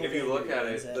But really like, hope if you Andy look at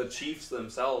Reid wins it, the Chiefs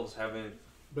themselves haven't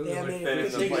Been Yeah, there, I like, mean, been in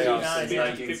the 69. playoffs since 50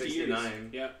 1969.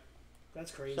 Yeah.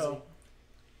 That's crazy. So,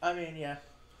 I mean, yeah.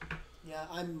 Yeah,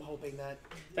 I'm hoping that.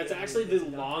 That's Andy actually Reid the gets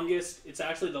it done. longest. It's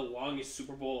actually the longest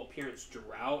Super Bowl appearance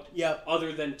drought, Yep.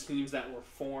 other than teams that were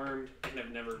formed and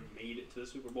have never made it to the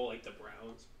Super Bowl, like the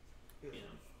Browns. You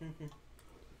know.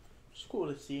 It's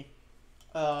cool to see.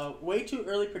 Way too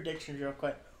early predictions, real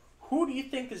quick. Who do you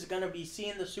think is going to be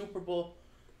seeing the Super Bowl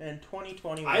in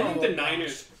 2021? I think the gosh.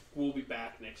 Niners will be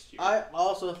back next year. I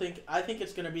also think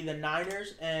it's going to be the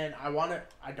Niners, and I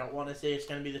don't want to say it's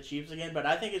going to be the Chiefs again, but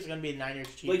I think it's going to be the Niners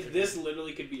Chiefs. like again. this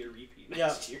literally could be a repeat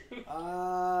next year.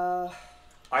 I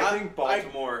think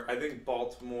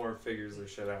Baltimore figures their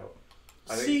shit out.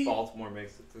 I think See- Baltimore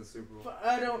makes it to the Super Bowl. But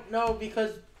I don't know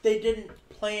because they didn't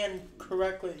plan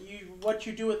correctly. What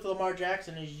you do with Lamar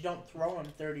Jackson is you don't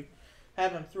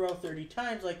have him throw 30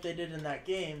 times like they did in that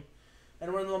game.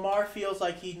 And when Lamar feels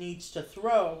like he needs to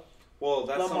throw, Well,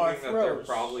 that's Lamar something that they're throws.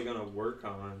 probably going to work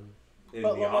on in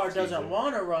but the Lamar offseason. doesn't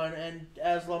want to run, and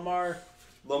as Lamar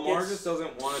gets- just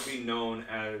doesn't want to be known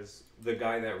as the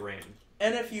guy that ran.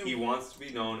 and if you He wants to be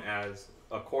known as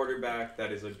a quarterback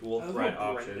that is a dual I love threat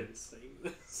how option. Brendan's saying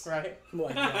this. right, Oh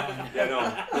my God. Yeah,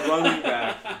 no, the running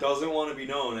back doesn't want to be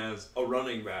known as a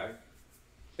running back.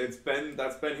 That's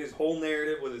been his whole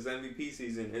narrative with his MVP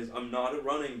season is I'm not a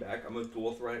running back, I'm a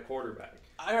dual threat quarterback.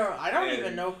 I don't And-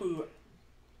 even know who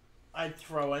I'd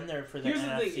throw in there for the Here's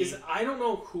NFC. the thing: is I don't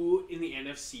know who in the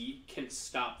NFC can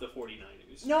stop the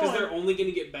 49ers No, because they're only going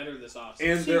to get better this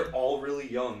offseason. And they're all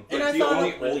really young. And Like, I the thought-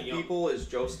 only really old young. people is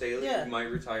Joe Staley, Yeah. who might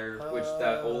retire, which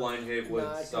that O-line hit would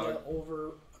suck.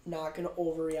 Not gonna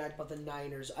overreact about the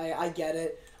Niners. I get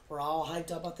it. We're all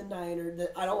hyped up about the Niners.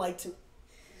 I don't like to.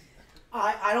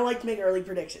 I don't like to make early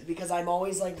predictions because I'm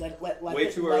always like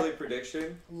Early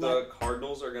prediction. The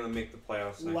Cardinals are going to make the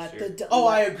playoffs next year.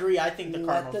 I agree. I think the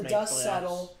Cardinals let the make dust playoffs.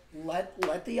 settle.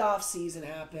 Let the off season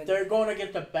happen. They're going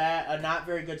against a not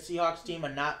very good Seahawks team, a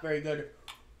not very good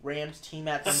Rams team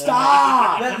at the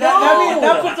Stop! moment. No!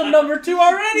 That puts them number 2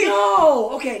 already.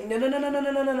 No. Okay.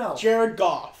 No. Jared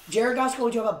Goff. Jared Goff's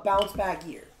going to have a bounce back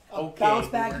year. Okay, Bounce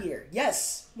back boomer. year.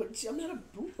 Yes. But I'm not a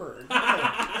boomer.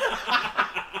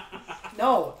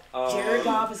 No. Jared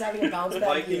Goff is having a bounce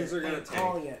back year. Vikings are gonna I'm tank.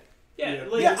 calling it.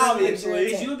 Yeah,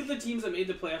 obviously. As you look at the teams that made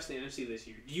the playoffs in the NFC this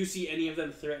year, do you see any of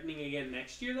them threatening again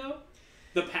next year, though?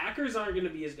 The Packers aren't going to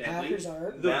be as deadly. Packers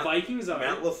aren't. The Vikings are.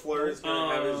 Matt LaFleur is going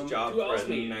to have his job who else threatened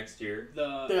made it? next year. The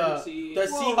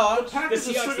Seahawks. The Packers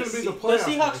The are still Seahawks going to be the the playoffs. Seahawks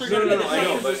are next gonna year. be the I know,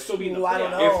 Packers will but still be in the Ooh, I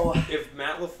don't playoffs. know. If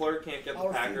Matt LaFleur can't get the I'll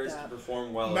refute Packers to that.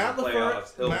 perform well Matt in the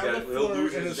playoffs, he'll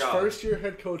lose in his his job. first year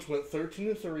head coach went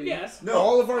 13-3. Yes. No,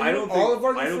 all of our I don't new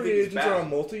think free he's agents are bad. on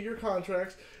multi-year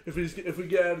contracts. If we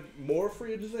get more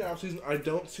free agents in the offseason, I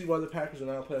don't see why the Packers are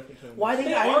not playoff contenders. Well, I think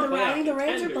They the are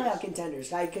Rams are playoff playoff contenders,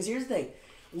 guys. Because here's the thing.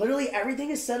 Literally everything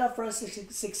is set up for us to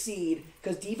succeed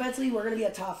because defensively we're going to be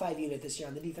a top 5 unit this year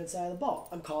on the defense side of the ball.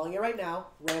 I'm calling it right now.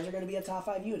 Rams are going to be a top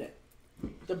 5 unit.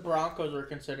 The Broncos were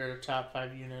considered a top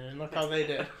 5 unit, and look how they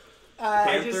did.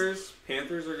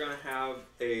 Panthers are going to have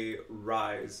a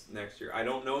rise next year. I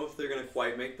don't know if they're going to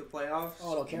quite make the playoffs.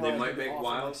 Oh, no, They Carolina's might gonna be make awful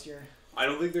wild. next year. I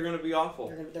don't think they're going to be awful.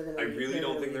 They're gonna I be- really they're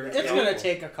don't gonna think be they're bad. gonna It's be going to awful.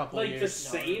 take a couple Like the years.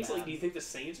 Saints, bad. like do you think the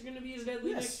Saints are going to be as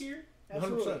deadly Yes. next year?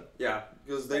 100%. Yeah,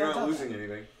 because They're they're on not top losing of that.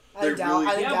 anything. I think They're really- I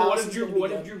think Yeah, but Dallas is gonna be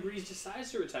what if good. Drew Brees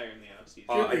decides to retire in the offseason?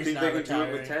 Drew I Brees think not they can do it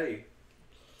retiring. with Teddy.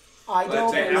 I But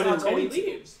don't. they He's have not to going Teddy to.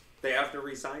 leaves. They have to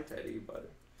re-sign Teddy, but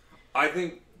I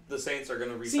think the Saints are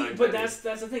going to See, re-sign but Teddy.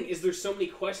 that's the thing, is there's so many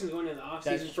questions going into the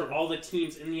That's offseason for true. all the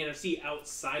teams in the NFC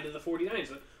outside of the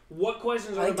 49ers. Like, what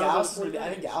questions I are think about Dallas. the 49ers? I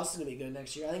think Dallas is going to be good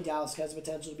next year. I think Dallas has the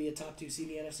potential to be a top 2 seed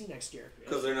in the NFC next year.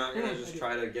 Because they're not going to I just do.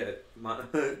 try to get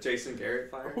Jason Garrett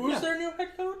fired. Who's Yeah. their new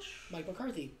head coach? Mike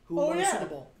McCarthy, who Oh, won the yeah. Super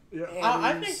Bowl. Yeah.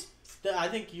 And I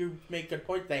think you make a good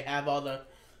point. They have all the.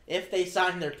 If they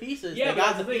sign their pieces, Yeah, they but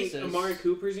got the the thing, pieces. Amari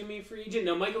Cooper's going to be a free agent.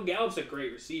 Now, Michael Gallup's a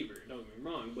great receiver, don't get me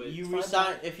wrong, but You fine.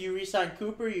 resign if you resign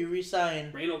Cooper, you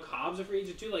resign. Randall Cobb's a free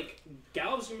agent too. Like,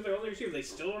 Gallup's going to be their only receiver. They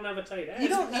still don't have a tight end. You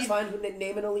don't That's need- fine. But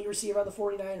name an elite receiver on the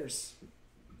 49ers.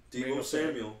 Debo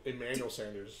Samuel. Emmanuel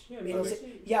Sanders. Yeah, I mean, but- it'll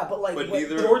say- yeah, but like But what-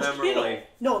 neither George of them Kittle. are like...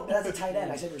 no, but that's a tight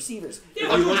end. I said receivers. Yeah,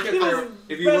 If you George look at Kittle's their-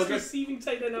 the if you best look at- receiving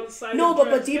tight end outside No, of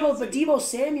but Travis Kelce. Debo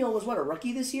Samuel was what, a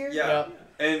rookie this year? Yeah.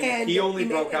 And he only he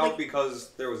made- broke out like-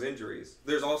 because there was injuries.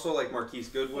 There's also like Marquise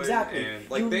Goodwin Exactly. and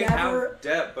like You they never- have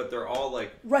depth, but they're all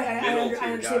like Right, I middle-tier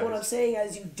understand what guys. I'm saying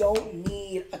as you don't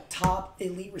need a top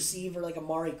elite receiver like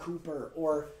Amari Cooper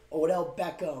or Odell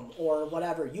Beckham or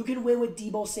whatever. You can win with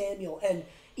Debo Samuel and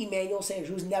Emmanuel Sanders,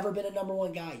 who's never been a number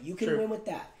 1 guy. You can True. win with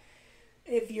that.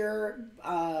 If you're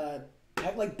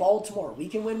like Baltimore, we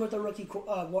can win with a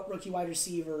rookie wide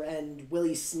receiver and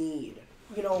Willie Snead.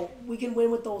 You know, we can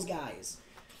win with those guys.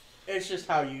 It's just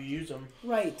how you use them.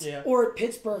 Right. Yeah. Or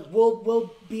Pittsburgh,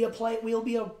 we'll be a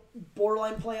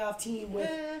borderline playoff team with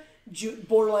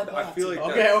borderline playoff I feel like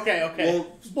team. Okay, okay. Well,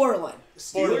 Borderline.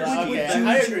 Steelers. Borderline, With okay, James,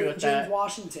 I agree with James that.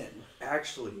 Washington.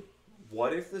 Actually,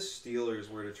 what if the Steelers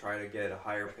were to try to get a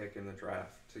higher pick in the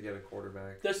draft to get a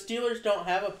quarterback? The Steelers don't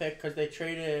have a pick because they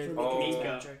traded. For Oh.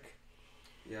 Fitzpatrick.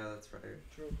 Yeah, that's right.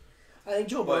 True. I think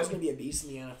Joe But- Burrow's going to be a beast in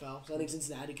the NFL. So I think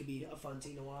Cincinnati could be a fun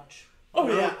team to watch. Oh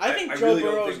No, yeah, I think Joe really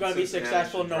don't Burrow is think going to be Cincinnati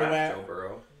successful should no draft matter. Joe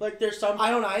Burrow. Like there's some I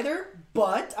don't either,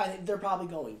 but I think they're probably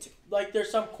going to. like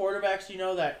there's some quarterbacks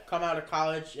that come out of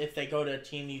college if they go to a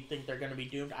team you think they're going to be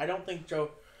doomed. I don't think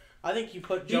Joe. I think you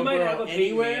put He Joe might have Burrow a Peyton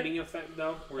anywhere, Manning effect,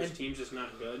 though, where his And- team's just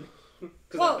not good.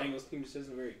 Because Well- the Bengals team just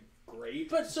isn't very great.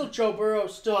 but still Joe Burrow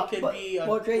still could be a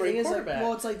crazy great thing is, like, quarterback.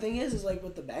 well, it's like thing is like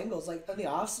with the Bengals, like in the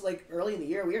off, like early in the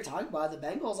year, we were talking about the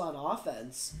Bengals on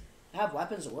offense have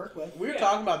weapons to work with. we were Yeah.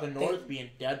 talking about the North being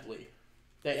deadly,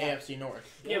 the Yeah. AFC North.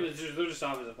 Yeah, but their just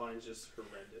offensive line is just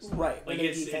horrendous. Right, Like but their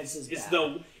it's defense is it's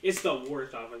bad. the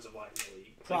worst offensive line in the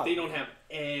league. Like Probably. they don't have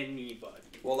anybody.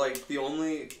 Well,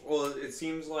 it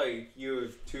seems like you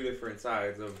have two different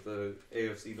sides of the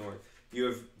AFC North. You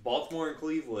have Baltimore and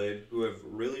Cleveland, who have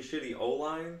really shitty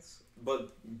O-lines, but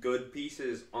good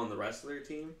pieces on the rest of their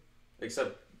team.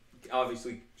 Except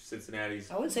obviously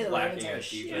Cincinnati's I wouldn't say the lacking Ravens have a at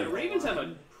shit. Yeah, defense. Ravens have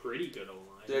a pretty good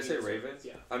O-line. Did I say Ravens?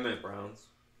 Yeah. I meant Browns.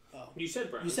 Oh. You said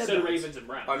Browns. You said Browns. Browns. Ravens and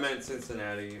Browns. I meant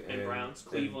Cincinnati and Browns,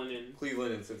 Cleveland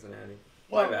and Cincinnati.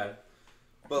 Well- My bad.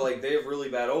 But like they have really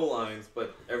bad O lines,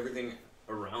 but everything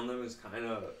around them is kind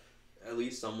of at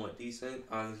least somewhat decent.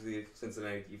 Honestly,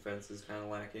 Cincinnati defense is kind of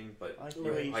lacking, but I like the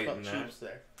way you heighten spelled that. Chiefs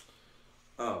there.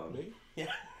 Me? Yeah.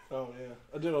 Oh yeah,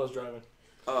 I did while I was driving.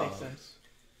 Makes sense.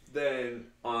 Then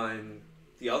on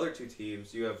the other two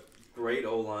teams, you have great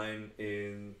O line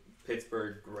in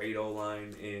Pittsburgh, great O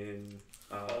line in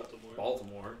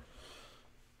Baltimore.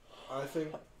 I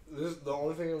think this is the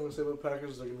only thing I'm gonna say about the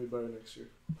Packers is they're gonna be better next year.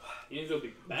 You think they'll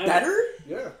be Better?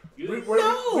 Yeah. You-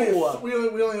 No! We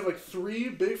only have like 3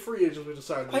 big free agents we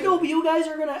decided. I know, but you guys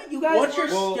are gonna. You guys. What's your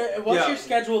Well, what's yeah. your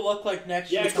schedule look like next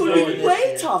Yeah, year? It's going compared to to be this way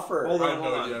year? tougher. Hold I on, have no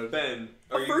hold on. idea. Ben,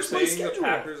 A are you first-place saying the schedule.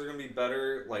 Packers are going to be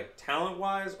better, like,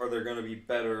 talent-wise, or they're going to be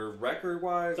better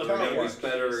record-wise, or they're going to Talent-wise. be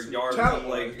better yards, Talent-wise,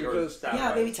 like, or because- stat-wise?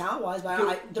 Yeah, maybe talent wise,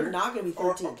 but they're not going to be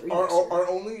 13-3. Our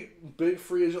only big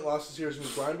free agent losses here is going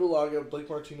to be Brian Bulaga, Blake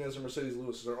Martinez, and Mercedes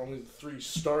Lewis. They're only 3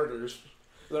 starters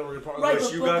that we're probably. Right, Which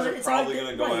but- you guys but are it's probably not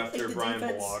going to like go the- after like the Brian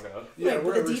defense- Bulaga. Yeah, Right,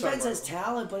 we're but the gonna resign defense has Brian.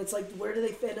 talent, but it's like, where do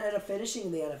they fit out of finishing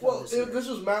in the NFL Well, this year? this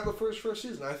was Matt LaFleur's first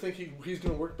season. I think he's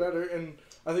going to work better, and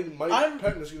I think Mike I'm-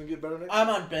 Pettin is going to get better next I'm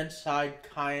year. on Ben's side,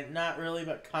 not really,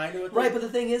 but kind of. Right, but the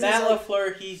thing is, Matt like,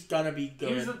 LaFleur, he's gonna be good.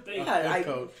 Here's the thing. A Yeah, good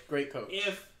coach, great coach.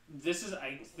 If this is,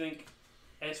 I think,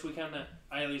 as we kind of,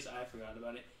 at least I forgot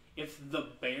about it. If the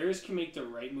Bears can make the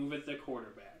right move at the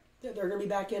quarterback, they're going to be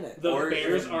back in it. the Or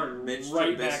Bears if are Mitch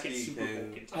right back at Trubisky Super Bowl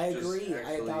can- contenders. I just agree. I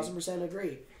actually- 1,000%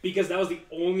 agree. Because that was the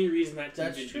only reason that team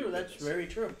That's didn't true. do That's this. very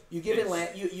true. You give It's-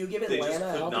 Atlanta, you give they just Atlanta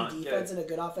a could healthy not defense get- and a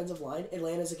good offensive line.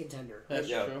 Atlanta's a contender. That's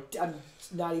Yeah. true. I'm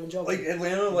not even joking. Like,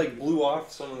 Atlanta, like, blew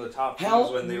off some of the top teams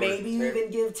Hell, when they maybe you were... even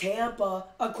give Tampa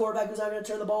a quarterback who's not going to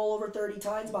turn the ball over 30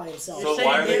 times by himself. You're So saying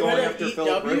why are they get going rid of after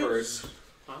Philip EW? Rivers?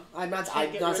 I'm not Can't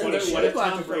saying get they rid What of should if go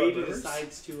after Tom Philip Brady Rivers.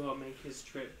 decides to make his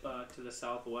trip to the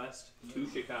Southwest to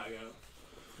Chicago?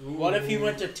 What if he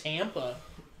went to Tampa?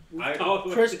 Oh,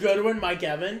 Chris Goodwin, Mike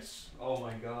Evans. Oh,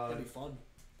 my That'd God. be fun.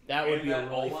 That would And be a that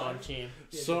really O-line. fun team.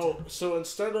 So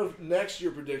instead of next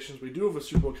year predictions, we do have a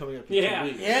Super Bowl coming up in 2 Yeah,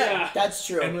 weeks. Yeah. That's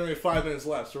true. And we only have 5 minutes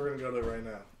left, so we're going to go there right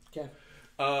now. Okay.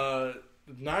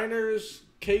 Niners,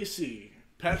 KC,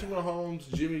 Patrick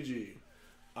Mahomes, Jimmy G.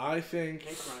 I think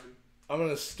Nice run. I'm going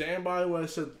to stand by what I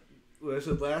said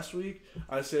last week.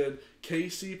 I said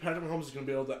KC, Patrick Mahomes is going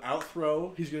to be able to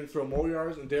outthrow. He's going to throw more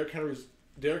yards, and Derrick Henry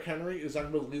is not going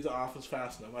to be able to lead the offense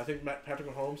fast enough. I think Patrick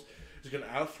Mahomes is going to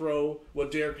outthrow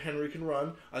what Derrick Henry can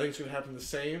run. I think it's going to happen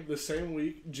the same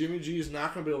week. Jimmy G is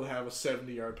not going to be able to have a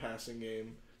 70-yard passing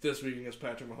game this week against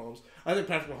Patrick Mahomes. I think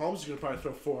Patrick Mahomes is going to probably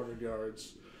throw 400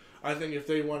 yards. I think if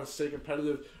they want to stay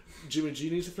competitive, Jimmy G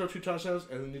needs to throw 2 touchdowns,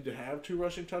 and they need to have 2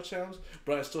 rushing touchdowns.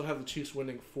 But I still have the Chiefs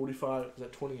winning 45. Is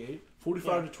that 28?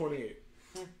 45 to 28.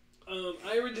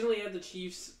 I originally had the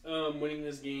Chiefs winning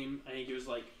this game. I think it was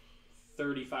like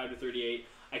 35 to 38.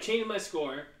 I changed my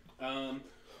score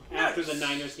after the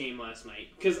Niners game last night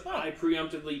because I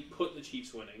preemptively put the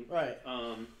Chiefs winning. Right.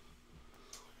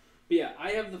 But yeah,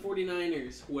 I have the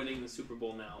 49ers winning the Super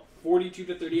Bowl now. 42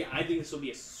 to 38. I think this will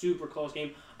be a super close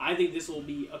game. I think this will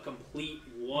be a complete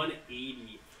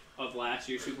 180 of last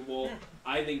year's Super Bowl.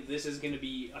 I think this is going to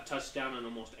be a touchdown on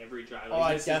almost every drive.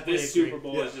 I This definitely this agree. Super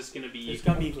Bowl is just going to be It's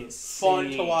gonna be fun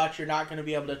insane. to watch. You're not gonna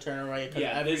be able to turn away because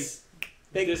every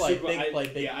big this play, Super Bowl, big play,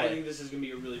 big yeah, play. I think this is going to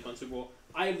be a really fun Super Bowl.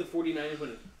 I have the 49ers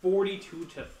winning 42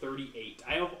 to 38.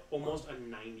 I have almost a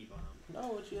 90 bomb.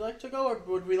 No, would you like to go, or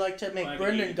would we like to make 5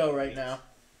 Brendan 80. go right now?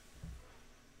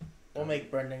 We'll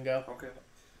make Brendan go. Okay.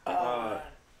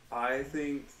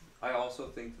 I also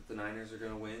think that the Niners are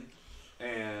going to win.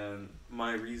 And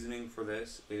my reasoning for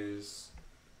this is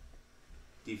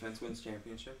defense wins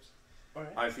championships.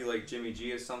 Alright. I feel like Jimmy G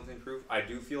has something to prove. I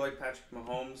do feel like Patrick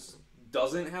Mahomes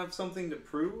doesn't have something to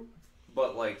prove,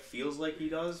 but like feels like he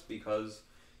does because,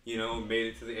 made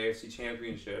it to the AFC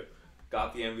Championship,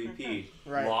 got the MVP,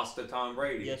 Right. lost to Tom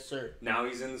Brady. Yes, sir. Now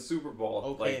he's in the Super Bowl.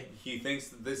 Okay. Like he thinks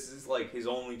that this is like his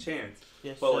only chance.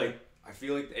 Yes, But sir. like I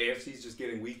feel like the AFC is just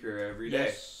getting weaker every day.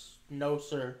 Yes. No,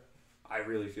 sir. I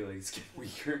really feel like it's getting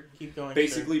weaker. Keep going.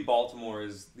 Basically, Baltimore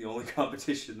is the only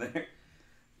competition there. sir.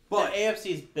 But the AFC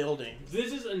is building.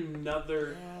 This is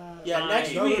another. Yeah, next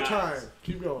Nice. Another week. Guys. time.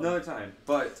 Keep going. another time.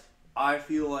 But I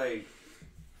feel like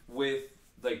with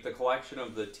like the collection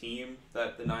of the team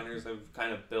that the Niners have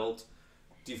kind of built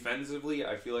defensively,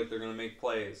 I feel like they're going to make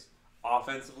plays.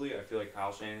 Offensively, I feel like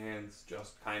Kyle Shanahan's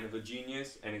just kind of a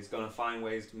genius, and he's going to find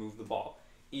ways to move the ball.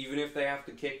 Even if they have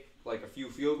to kick like a few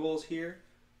field goals here,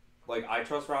 Like, I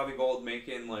trust Robbie Gould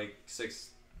making, like, 6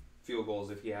 field goals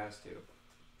if he has to.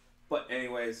 But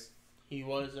anyways. He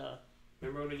was,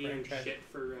 remember when he gave him shit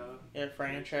for,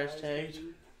 franchise tags?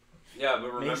 Yeah,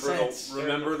 but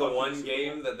remember the one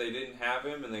game that they didn't have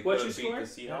him and they couldn't beat the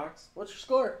Seahawks? Yeah. What's your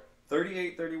score?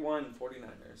 38-31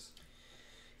 49ers.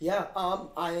 Yeah,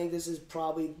 I think this is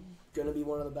probably going to be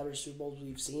one of the better Super Bowls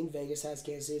we've seen. Vegas has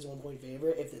Kansas City as 1-point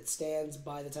favorite. If it stands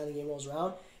by the time the game rolls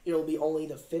around, it'll be only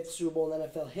the 5th Super Bowl in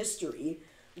NFL history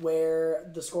where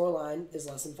the scoreline is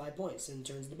less than 5 points in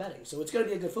terms of the betting. So it's going to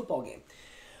be a good football game.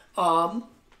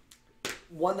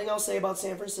 One thing I'll say about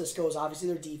San Francisco is obviously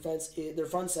their defense, their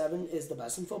front seven is the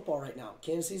best in football right now.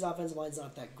 Kansas City's offensive line's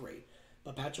not that great.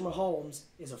 But Patrick Mahomes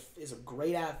is a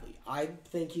great athlete. I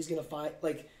think he's going to find,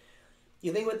 like,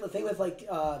 the thing with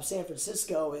San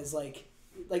Francisco is like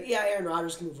yeah, Aaron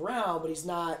Rodgers can move around, but he's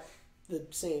not the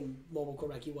same mobile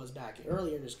quarterback he was back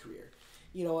earlier in his career.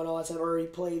 You know, and all that stuff. Or he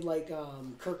played like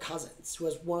Kirk Cousins, who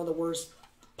has one of the worst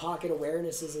pocket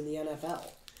awarenesses in the NFL.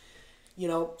 You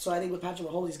know, so I think with Patrick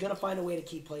Mahomes, he's going to find a way to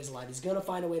keep plays alive. He's going to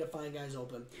find a way to find guys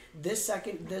open. This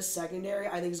secondary,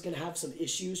 I think, is going to have some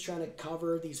issues trying to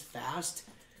cover these fast,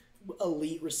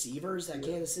 elite receivers that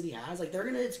Kansas City has. Like,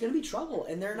 it's going to be trouble,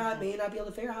 and may not be able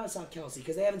to figure out how to stop Kelce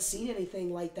because they haven't seen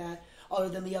anything like that other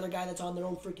than the other guy that's on their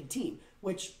own freaking team,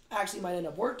 which actually might end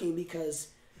up working because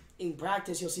in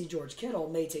practice you'll see George Kittle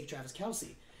may take Travis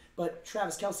Kelce, but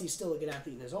Travis Kelce is still a good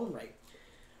athlete in his own right.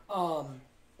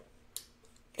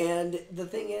 And the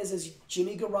thing is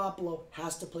Jimmy Garoppolo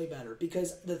has to play better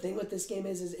because the thing with this game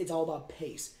is it's all about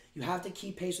pace. You have to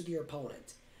keep pace with your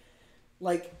opponent.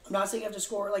 Like, I'm not saying you have to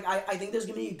score. Like, I think there's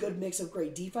going to be a good mix of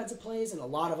great defensive plays and a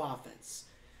lot of offense.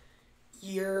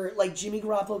 Jimmy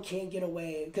Garoppolo can't get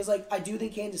away because, like, I do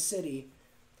think Kansas City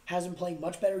has been playing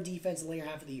much better defense in the later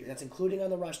half of the year. That's including on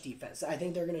the rush defense. I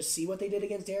think they're going to see what they did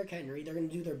against Derrick Henry. They're going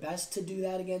to do their best to do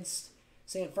that against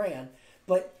San Fran,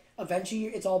 but eventually,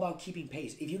 it's all about keeping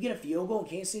pace. If you get a field goal and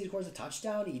Kansas City scores a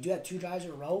touchdown and you do that 2 drives in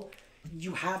a row,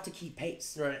 you have to keep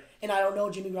pace. Right. And I don't know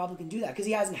if Jimmy Garoppolo can do that because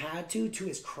he hasn't had to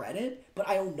his credit, but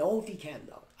I don't know if he can,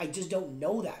 though. I just don't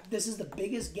know that. This is the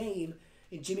biggest game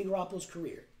in Jimmy Garoppolo's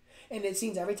career. And it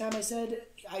seems every time I said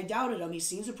I doubted him, he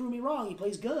seems to prove me wrong. He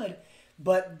plays good,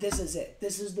 but this is it.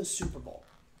 This is the Super Bowl.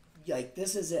 Like,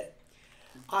 this is it.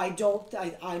 I'm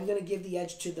going to give the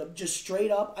edge to just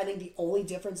straight up, I think the only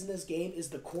difference in this game is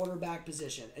the quarterback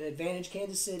position. An advantage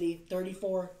Kansas City,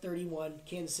 34-31,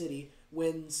 Kansas City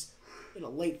wins in a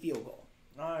late field goal.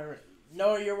 All right.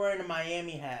 No, you're wearing a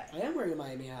Miami hat. I am wearing a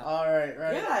Miami hat. All right,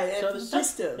 right. Yeah, so it's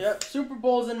festive. Yep, Super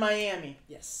Bowl's in Miami.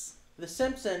 Yes. The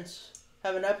Simpsons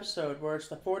have an episode where it's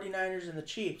the 49ers and the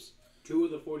Chiefs. 2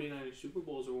 of the 49ers Super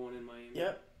Bowls are won in Miami.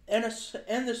 Yep.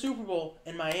 And the Super Bowl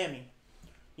in Miami.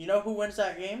 You know who wins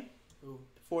that game? Who?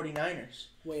 The 49ers.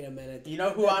 Wait a minute. You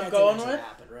know who I'm going with?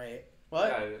 Happen, right?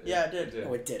 What? Yeah, it did.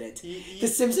 No, it didn't. The The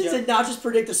Simpsons did not just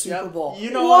predict the Super Bowl. You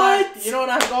know what? You know what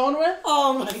I'm going with?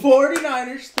 Oh my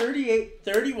 49ers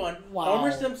 38-31. Wow.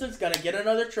 Homer Simpson's going to get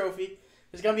another trophy.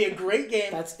 It's going to be a great game.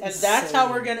 That's and insane. that's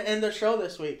how we're going to end the show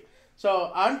this week.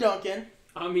 So, I'm Duncan.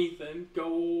 I'm Ethan. Go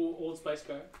Old Spice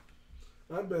Car.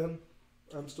 I'm Ben.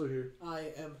 I'm still here.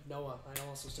 I am Noah. I'm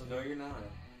also still No, here. you're not.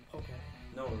 Okay.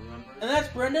 No, remember? And that's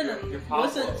Brendan. You're And Pablo.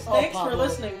 listen, Oh, thanks for Pablo.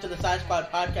 listening to the SighSquad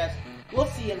podcast. We'll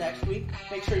see you next week.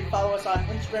 Make sure you follow us on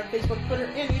Instagram, Facebook, Twitter,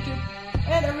 and YouTube,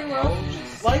 and everywhere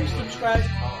else. Like, subscribe,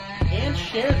 and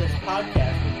share this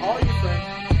podcast with all your friends,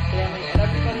 family, and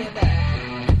everybody in the